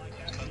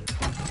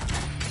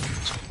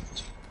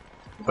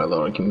 My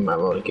loader, give me my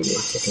fucking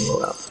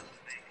loadout.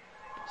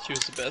 She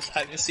was the best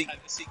hide and seek.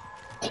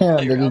 Damn,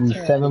 they give you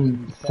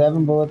seven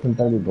bullets and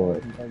 30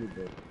 bullets.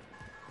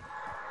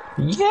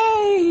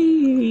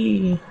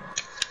 Yay!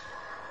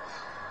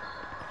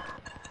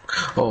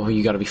 Oh,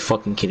 you gotta be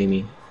fucking kidding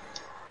me.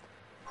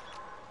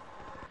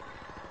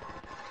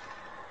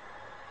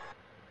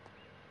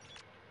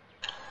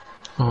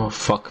 Oh,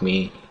 fuck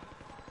me.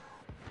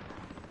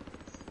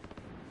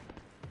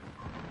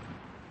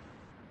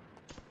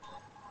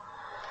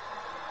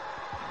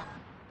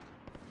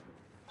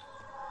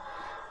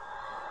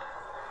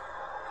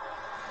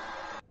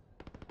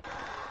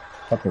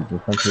 Fuck it,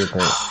 just come to your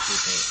crate.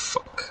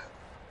 Fuck.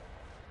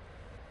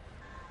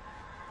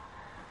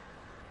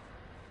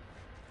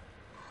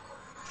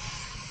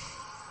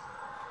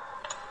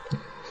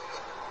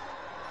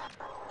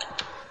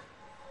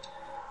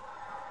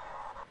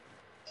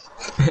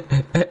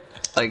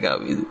 I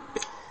got me.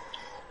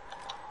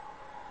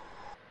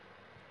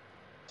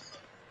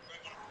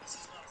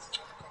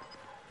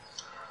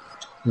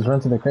 Just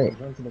run to the crate.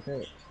 I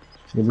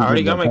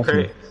already got my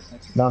crate.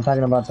 No, I'm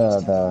talking about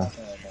the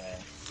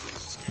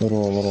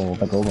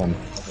the gold one.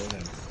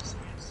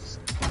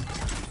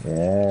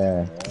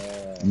 Yeah.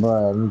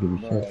 Bro, let me give you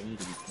shit.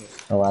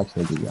 Oh,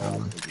 actually, give you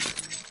armor.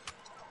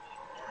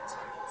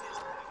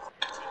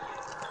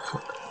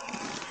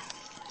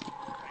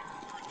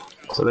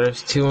 So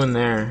there's two in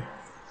there.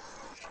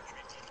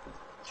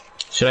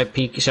 Should I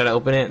peek? Should I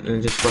open it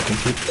and just fucking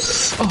peek?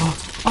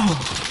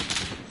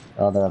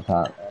 Oh, they're up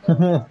top.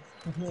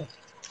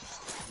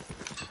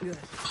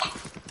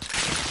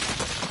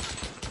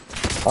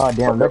 Oh,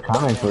 damn, they're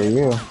coming for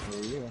you.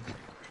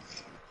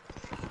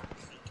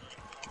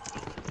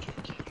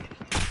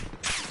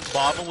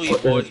 Bob and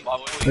weed, boys.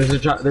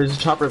 There's a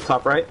chopper up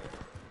top, right?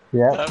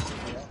 Yeah.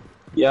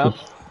 Yeah.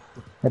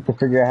 Have to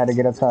figure out how to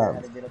get up top.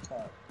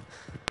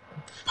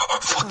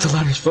 Fuck, the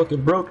ladder's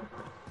fucking broke.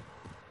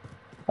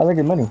 I look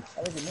at money.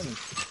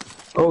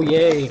 Oh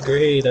yay,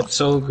 great, that's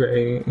so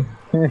great.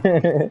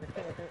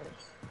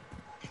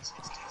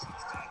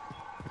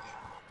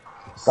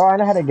 Oh, I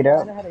know how to get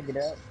up.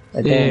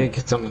 Yeah,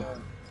 get some.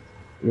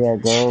 Yeah,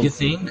 go. You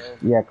think?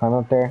 Yeah, climb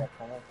up there.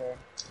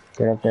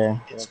 Get up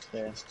there.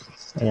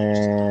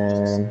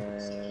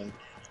 And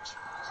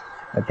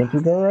I think you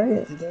go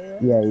right?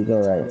 Yeah, you go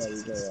right.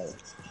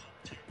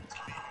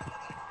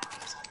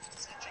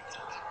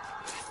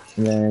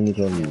 And then you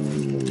go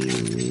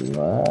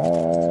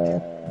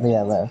left.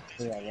 Yeah, left.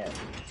 There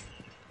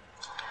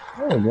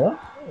you go.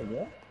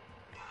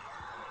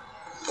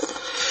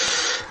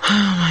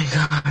 Oh my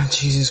god,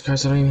 Jesus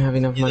Christ, I don't even have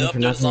enough money for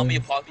nothing. Zombie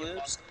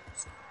apocalypse,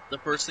 the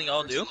first thing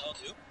I'll do,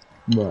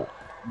 What?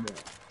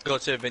 go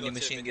to a vending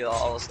machine and get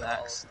all the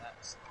snacks.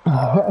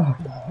 What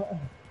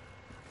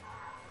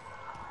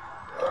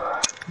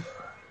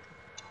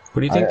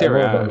do you think they were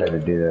I don't know how at?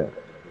 to do that.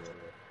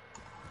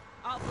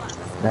 I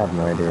have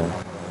no idea.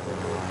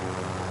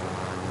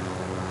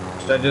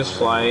 Should I just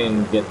fly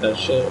and get that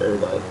shit, or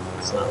like,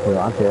 it's not If you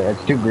want to. It's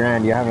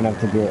 $2,000. You have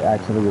enough to get.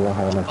 Actually, you won't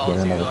have enough to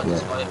Follows get you, another I'll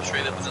just shit. fly up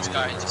straight up in the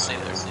sky and just stay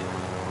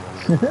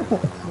there.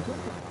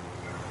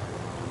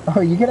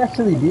 Oh, you can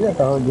actually do that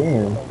the whole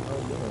game.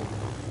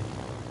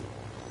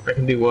 I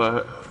can do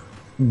what?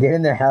 Get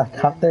in the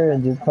helicopter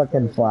and just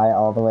fucking fly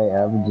all the way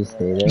up and just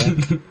stay there.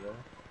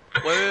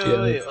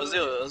 Wait,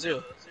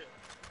 Ozil.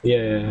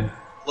 Yeah.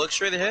 Look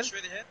straight ahead.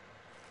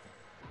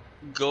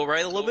 Go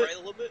right a little bit.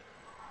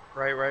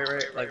 Right.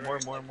 Like more.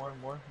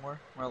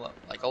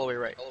 Like all the way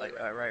right. Like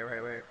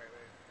right.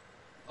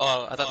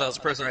 Oh, I thought that was a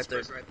person right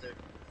there. I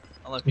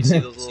don't know if you see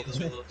those little things.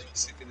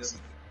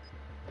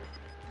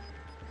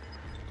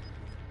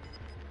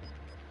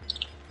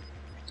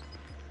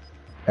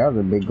 That was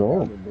a big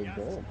goal.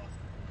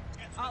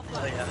 Oh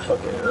yeah.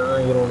 Okay,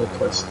 you don't want to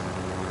twist.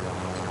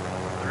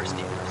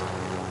 Thirsty.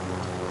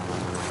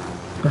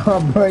 Oh,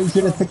 bro, you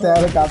should have took the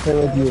helicopter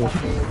with you.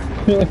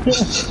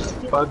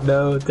 Fuck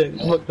no,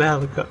 fuck the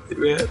helicopter,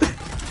 man. That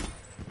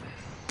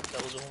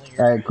was only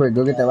your Alright, quick,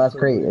 go get that last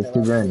crate. It's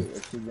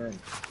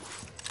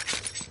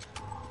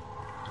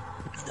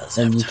 $2,000.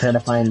 And you try to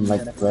find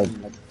like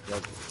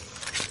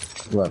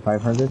what,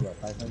 500?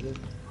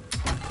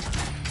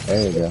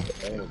 There you go.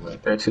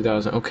 Alright,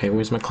 2,000. Okay,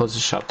 where's my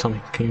closest shop? Tell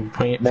me. Can you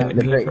point it? No,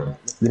 the crate.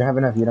 You don't have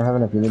enough.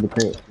 You need the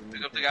crate.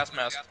 pick up the gas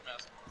mask.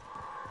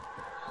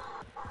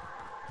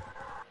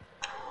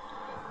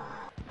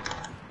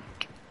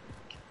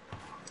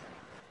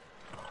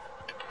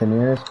 The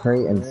nearest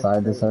crate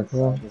inside the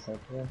circle.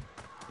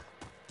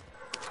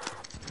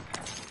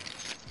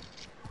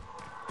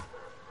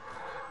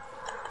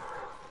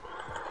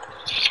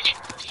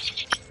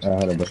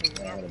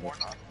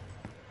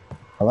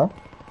 Hello?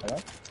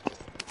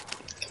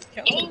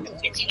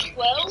 It's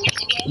 12.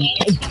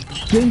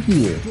 Thank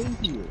you.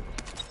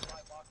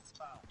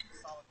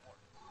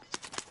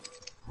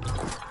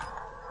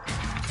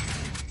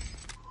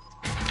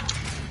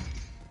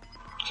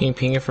 Can you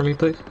ping it for me,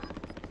 please?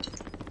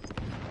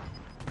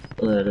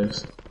 Oh, there it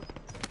is.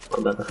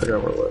 I'm about to figure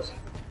out what it was.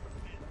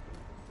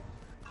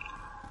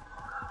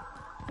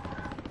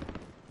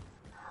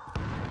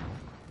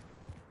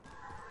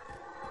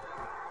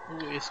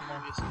 Ooh, ASMR.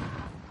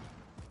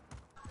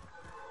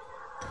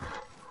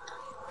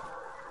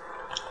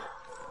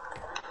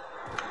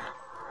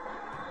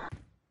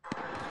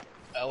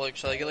 Alex,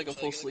 should I get like a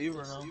full sleeve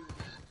or no?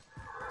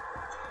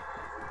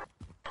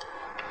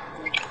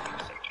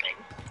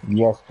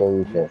 Yes,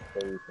 baby. Should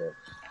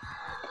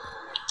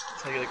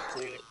I get like a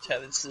full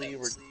tatted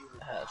sleeve or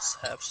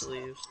half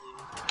sleeves?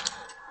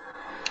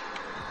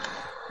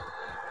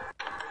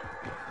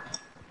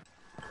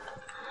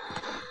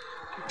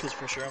 Because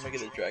for sure I'm gonna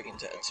get a dragon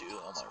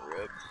tattoo on my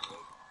rib.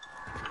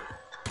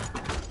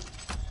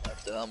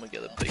 After that I'm gonna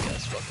get a big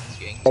ass fucking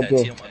gang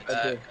tattoo on my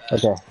back.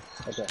 Okay.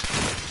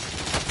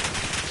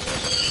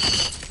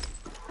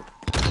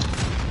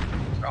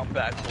 I'm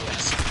back,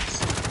 boys.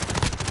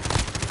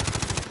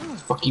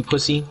 Fuck you,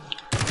 pussy.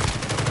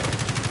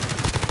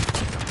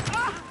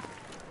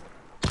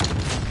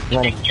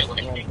 Take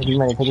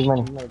his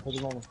money.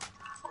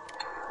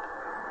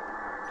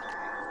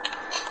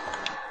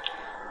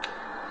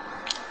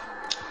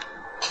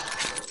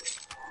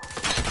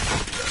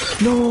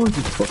 No, you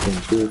fucking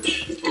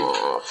bitch.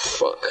 Oh,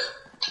 fuck.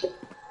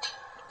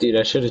 Dude,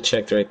 I should have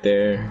checked right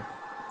there.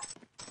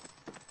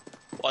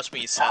 Watch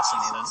me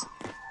assassinate him.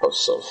 I was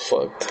so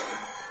fucked.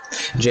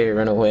 Jay,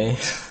 run away.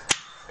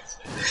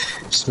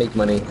 Just make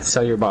money.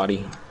 Sell your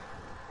body.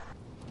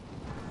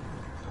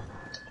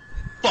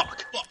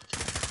 Fuck!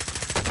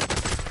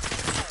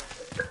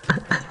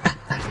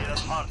 Hit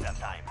us hard that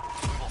time.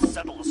 We will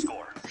settle the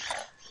score.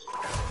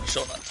 You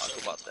shall not talk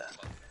about that.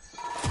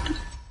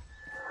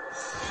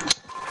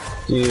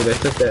 Dude, I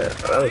took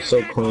that was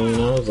so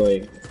clean. I was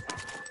like...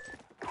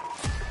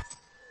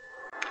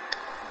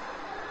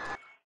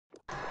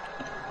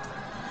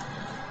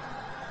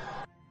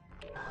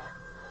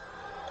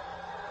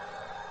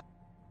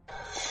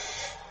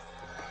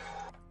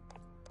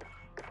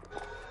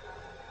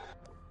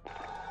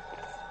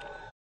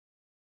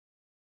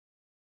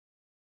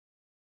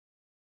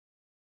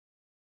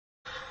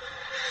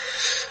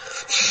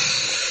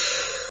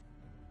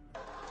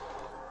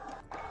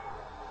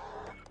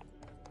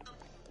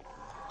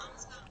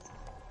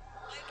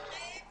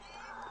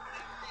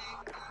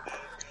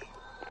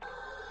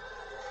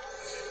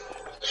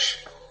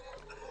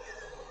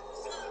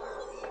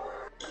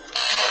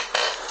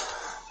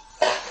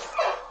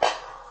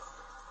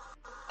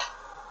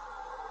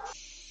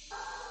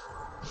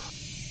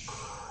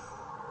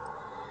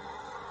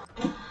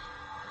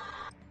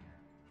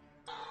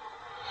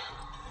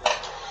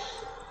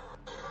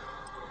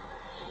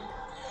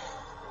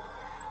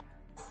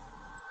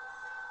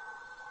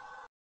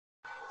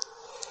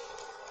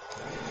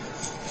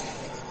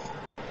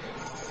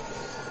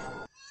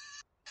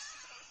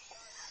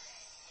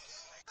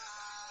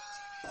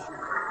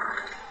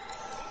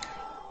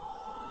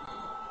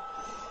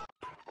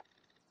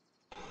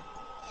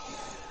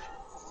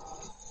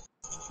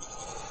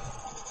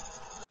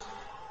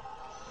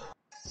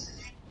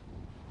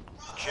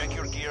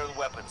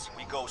 weapons.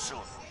 We go soon.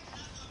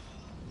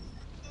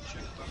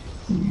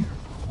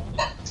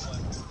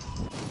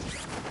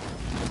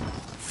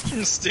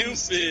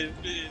 Stupid.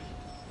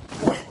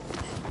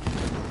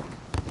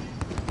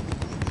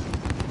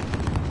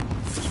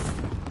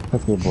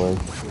 Okay, boys.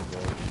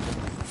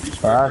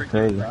 That's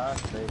crazy. You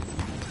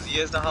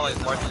guys know how like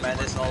March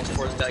Madness and all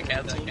sports got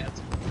canceled?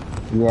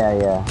 Yeah,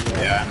 yeah.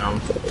 Yeah, I know.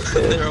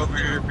 They're over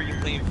here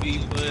playing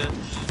FIFA,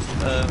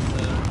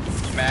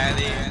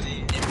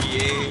 Madden,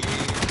 NBA.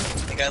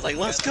 The guy's like,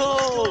 let's go!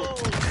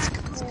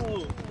 Let's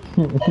go!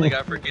 They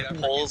got freaking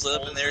polls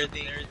up and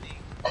everything.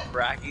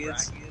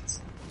 Brackets.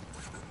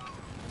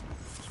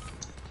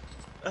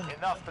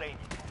 Enough training.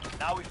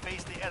 Now we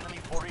face the enemy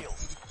for real.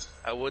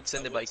 I would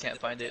send it, but I can't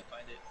find it.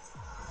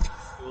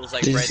 It was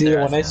like Did you right see there.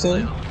 the one I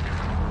sent?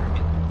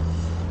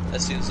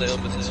 As soon as I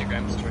opened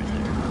Instagram, it was right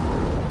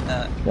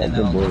there. That's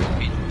good boy.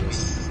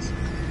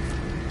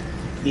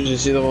 Did you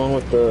see the one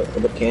with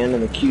the can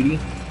and the cutie?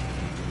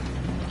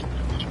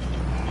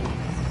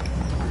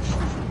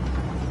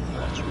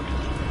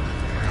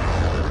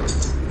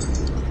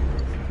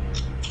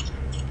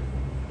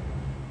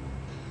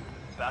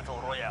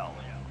 Battle Royale.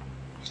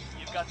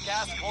 You've got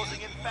gas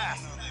closing in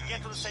fast.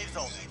 Get to the safe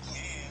zone.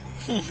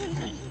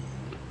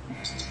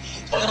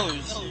 Oh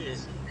shit.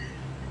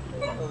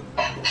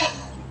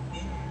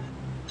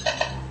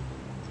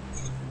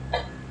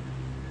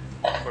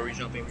 Where are we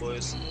jumping,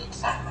 boys?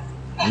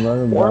 I'm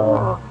running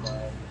down.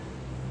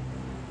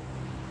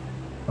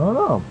 I don't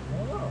know.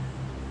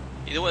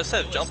 You know what it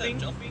said? Jumping?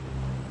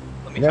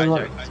 Let me You guys hijack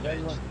want- you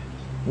guys.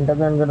 You guys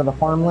wanna go to the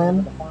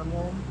farmland?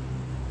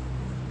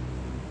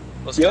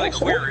 Let's go to the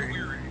quarry.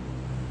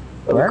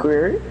 Where? The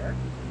query?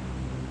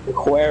 The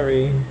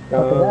quarry.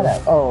 Where's that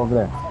at? Oh, over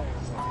there.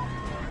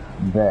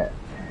 Bet.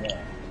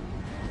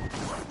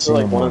 It's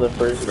like one of the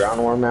first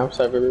ground war maps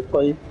I've ever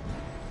played.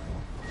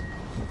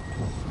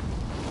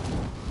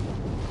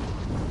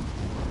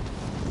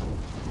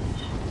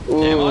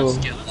 Damn, I'll Ooh.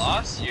 just get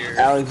lost here.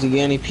 Alex, you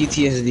get any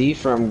PTSD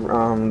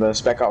from the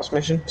Spec Ops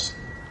missions?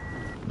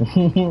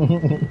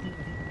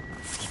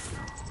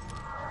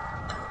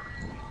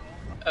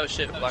 Oh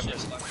shit,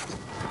 blacklist.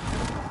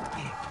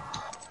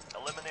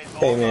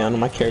 Hey man,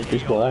 my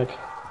character's black.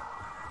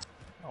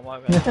 Oh my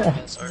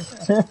bad. Sorry.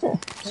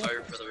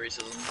 Sorry for the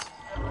racism.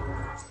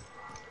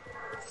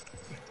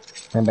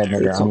 I bet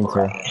nigga, I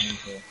need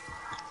to.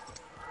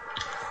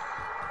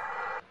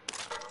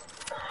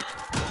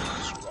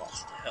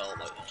 Hell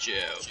no, Joe.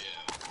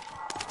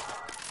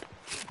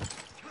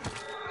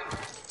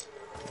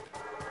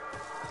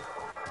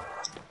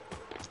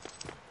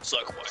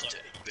 Suck my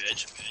dick,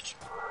 bitch.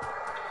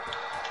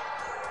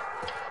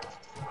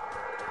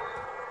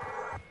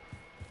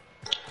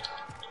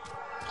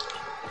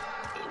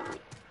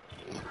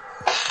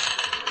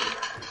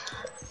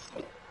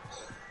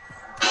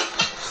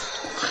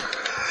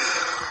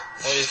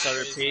 Always I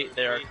repeat,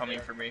 they are coming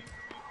for me.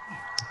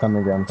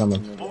 Coming, I'm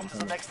coming. Move to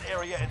the next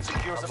area and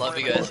secure the Love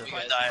you perimeter. guys if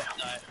I die.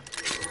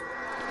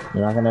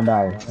 You're not gonna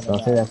die.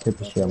 Don't say that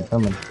stupid shit. I'm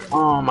coming.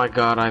 Oh my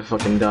god, I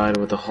fucking died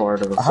with the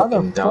heart of a How the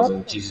fucking fuck?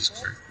 thousand. Jesus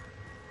Christ.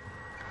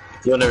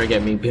 You'll never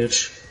get me,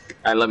 bitch.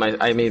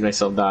 I made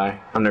myself die.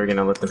 I'm never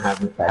gonna let them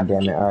have me. God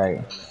damn it.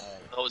 Alright.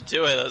 Oh,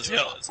 do it, let's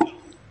go.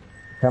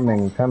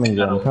 Coming,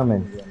 Jim.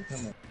 Coming.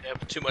 They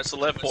have too much to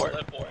live for. Your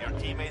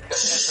teammate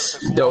has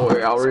entered the Don't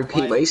worry, I'll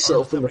repeat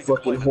myself in the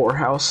fucking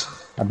whorehouse.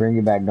 I'll bring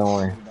you back. Don't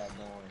worry.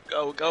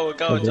 Go,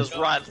 just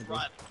run.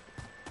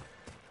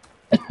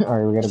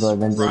 Alright, we gotta go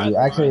avenge you.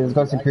 Actually, let's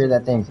go secure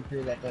that thing.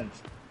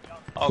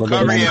 I'll We'll get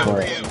cover money you.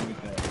 for it.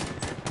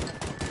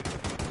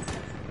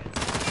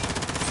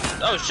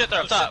 Oh shit,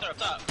 they're up top.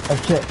 Oh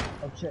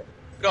shit.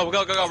 Go,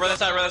 run that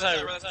side.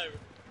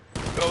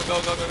 Go.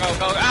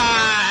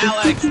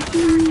 Ah, Alex!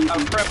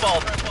 I'm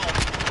crippled.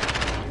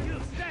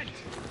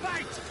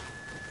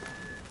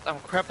 I'm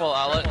crippled,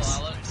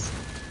 Alex.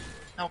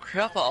 I'm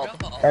crippled.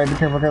 Alright, be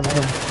careful.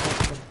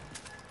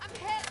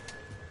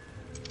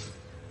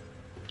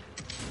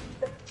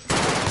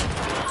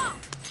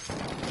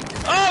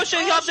 Oh shit,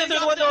 he hopped in through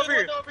the window over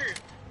here.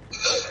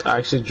 I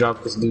actually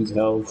dropped this dude's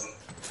health.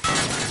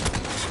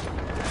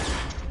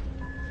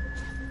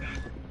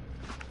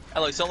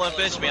 Alex, don't let him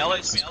finish me,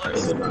 Alex.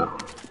 Crazy now.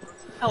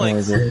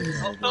 Alex, Don't worry,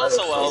 oh, not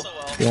so well.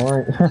 Don't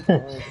worry.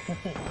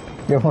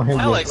 Don't worry.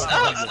 Alex.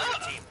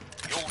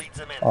 You'll lead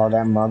them in. Oh,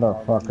 that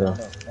motherfucker.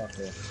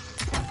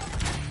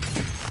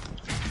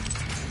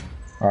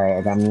 Alright,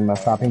 I got me my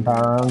stopping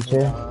power on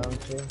shit.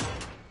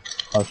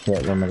 Oh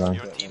shit, where am I going?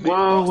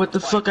 Whoa, what the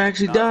fuck? I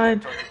actually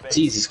died?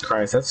 Jesus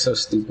Christ, that's so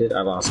stupid.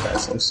 I lost,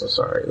 guys. I'm so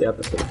sorry. We have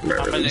to take my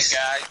I'm in the release.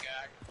 guy.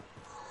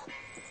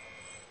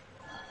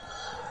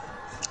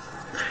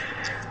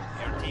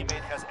 Your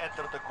teammate has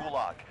entered the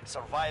gulag.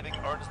 Surviving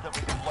earns them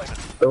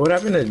redeployment. But what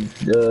happened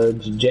to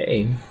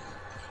Jay?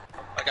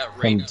 I got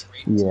raped.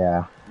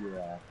 Yeah.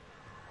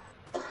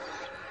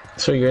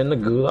 So you're in the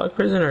gulag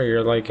prison, or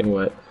you're like in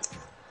what?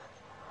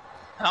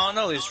 I don't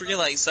know, these freaking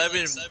like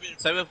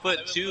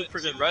 7'2"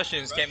 freaking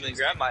Russians came and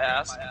grabbed my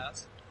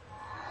ass.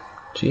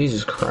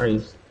 Jesus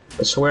Christ.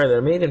 I swear,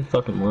 they're made in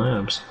fucking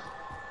labs.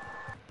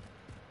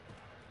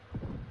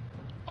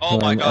 Oh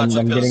my god,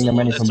 I'm getting the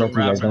money it's from a both of you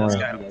wrap guys, for don't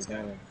this worry.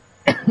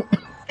 guy. This guy.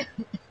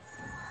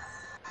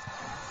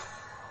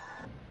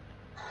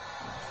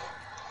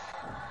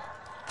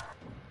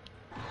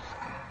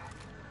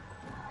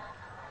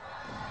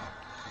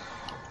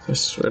 I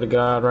swear to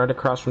God, right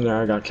across from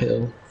there I got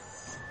killed.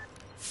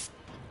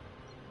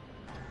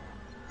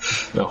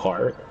 No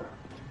heart.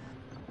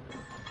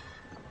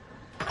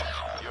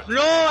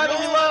 No, I'm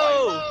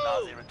low!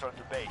 Now they return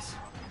to base.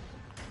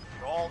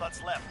 You're all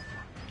that's left.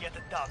 Get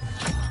it done.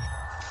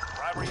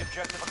 Primary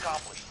objective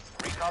accomplished.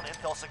 Recon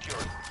intel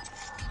secured.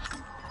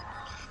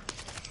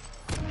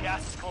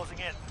 Gas is closing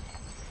in.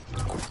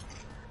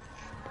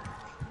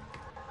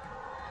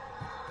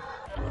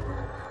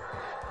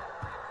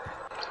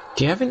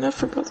 Do you have enough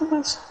for both of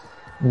us?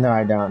 No,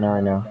 I don't. No, I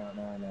know.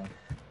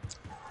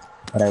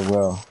 But I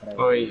will.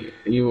 Oh,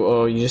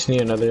 you just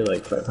need another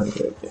like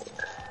 500.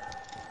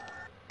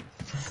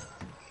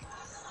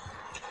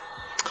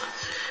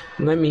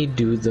 Let me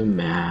do the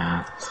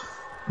math.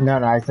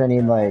 No, I still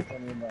need like,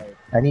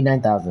 I need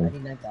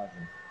 9,000.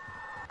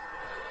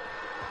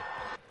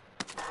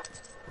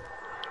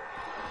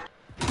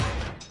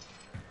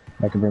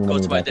 I can bring Go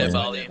money to my back dead in.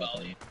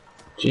 body.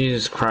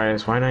 Jesus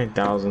Christ, why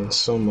 9,000?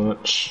 So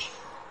much.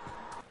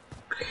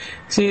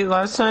 See,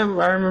 last time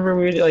I remember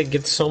we'd like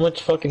get so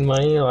much fucking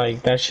money,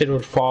 like that shit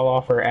would fall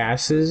off our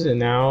asses, and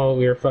now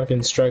we're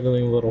fucking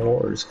struggling little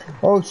whores.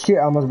 Oh shit,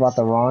 I almost bought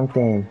the wrong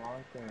thing.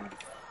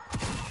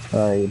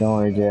 Alright, don't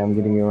worry, Jay, I'm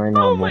getting you right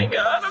now, Oh boy. my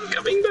god, I'm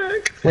coming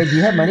back. Wait, do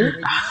you have money?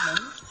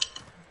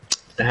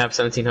 I have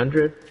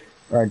 1,700.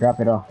 Alright, drop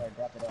it off.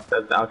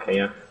 Okay,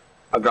 yeah.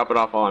 I'll drop it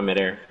off while I'm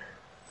midair.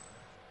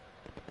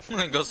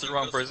 It goes to the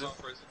wrong person.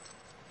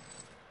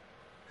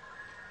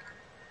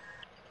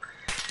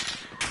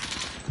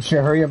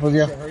 Shit, hurry up,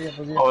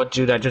 Ozio. Oh,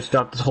 dude, I just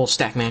dropped this whole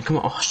stack, man. Come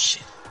on. Oh,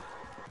 shit.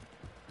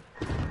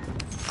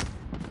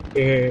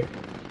 Yeah.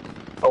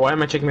 Oh, why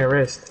am I checking my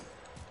wrist?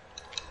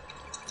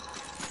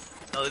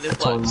 No, they did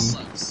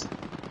flex.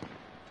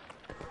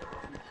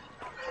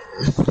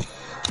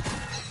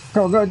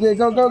 Go, Jay,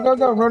 go,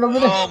 run over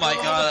there. Oh my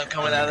god, I'm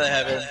coming out of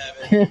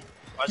heaven.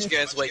 Watch you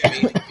guys wake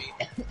me.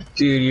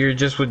 Dude, you're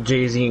just with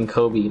Jay-Z and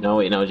Kobe. No,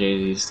 wait, no,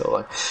 Jay-Z's still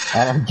alive. I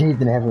have Jay's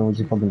in heaven, we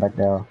just pulled him back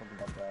down.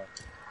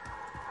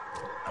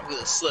 I'm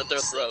gonna slit their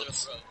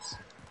throats.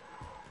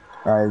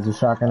 Alright, is a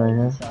shotgun right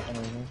here?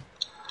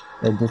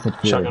 It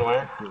disappeared. Shotgun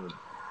where?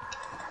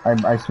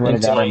 I swear to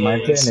God, I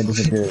marked it and it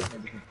disappeared.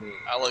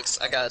 Alex,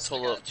 I got a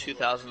total of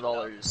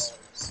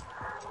 $2,000.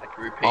 I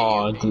can repay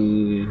Aw, you.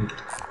 dude.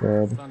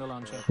 Good Found a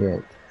launcher.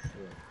 shit.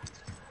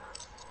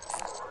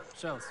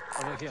 Shells,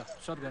 over here.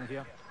 Shotgun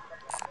here.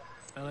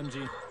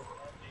 LMG,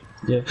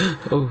 Yeah.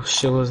 Oh,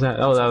 shit, what was that?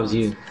 Oh, that was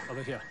you.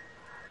 over here.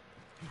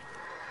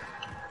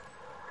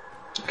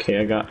 Okay,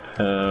 I got,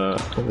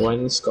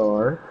 one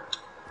scar.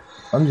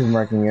 I'm just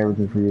marking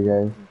everything for you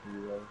guys.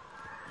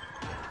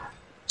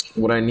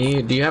 What I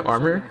need, do you have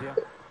armor? Here.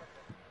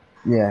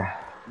 Yeah.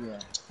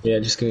 Yeah,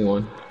 just give me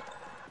one.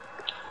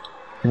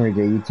 Come here,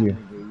 Jay, you too.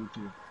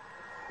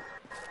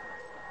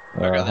 I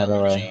got how that do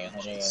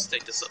LMG. Let's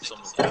take this up so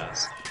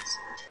fast.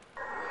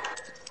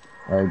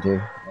 Alright,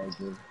 Jay.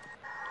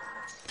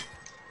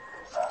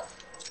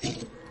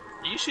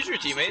 Do you shoot your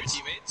teammates?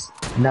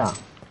 Nah.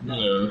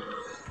 No.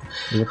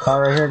 There's a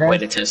car right here, Way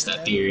guys. to test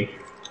that theory.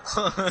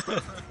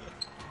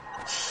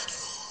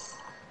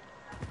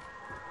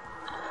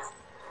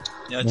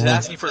 You know, just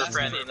asking for a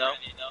friend, you know?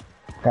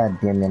 God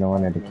damn it, I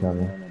wanted to kill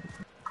me.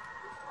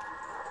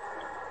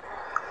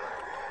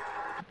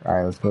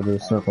 Alright, let's go to the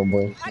circle,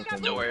 boys.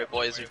 Don't worry,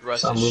 boys, we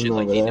rust I'm this shit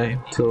moving like over E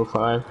there.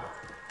 205.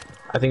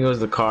 I think it was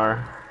the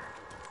car.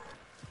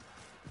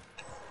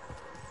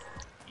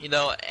 You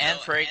know, Anne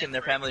Frank and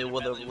their family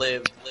would have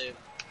lived.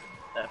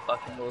 That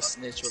fucking little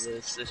snitch with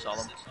a stitch on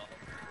them.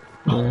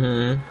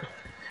 Mm-hmm.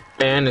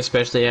 And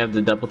especially have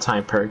the double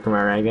time perk, am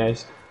I right,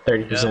 guys?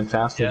 30%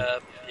 faster.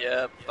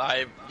 Yep,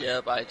 I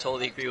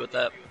totally agree with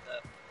that.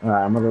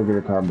 Alright, I'm gonna go get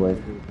a car, boys.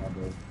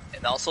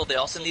 And also, they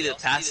also needed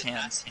task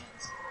hands.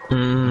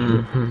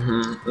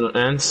 Mm-hmm.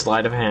 And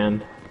sleight of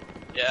hand.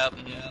 Yep.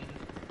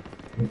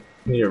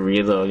 Need to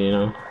reload, you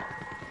know?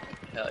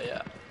 Hell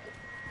yeah.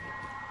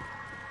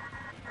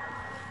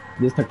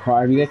 This the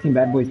car. Have you guys seen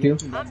Bad Boys 2?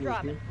 I'm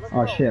driving.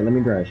 Oh shit, let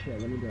me drive.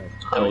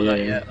 Oh,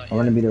 yeah. I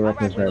wanna be the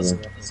reckless driver.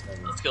 Let's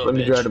go, Let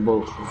me bitch. drive the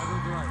boat.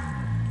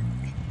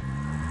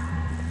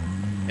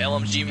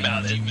 LMG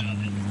mounted.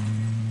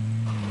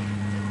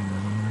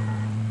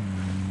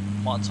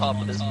 I'm on top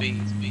of this beat.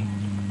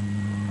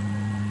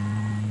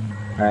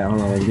 Alright,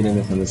 hold on, let's get in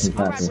this one. This is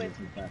Alright, faster. wait.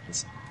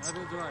 I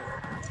will drive.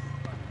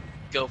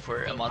 Go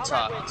for it, I'm on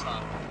top.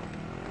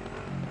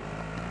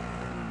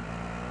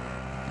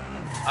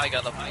 I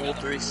got a full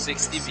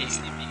 360 view.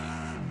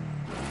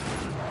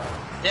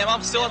 Damn,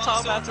 I'm still on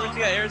top after we got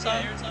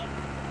airtime.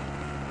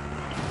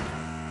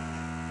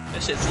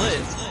 That shit's lit.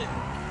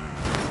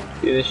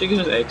 Dude, this should give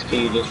us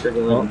XP just for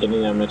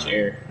getting that much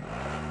air.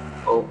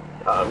 Oh,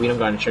 we don't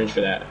got insurance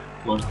for that.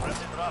 Come on.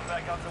 Press it drop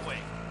back out the way.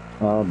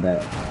 Oh,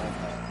 bet.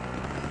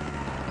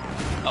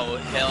 Oh,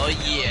 hell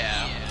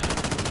yeah.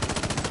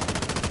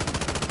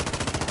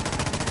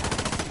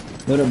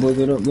 Load up, boys,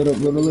 load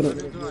up.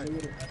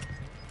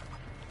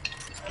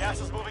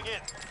 Gas is moving in.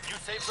 New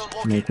safe zone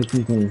No, located.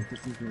 1520.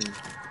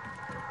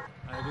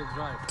 I will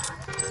drive.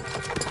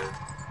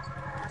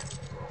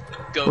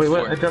 Go Wait, for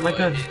what? it. I dropped my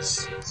gun.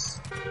 boys.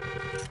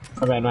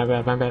 My bad. I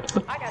got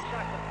shotgun.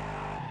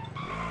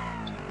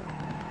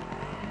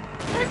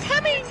 They're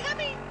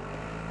coming!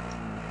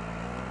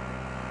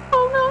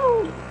 Oh no!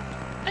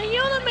 A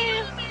Yoda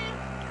man!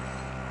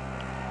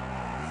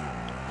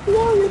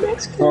 No, you're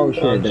Mexican. Oh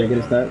shit, did I get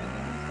a start?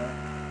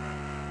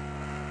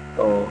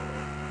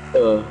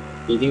 Oh.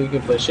 You think we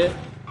can push it?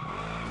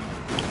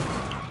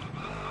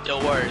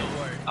 Don't worry.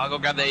 I'll go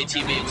grab the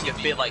ATV. We can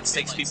fit like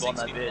 6 people on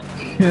that bit.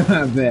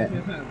 I bet.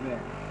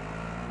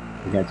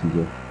 I got you,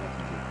 Joe.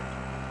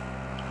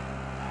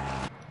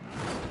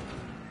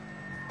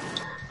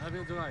 I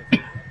will drive.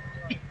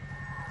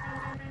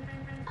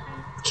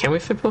 Can we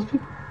fit both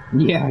people?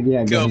 Yeah,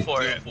 Go ahead.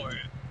 for it.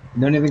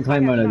 Don't even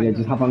climb on us yet,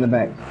 just hop on the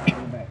back.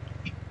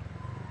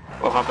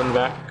 I'll hop in the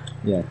back.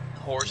 Yeah.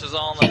 Horses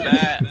on the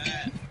back.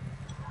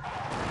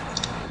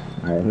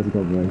 Alright, let's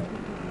go, boys.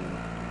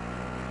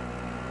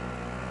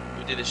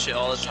 We do this shit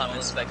all the time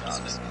in Spec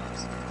Ops.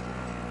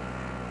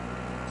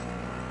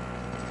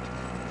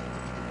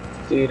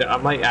 Dude,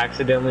 I'm like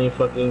accidentally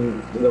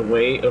fucking, the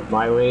weight of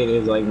my weight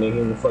is like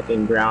making the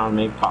fucking ground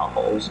make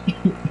potholes.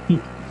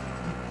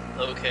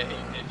 Okay.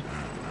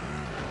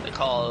 They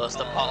call us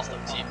the pothole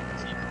team.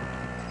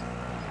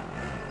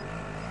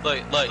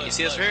 Look, you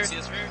see us here?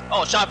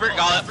 Oh, chopper,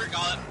 got it.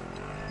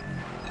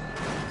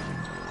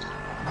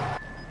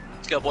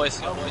 Let's go,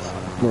 boys.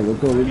 Let's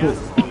go.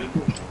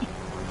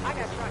 I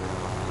got shotgun.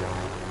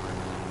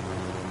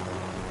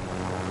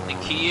 The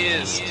key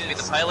is to be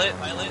the pilot.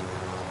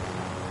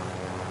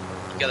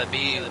 You gotta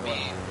be the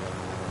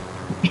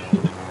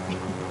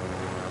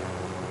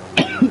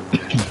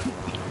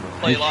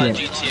Play a lot of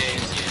GTA.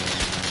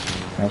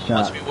 Nice Watch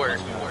shot. me work.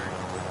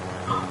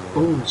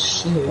 Oh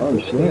shit. Oh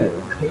shit.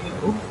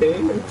 Okay.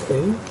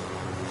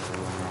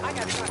 I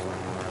got shotgun.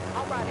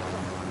 I'll ride it.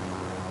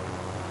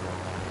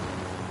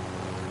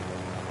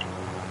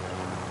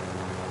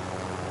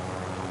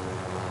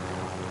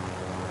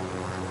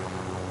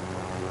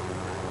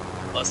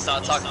 Let's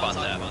not talk about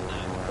that.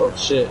 Oh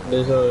shit,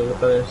 there's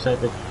another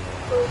sniper.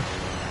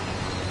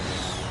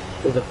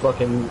 There's a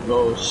fucking,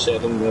 oh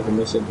shit, I'm never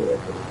missing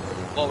directly.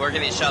 Well, we're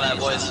getting shot at,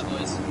 boys. That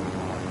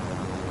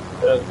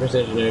was a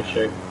precision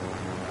airstrike.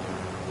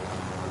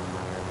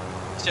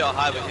 See how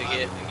high we could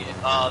get.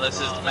 Oh, this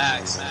is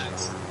max.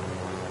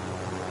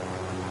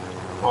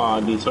 Aw,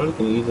 dude, someone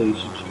can easily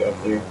shoot you up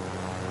here.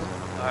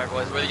 Alright,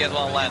 boys, where do you guys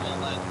want to land?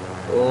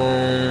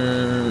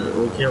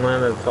 We can't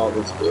land at the top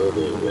of this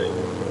building.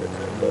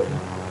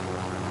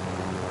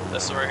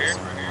 This one right here?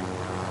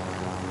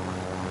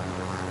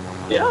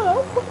 Yeah,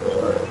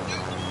 alright.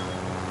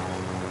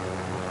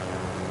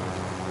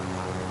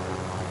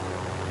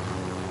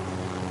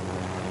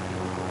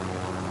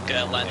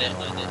 Okay, land it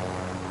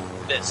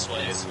this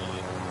way.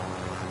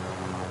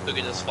 We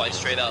can just fly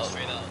straight out.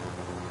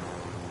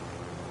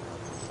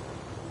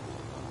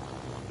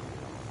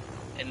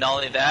 And not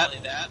only that,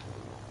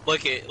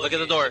 look at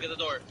the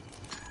door.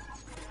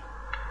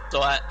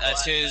 So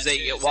as soon as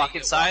they walk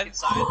inside,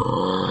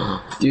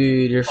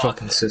 Dude, you're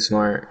fucking so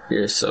smart.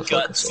 You're so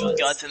fucking smart.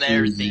 guts and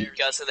everything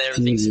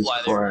Jesus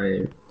fly there.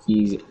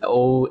 Christ.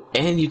 Oh,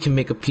 and you can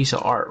make a piece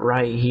of art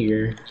right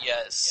here.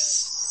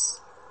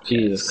 Yes.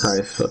 Jesus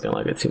Christ, fucking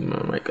like a tomb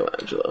of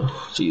Michelangelo.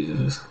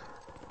 Jesus.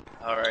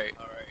 Alright.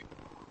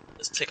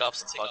 Let's take off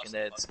some fucking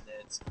heads.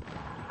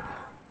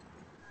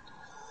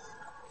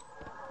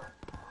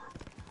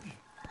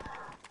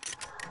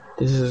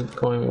 This is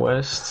going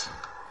west.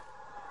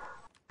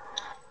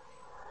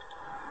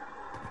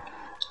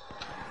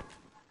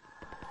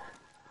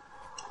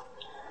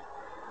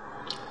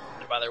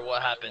 No matter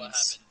what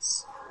happens,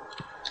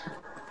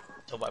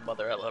 tell my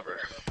mother I love her.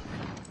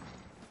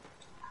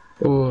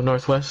 Ooh,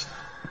 northwest.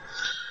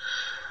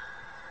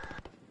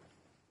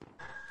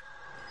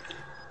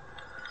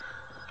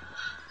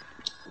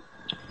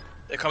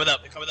 They're coming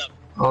up.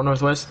 Oh,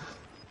 northwest.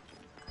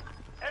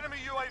 Enemy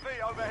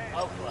UAV overhead.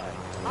 I'll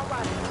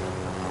ride it.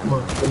 Come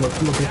on.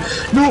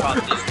 No!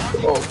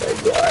 Oh my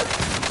god.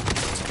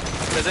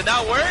 Does it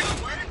not work?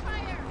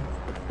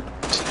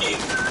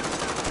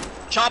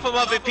 Chop them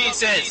up in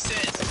pieces.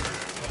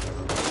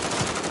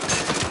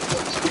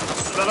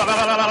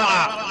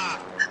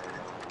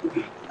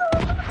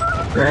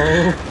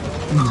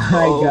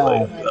 My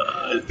god.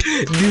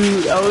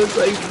 Dude, I was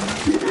like,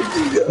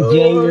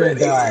 Jay, you're a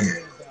god.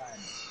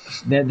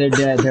 They're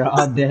dead. They're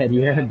all dead.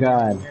 You're a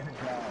god.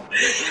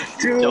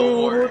 dude,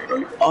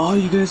 oh,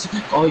 you guys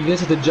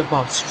have to jump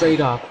off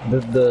straight off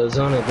the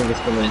zone. I think it's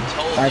coming.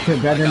 Alright, quick,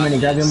 grab your money.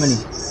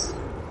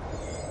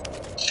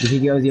 If he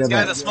goes, you This guy's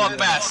have a smoke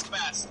mask.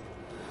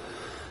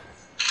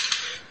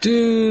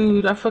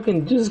 Dude, I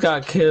fucking just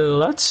got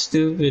killed. That's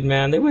stupid,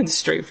 man. They went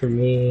straight for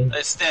me.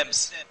 It's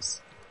stems.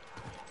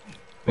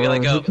 We gotta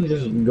You go. can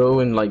just go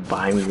and like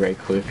buy me right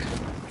quick.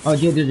 Oh,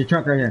 Jay, there's a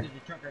truck right here.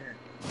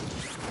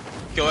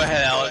 Go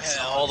ahead, Alex.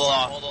 Hold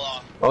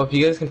on. Oh, if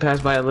you guys can pass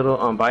by a little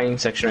buying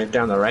section right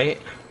there on the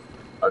right,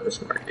 I'll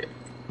just mark it.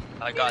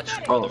 I got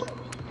you. Oh,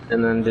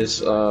 and then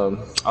just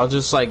I'll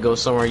just like go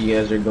somewhere you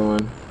guys are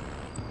going.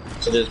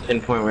 So just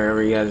pinpoint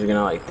wherever you guys are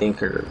gonna like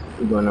think or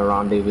going to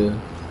rendezvous.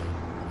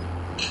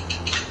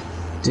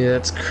 Dude,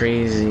 that's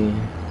crazy.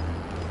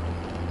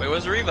 Wait,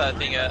 where's the revive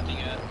thing at?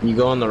 You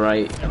go on the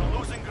right,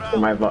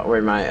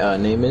 where my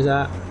name is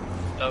at.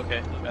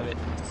 Okay, got it.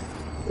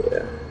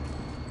 Yeah.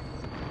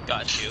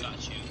 Got you.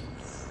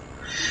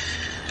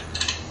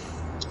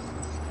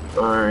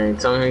 Alright,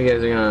 tell me how you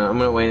guys are gonna. I'm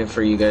gonna wait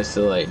for you guys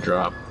to like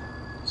drop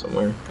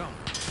somewhere.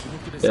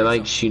 They're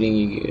like shooting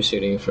you,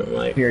 shooting from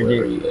like wherever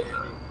you guys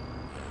are.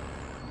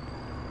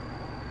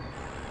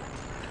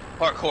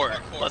 Parkour.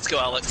 Let's go,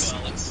 Alex.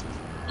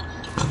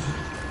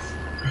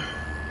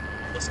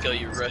 Let's go,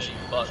 you Russian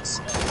butts.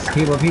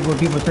 People,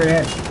 straight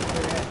ahead.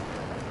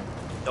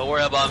 Don't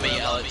worry about me,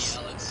 Alex.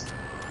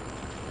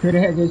 Straight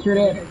ahead, just straight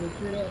ahead.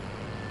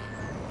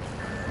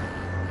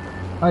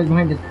 Oh, he's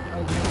behind us.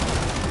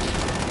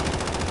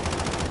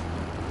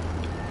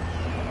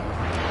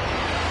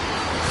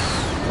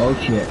 Oh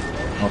shit.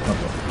 Oh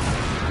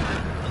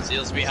fuck.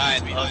 Seal's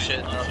behind me. Oh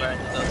shit. Oh, right.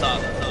 No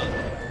top.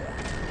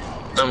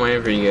 I'm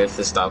waiting for you guys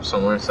to stop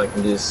somewhere so I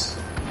can just.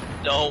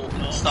 No,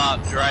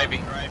 stop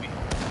driving.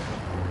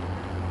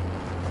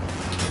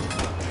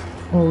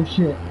 Oh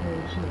shit.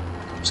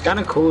 It's kind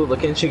of cool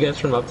looking at you guys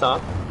from up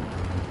top.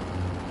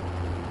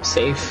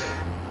 Safe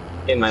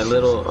in my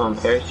little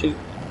parachute.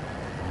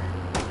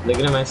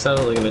 Looking at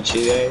myself, looking at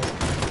you guys.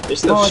 They're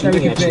still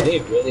shooting at you. They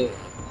really.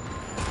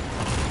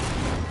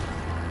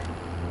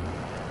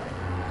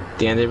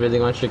 Damn, they really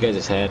want your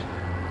guys' head.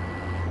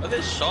 Oh,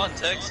 there's Sean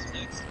text.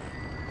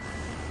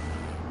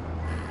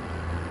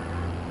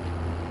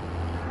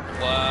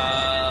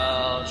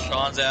 Wow,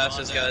 Sean's ass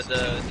just got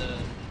the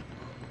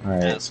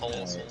Alright.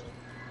 assholes.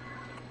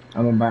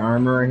 I'm gonna buy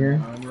armor right here.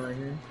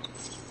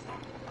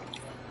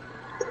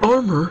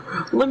 Armor?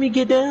 Let me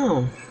get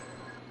down.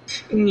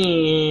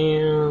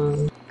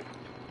 Yeah.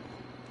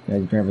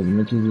 Guys, grab as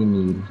much as you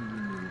need.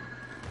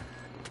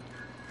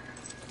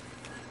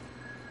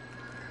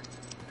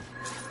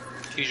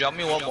 Can you drop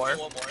me one more?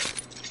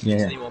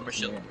 Yeah. Need one more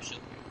shield.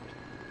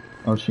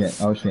 Oh shit,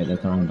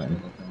 that's wrong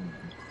button.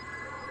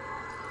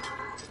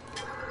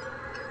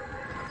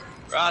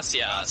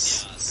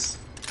 Gracias.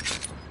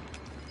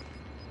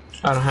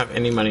 I don't have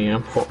any money.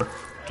 I'm poor.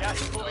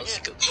 Let's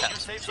go tap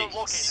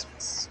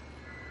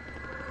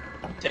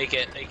Take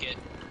it.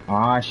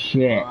 Aw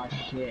shit.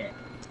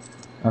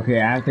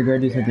 Okay, I have to go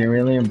do something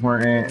really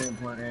important,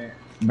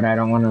 but I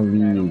don't want to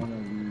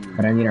leave.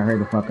 But I need to hurry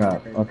the fuck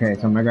up. Okay,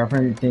 so my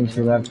girlfriend thinks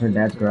she left her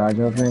dad's garage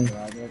open.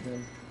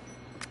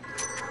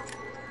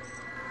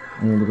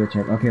 I need to go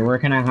check. Okay, where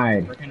can I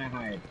hide?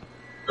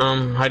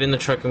 Hide in the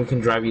truck and we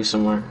can drive you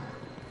somewhere.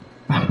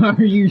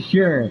 Are you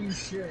sure?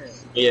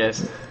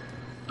 Yes.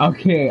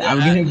 Okay, I'm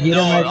gonna get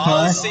in my car.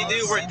 Honestly,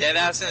 dude, we're dead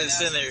ass in the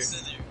center.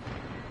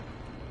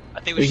 I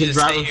think we can should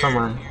drive stay him here.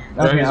 somewhere.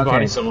 Drive his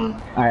body somewhere.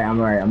 Alright, I'm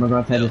alright. I'm gonna go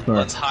outside the store.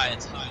 Let's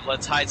hide.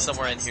 Let's hide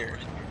somewhere in here.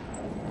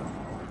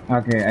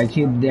 Okay,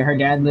 her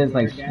dad lives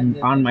like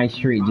on my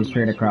street, just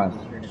straight across.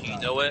 You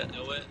know it?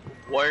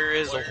 Where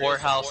is the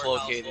whorehouse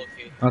located?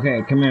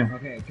 Okay, come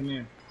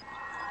here.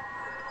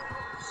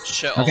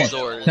 Shut all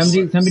doors.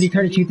 Somebody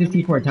try to shoot the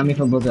C4. Tell me if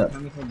it blows up.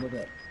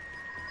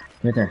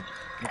 Right there.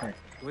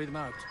 Wait him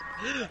out.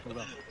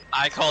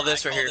 I call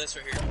this right here.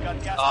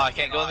 Oh, I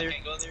can't go in there.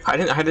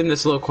 Hide in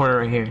this little corner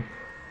right here.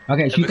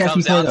 Okay, shoot that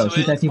C4 though.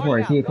 Shoot that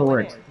C4. See if it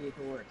works.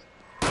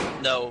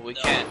 No, we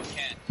can't.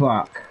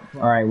 Fuck.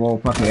 Alright, well,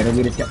 fuck it. It'll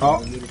be the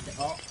oh.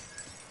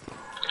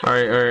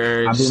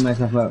 Alright. I blew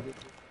myself up.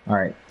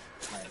 Alright.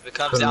 If it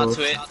comes down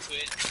to it,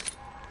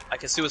 I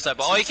can suicide.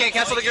 Oh, you can't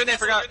cancel the grenade.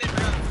 Forgot.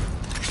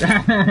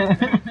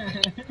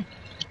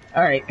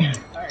 Alright.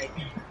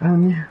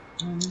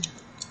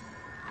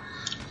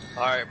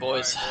 Alright,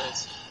 boys.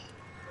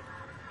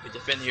 We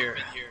defend here.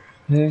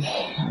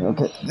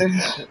 Okay.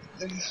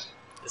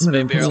 This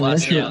may be our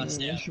last chance.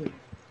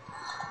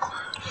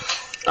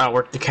 I'll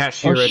work the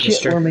cashier register.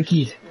 Shit, where are my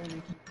keys?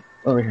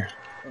 Over here.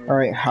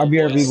 Alright, I'll be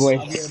RV boy.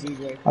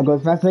 I'll go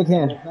as fast as I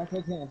can.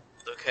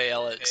 Okay,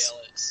 Alex.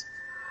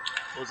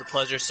 It was a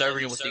pleasure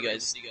serving with you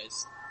guys.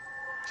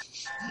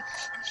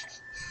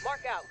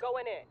 Mark out,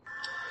 going in.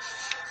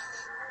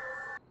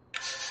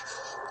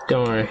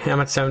 Don't worry,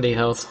 I'm at 70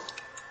 health.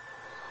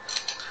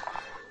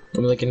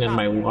 I'm looking at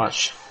my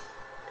watch.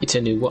 It's a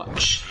new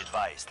watch.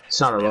 It's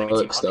not a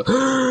Rolex though.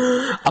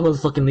 I'm gonna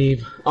fucking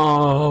leave.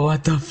 Oh,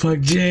 what the fuck,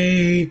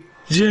 Jay?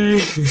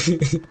 Jay,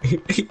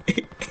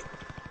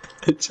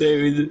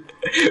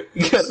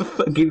 we got a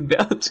fucking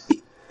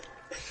bounty.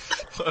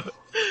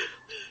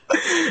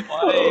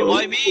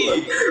 Why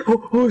me?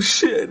 Oh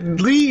shit,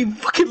 leave,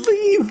 fucking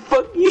leave,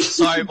 fuck you.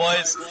 Sorry,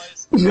 boys.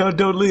 No,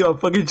 don't leave, I'm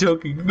fucking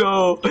joking.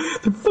 No,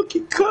 they're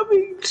fucking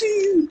coming,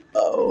 jeez.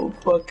 Oh,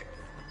 fuck.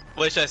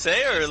 What should I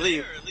say or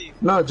leave?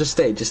 No, just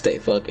stay,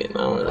 fuck it, I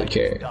don't really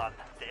care. The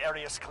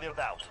area's cleared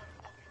out.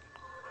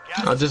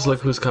 I'll just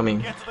look who's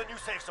coming. Get to the new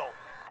safe zone.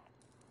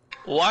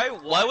 Why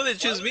would they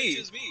choose me?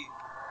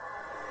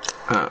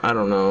 I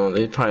don't know.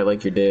 They'd probably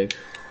like your dick.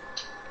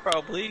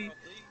 Probably.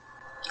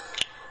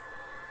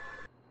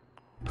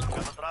 Got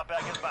the drop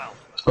bag inbound.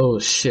 Oh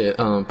shit.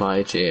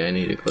 Bye, Jay. I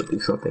need to go do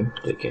something.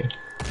 JK.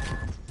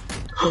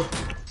 Holy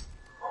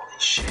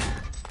shit.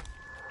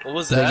 What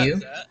was Is that that?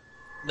 you?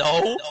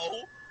 No.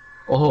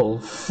 Oh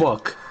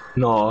fuck.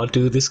 No,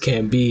 dude, this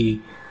can't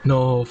be.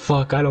 No,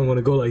 fuck. I don't want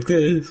to go like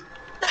this.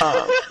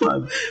 Fuck.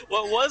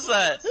 What was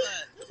that?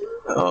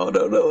 Oh, I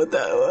don't know what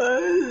that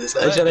was. Is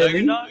that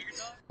Juggernaut?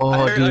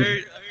 Oh,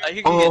 dude. I hear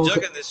you Oh, get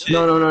okay. jugging this shit.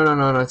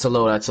 No, it's a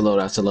loadout, it's a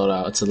loadout, it's a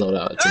loadout, it's a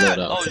loadout, it's a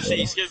loadout. Oh it's a shit,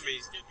 you loadout. scared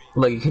me.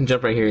 Look, you can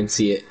jump right here and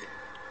see it.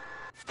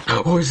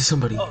 Or is it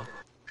somebody? Oh.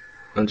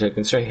 I'm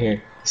joking, it's right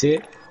here. See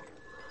it?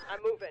 I'm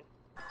moving.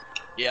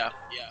 Yeah.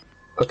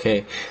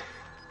 Okay.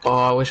 Oh,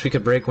 I wish we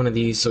could break one of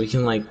these so we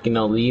can, like, you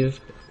know, leave.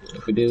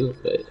 If we do,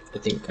 but I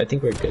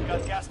think we're good.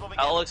 Got gas moving in.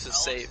 Alex is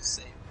safe.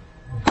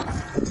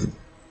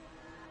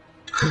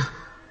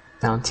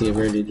 Bounty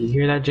averted. You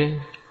hear that, Jay?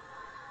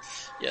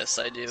 Yes,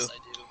 I do.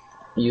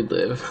 You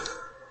live.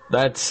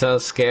 That's so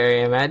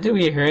scary. Imagine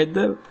we heard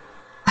them.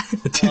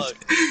 Dude,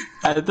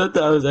 I thought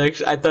that was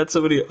actually. I thought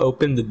somebody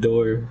opened the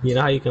door. You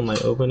know how you can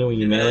like open it when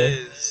you melee?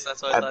 Yes,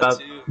 that's what I thought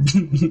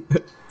too.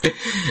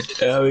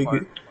 Yeah, we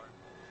could.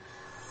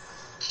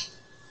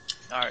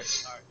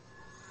 Alright.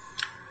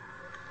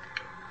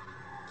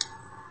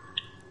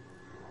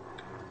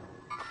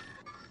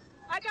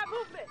 I got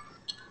movement.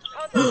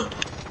 Oh, no.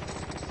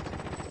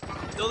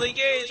 Don't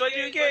engage! Why'd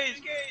you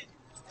engage?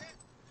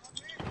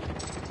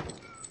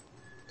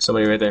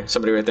 Somebody right there.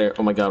 Somebody right there.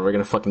 Oh my god, we're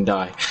gonna fucking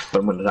die. But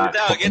I'm gonna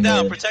die. Get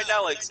down, protect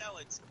Alex.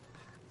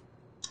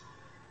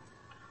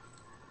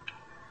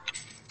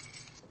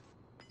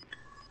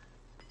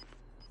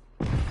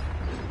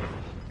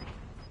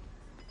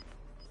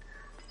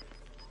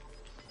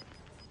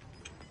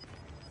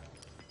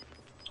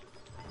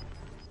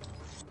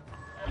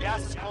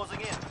 Gas is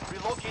closing in.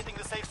 Relocating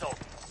the safe zone.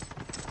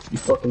 You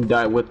fucking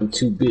die with them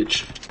too,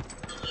 bitch.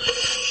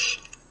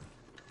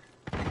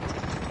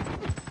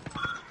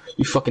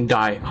 You fucking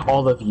die.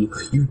 All of you.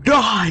 You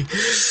die!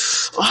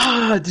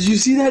 Ah, did you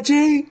see that,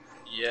 Jay?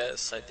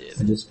 Yes, I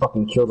did. I just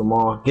fucking killed them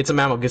all. Get some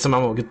ammo, get some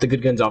ammo. Get the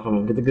good guns off of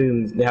them. Get the good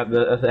guns. They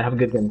have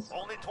good guns.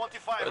 Only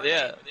 25. Where they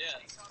at?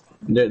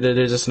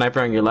 There's a sniper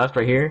on your left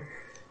right here.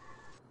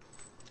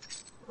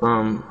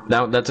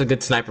 That's a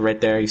good sniper right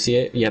there. You see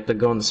it? You have to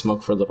go in the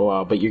smoke for a little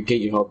while, but you get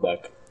your health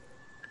back.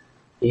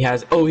 He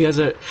has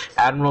a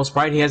Admiral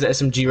Sprite. He has an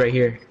SMG right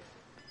here.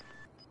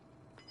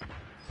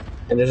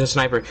 And there's a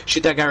sniper.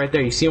 Shoot that guy right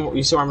there. You see him?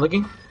 You see where I'm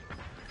looking?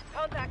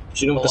 Contact.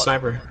 Shoot him with the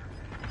sniper.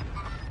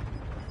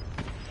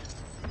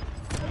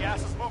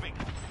 Gas is moving.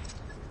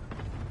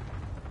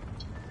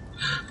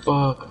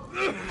 Fuck.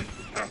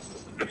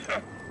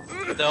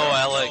 No,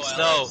 Alex,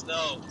 no.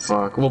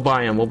 Fuck. We'll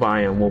buy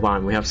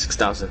him. We have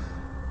 6,000.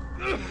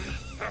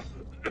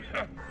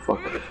 Fuck.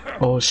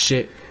 Oh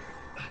shit.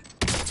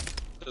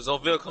 There's no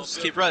vehicles.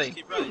 Just keep running.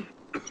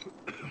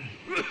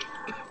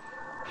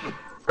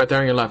 Right there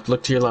on your left.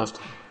 Look to your left.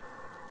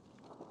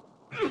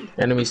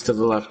 Enemies to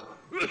the left.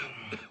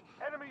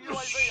 Enemy UAV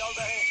on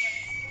the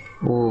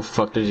head. Ooh,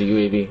 fuck, there's a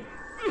UAV.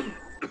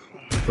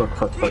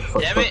 Fuck.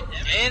 Damn it!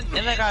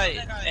 And that guy,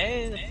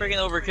 and freaking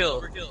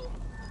overkill.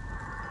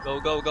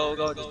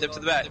 Go. Just dip to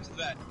the back.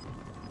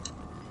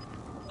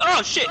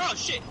 Oh shit!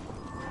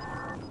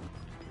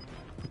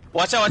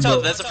 Watch out!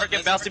 That's a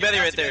freaking bouncy Betty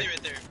right there.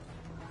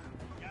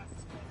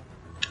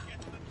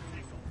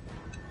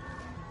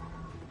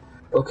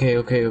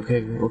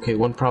 Okay.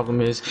 One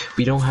problem is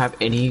we don't have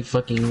any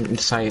fucking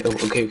sight. Oh,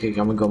 okay. I'm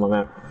gonna go on my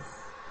map.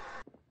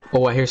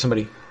 Oh, I hear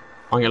somebody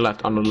on your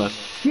left. On the left.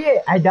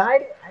 Shit, I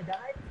died.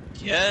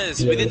 Yes,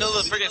 we didn't know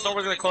the freaking store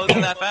was gonna close in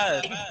that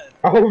fast.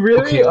 Oh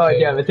really? Okay. Oh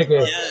yeah, it's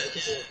okay.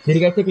 Yes. Did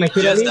you guys take my shit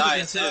at Just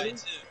least? died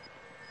too.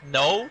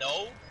 No.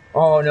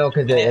 Oh no,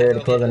 because they already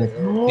closed on it.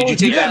 Did you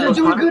take that? You're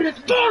doing good as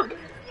fuck.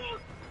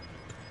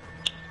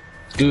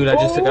 Dude, I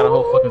just took out a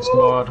whole fucking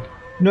squad.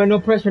 No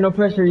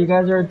pressure. You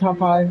guys are top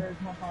 5.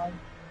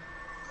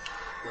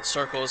 The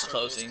circle is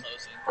closing.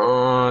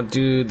 Oh,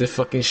 dude, the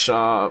fucking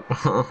shop.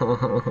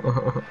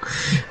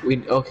 We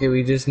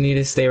just need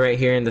to stay right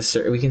here in the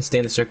circle. We can stay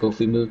in the circle if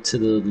we move to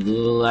the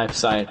left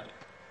side.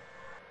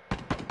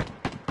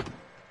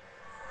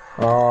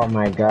 Oh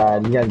my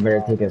god, you guys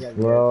better take it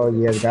slow.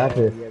 You guys got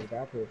this.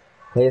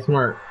 Play it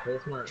smart.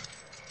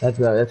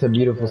 That's a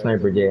beautiful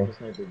sniper, Jay.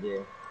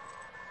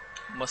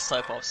 Must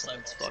type off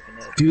science fucking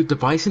head. Dude, the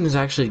Bison is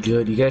actually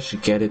good. You guys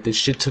should get it. This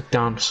shit took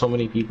down so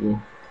many people.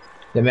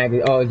 The mag.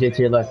 Oh, Jay,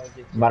 to your left,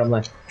 bottom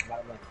left.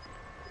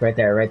 Right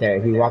there.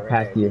 He walked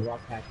past you.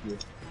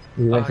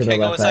 He went to the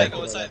left side.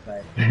 Go inside.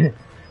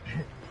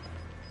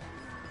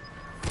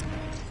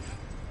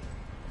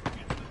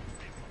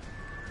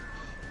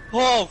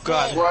 Oh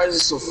god. Why is it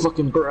so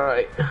fucking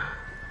bright?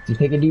 Just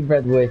take a deep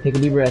breath, boy. Take a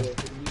deep breath.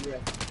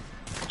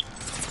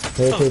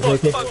 Take.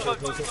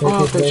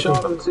 Oh, they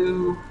shot him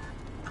too.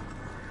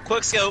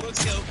 Quick scope.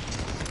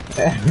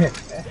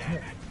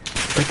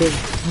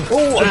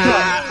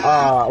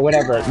 Oh,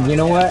 whatever. You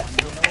know what?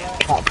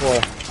 Top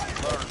 4.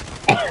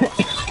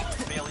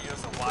 Failures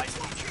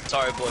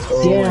Sorry, boys.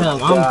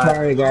 Damn, I'm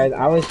sorry, guys.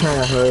 I was trying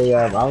to hurry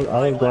up. I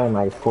was going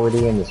like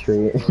 40 in the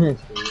street.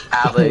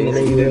 Alex,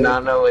 you do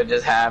not know what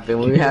just happened.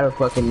 We had a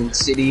fucking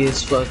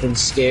insidious, fucking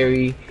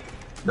scary,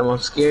 the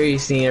most scary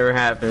scene ever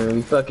happened.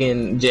 We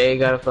fucking, Jay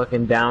got a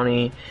fucking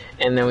bounty,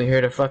 and then we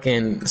heard a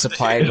fucking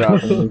supply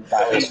drop. And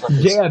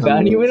Jay, a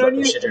bounty went on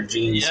you?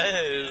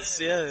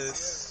 Yes,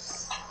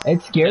 yes.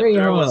 It's scary,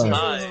 Our threat huh? was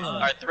high.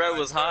 Our threat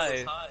was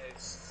high.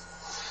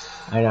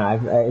 I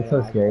know, it's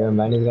so scary when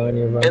bounties go on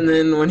you, bro. And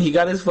then when he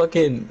got his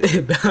fucking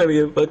bounty,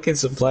 a fucking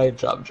supply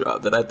drop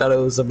dropped, and I thought it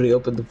was somebody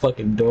opened the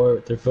fucking door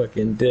with their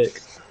fucking dick.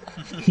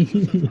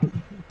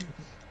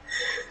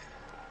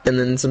 And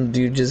then some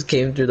dude just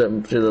came through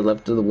the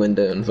left of the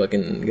window and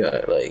fucking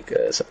got like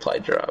a supply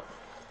drop.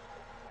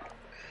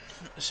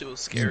 That shit was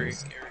scary.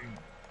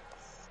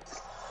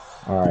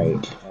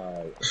 Alright.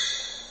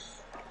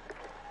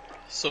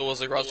 So was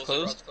the garage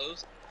closed?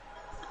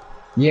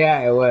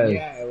 Yeah, it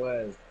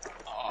was.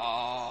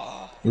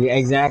 Yeah,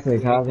 exactly.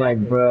 So I was like,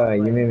 bro,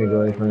 you made me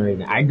go away from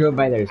everything. I drove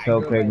by there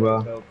so quick,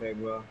 bro.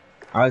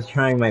 I was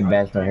trying my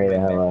best to hurry the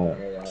hell up.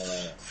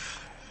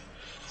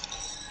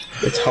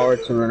 It's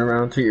hard to run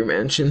around through your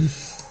mansion.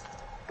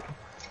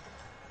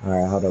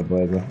 Alright, hold up,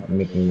 boys. I'm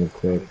making it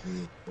quick.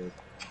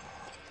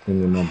 Give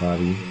me my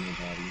body.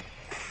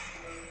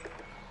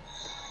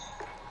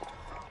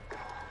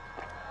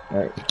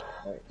 Alright.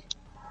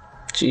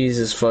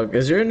 Jesus fuck.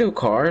 Is there a new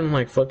car in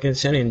like fucking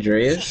San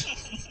Andreas?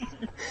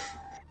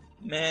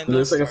 Man, It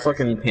looks like a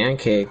fucking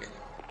pancake.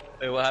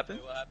 Wait, what happened?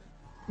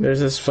 There's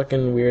this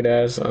fucking weird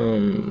ass,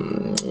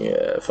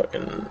 yeah,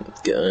 fucking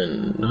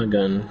gun, not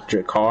gun,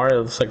 car. It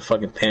looks like a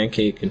fucking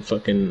pancake in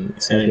fucking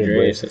San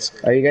Andreas.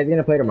 Are you guys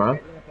gonna play tomorrow?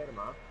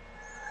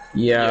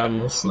 Yeah,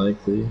 most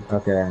likely.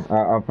 Okay,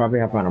 I'll probably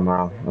hop on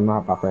tomorrow. I'm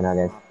gonna hop off right now,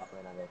 guys.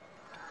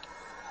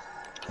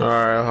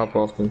 Alright, I'll hop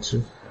off then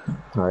too.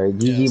 Alright,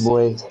 GG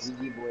boys.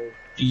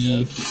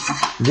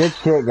 GG. Good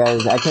shit,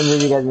 guys. I can't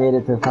believe you guys made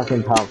it to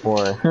fucking top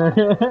 4.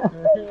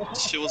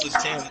 Shit was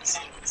intense.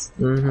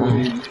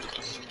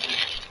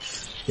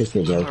 Good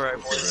shit, guys.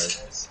 Alright,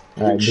 boys.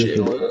 Alright,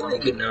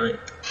 Good night.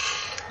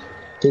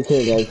 Take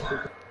care, guys.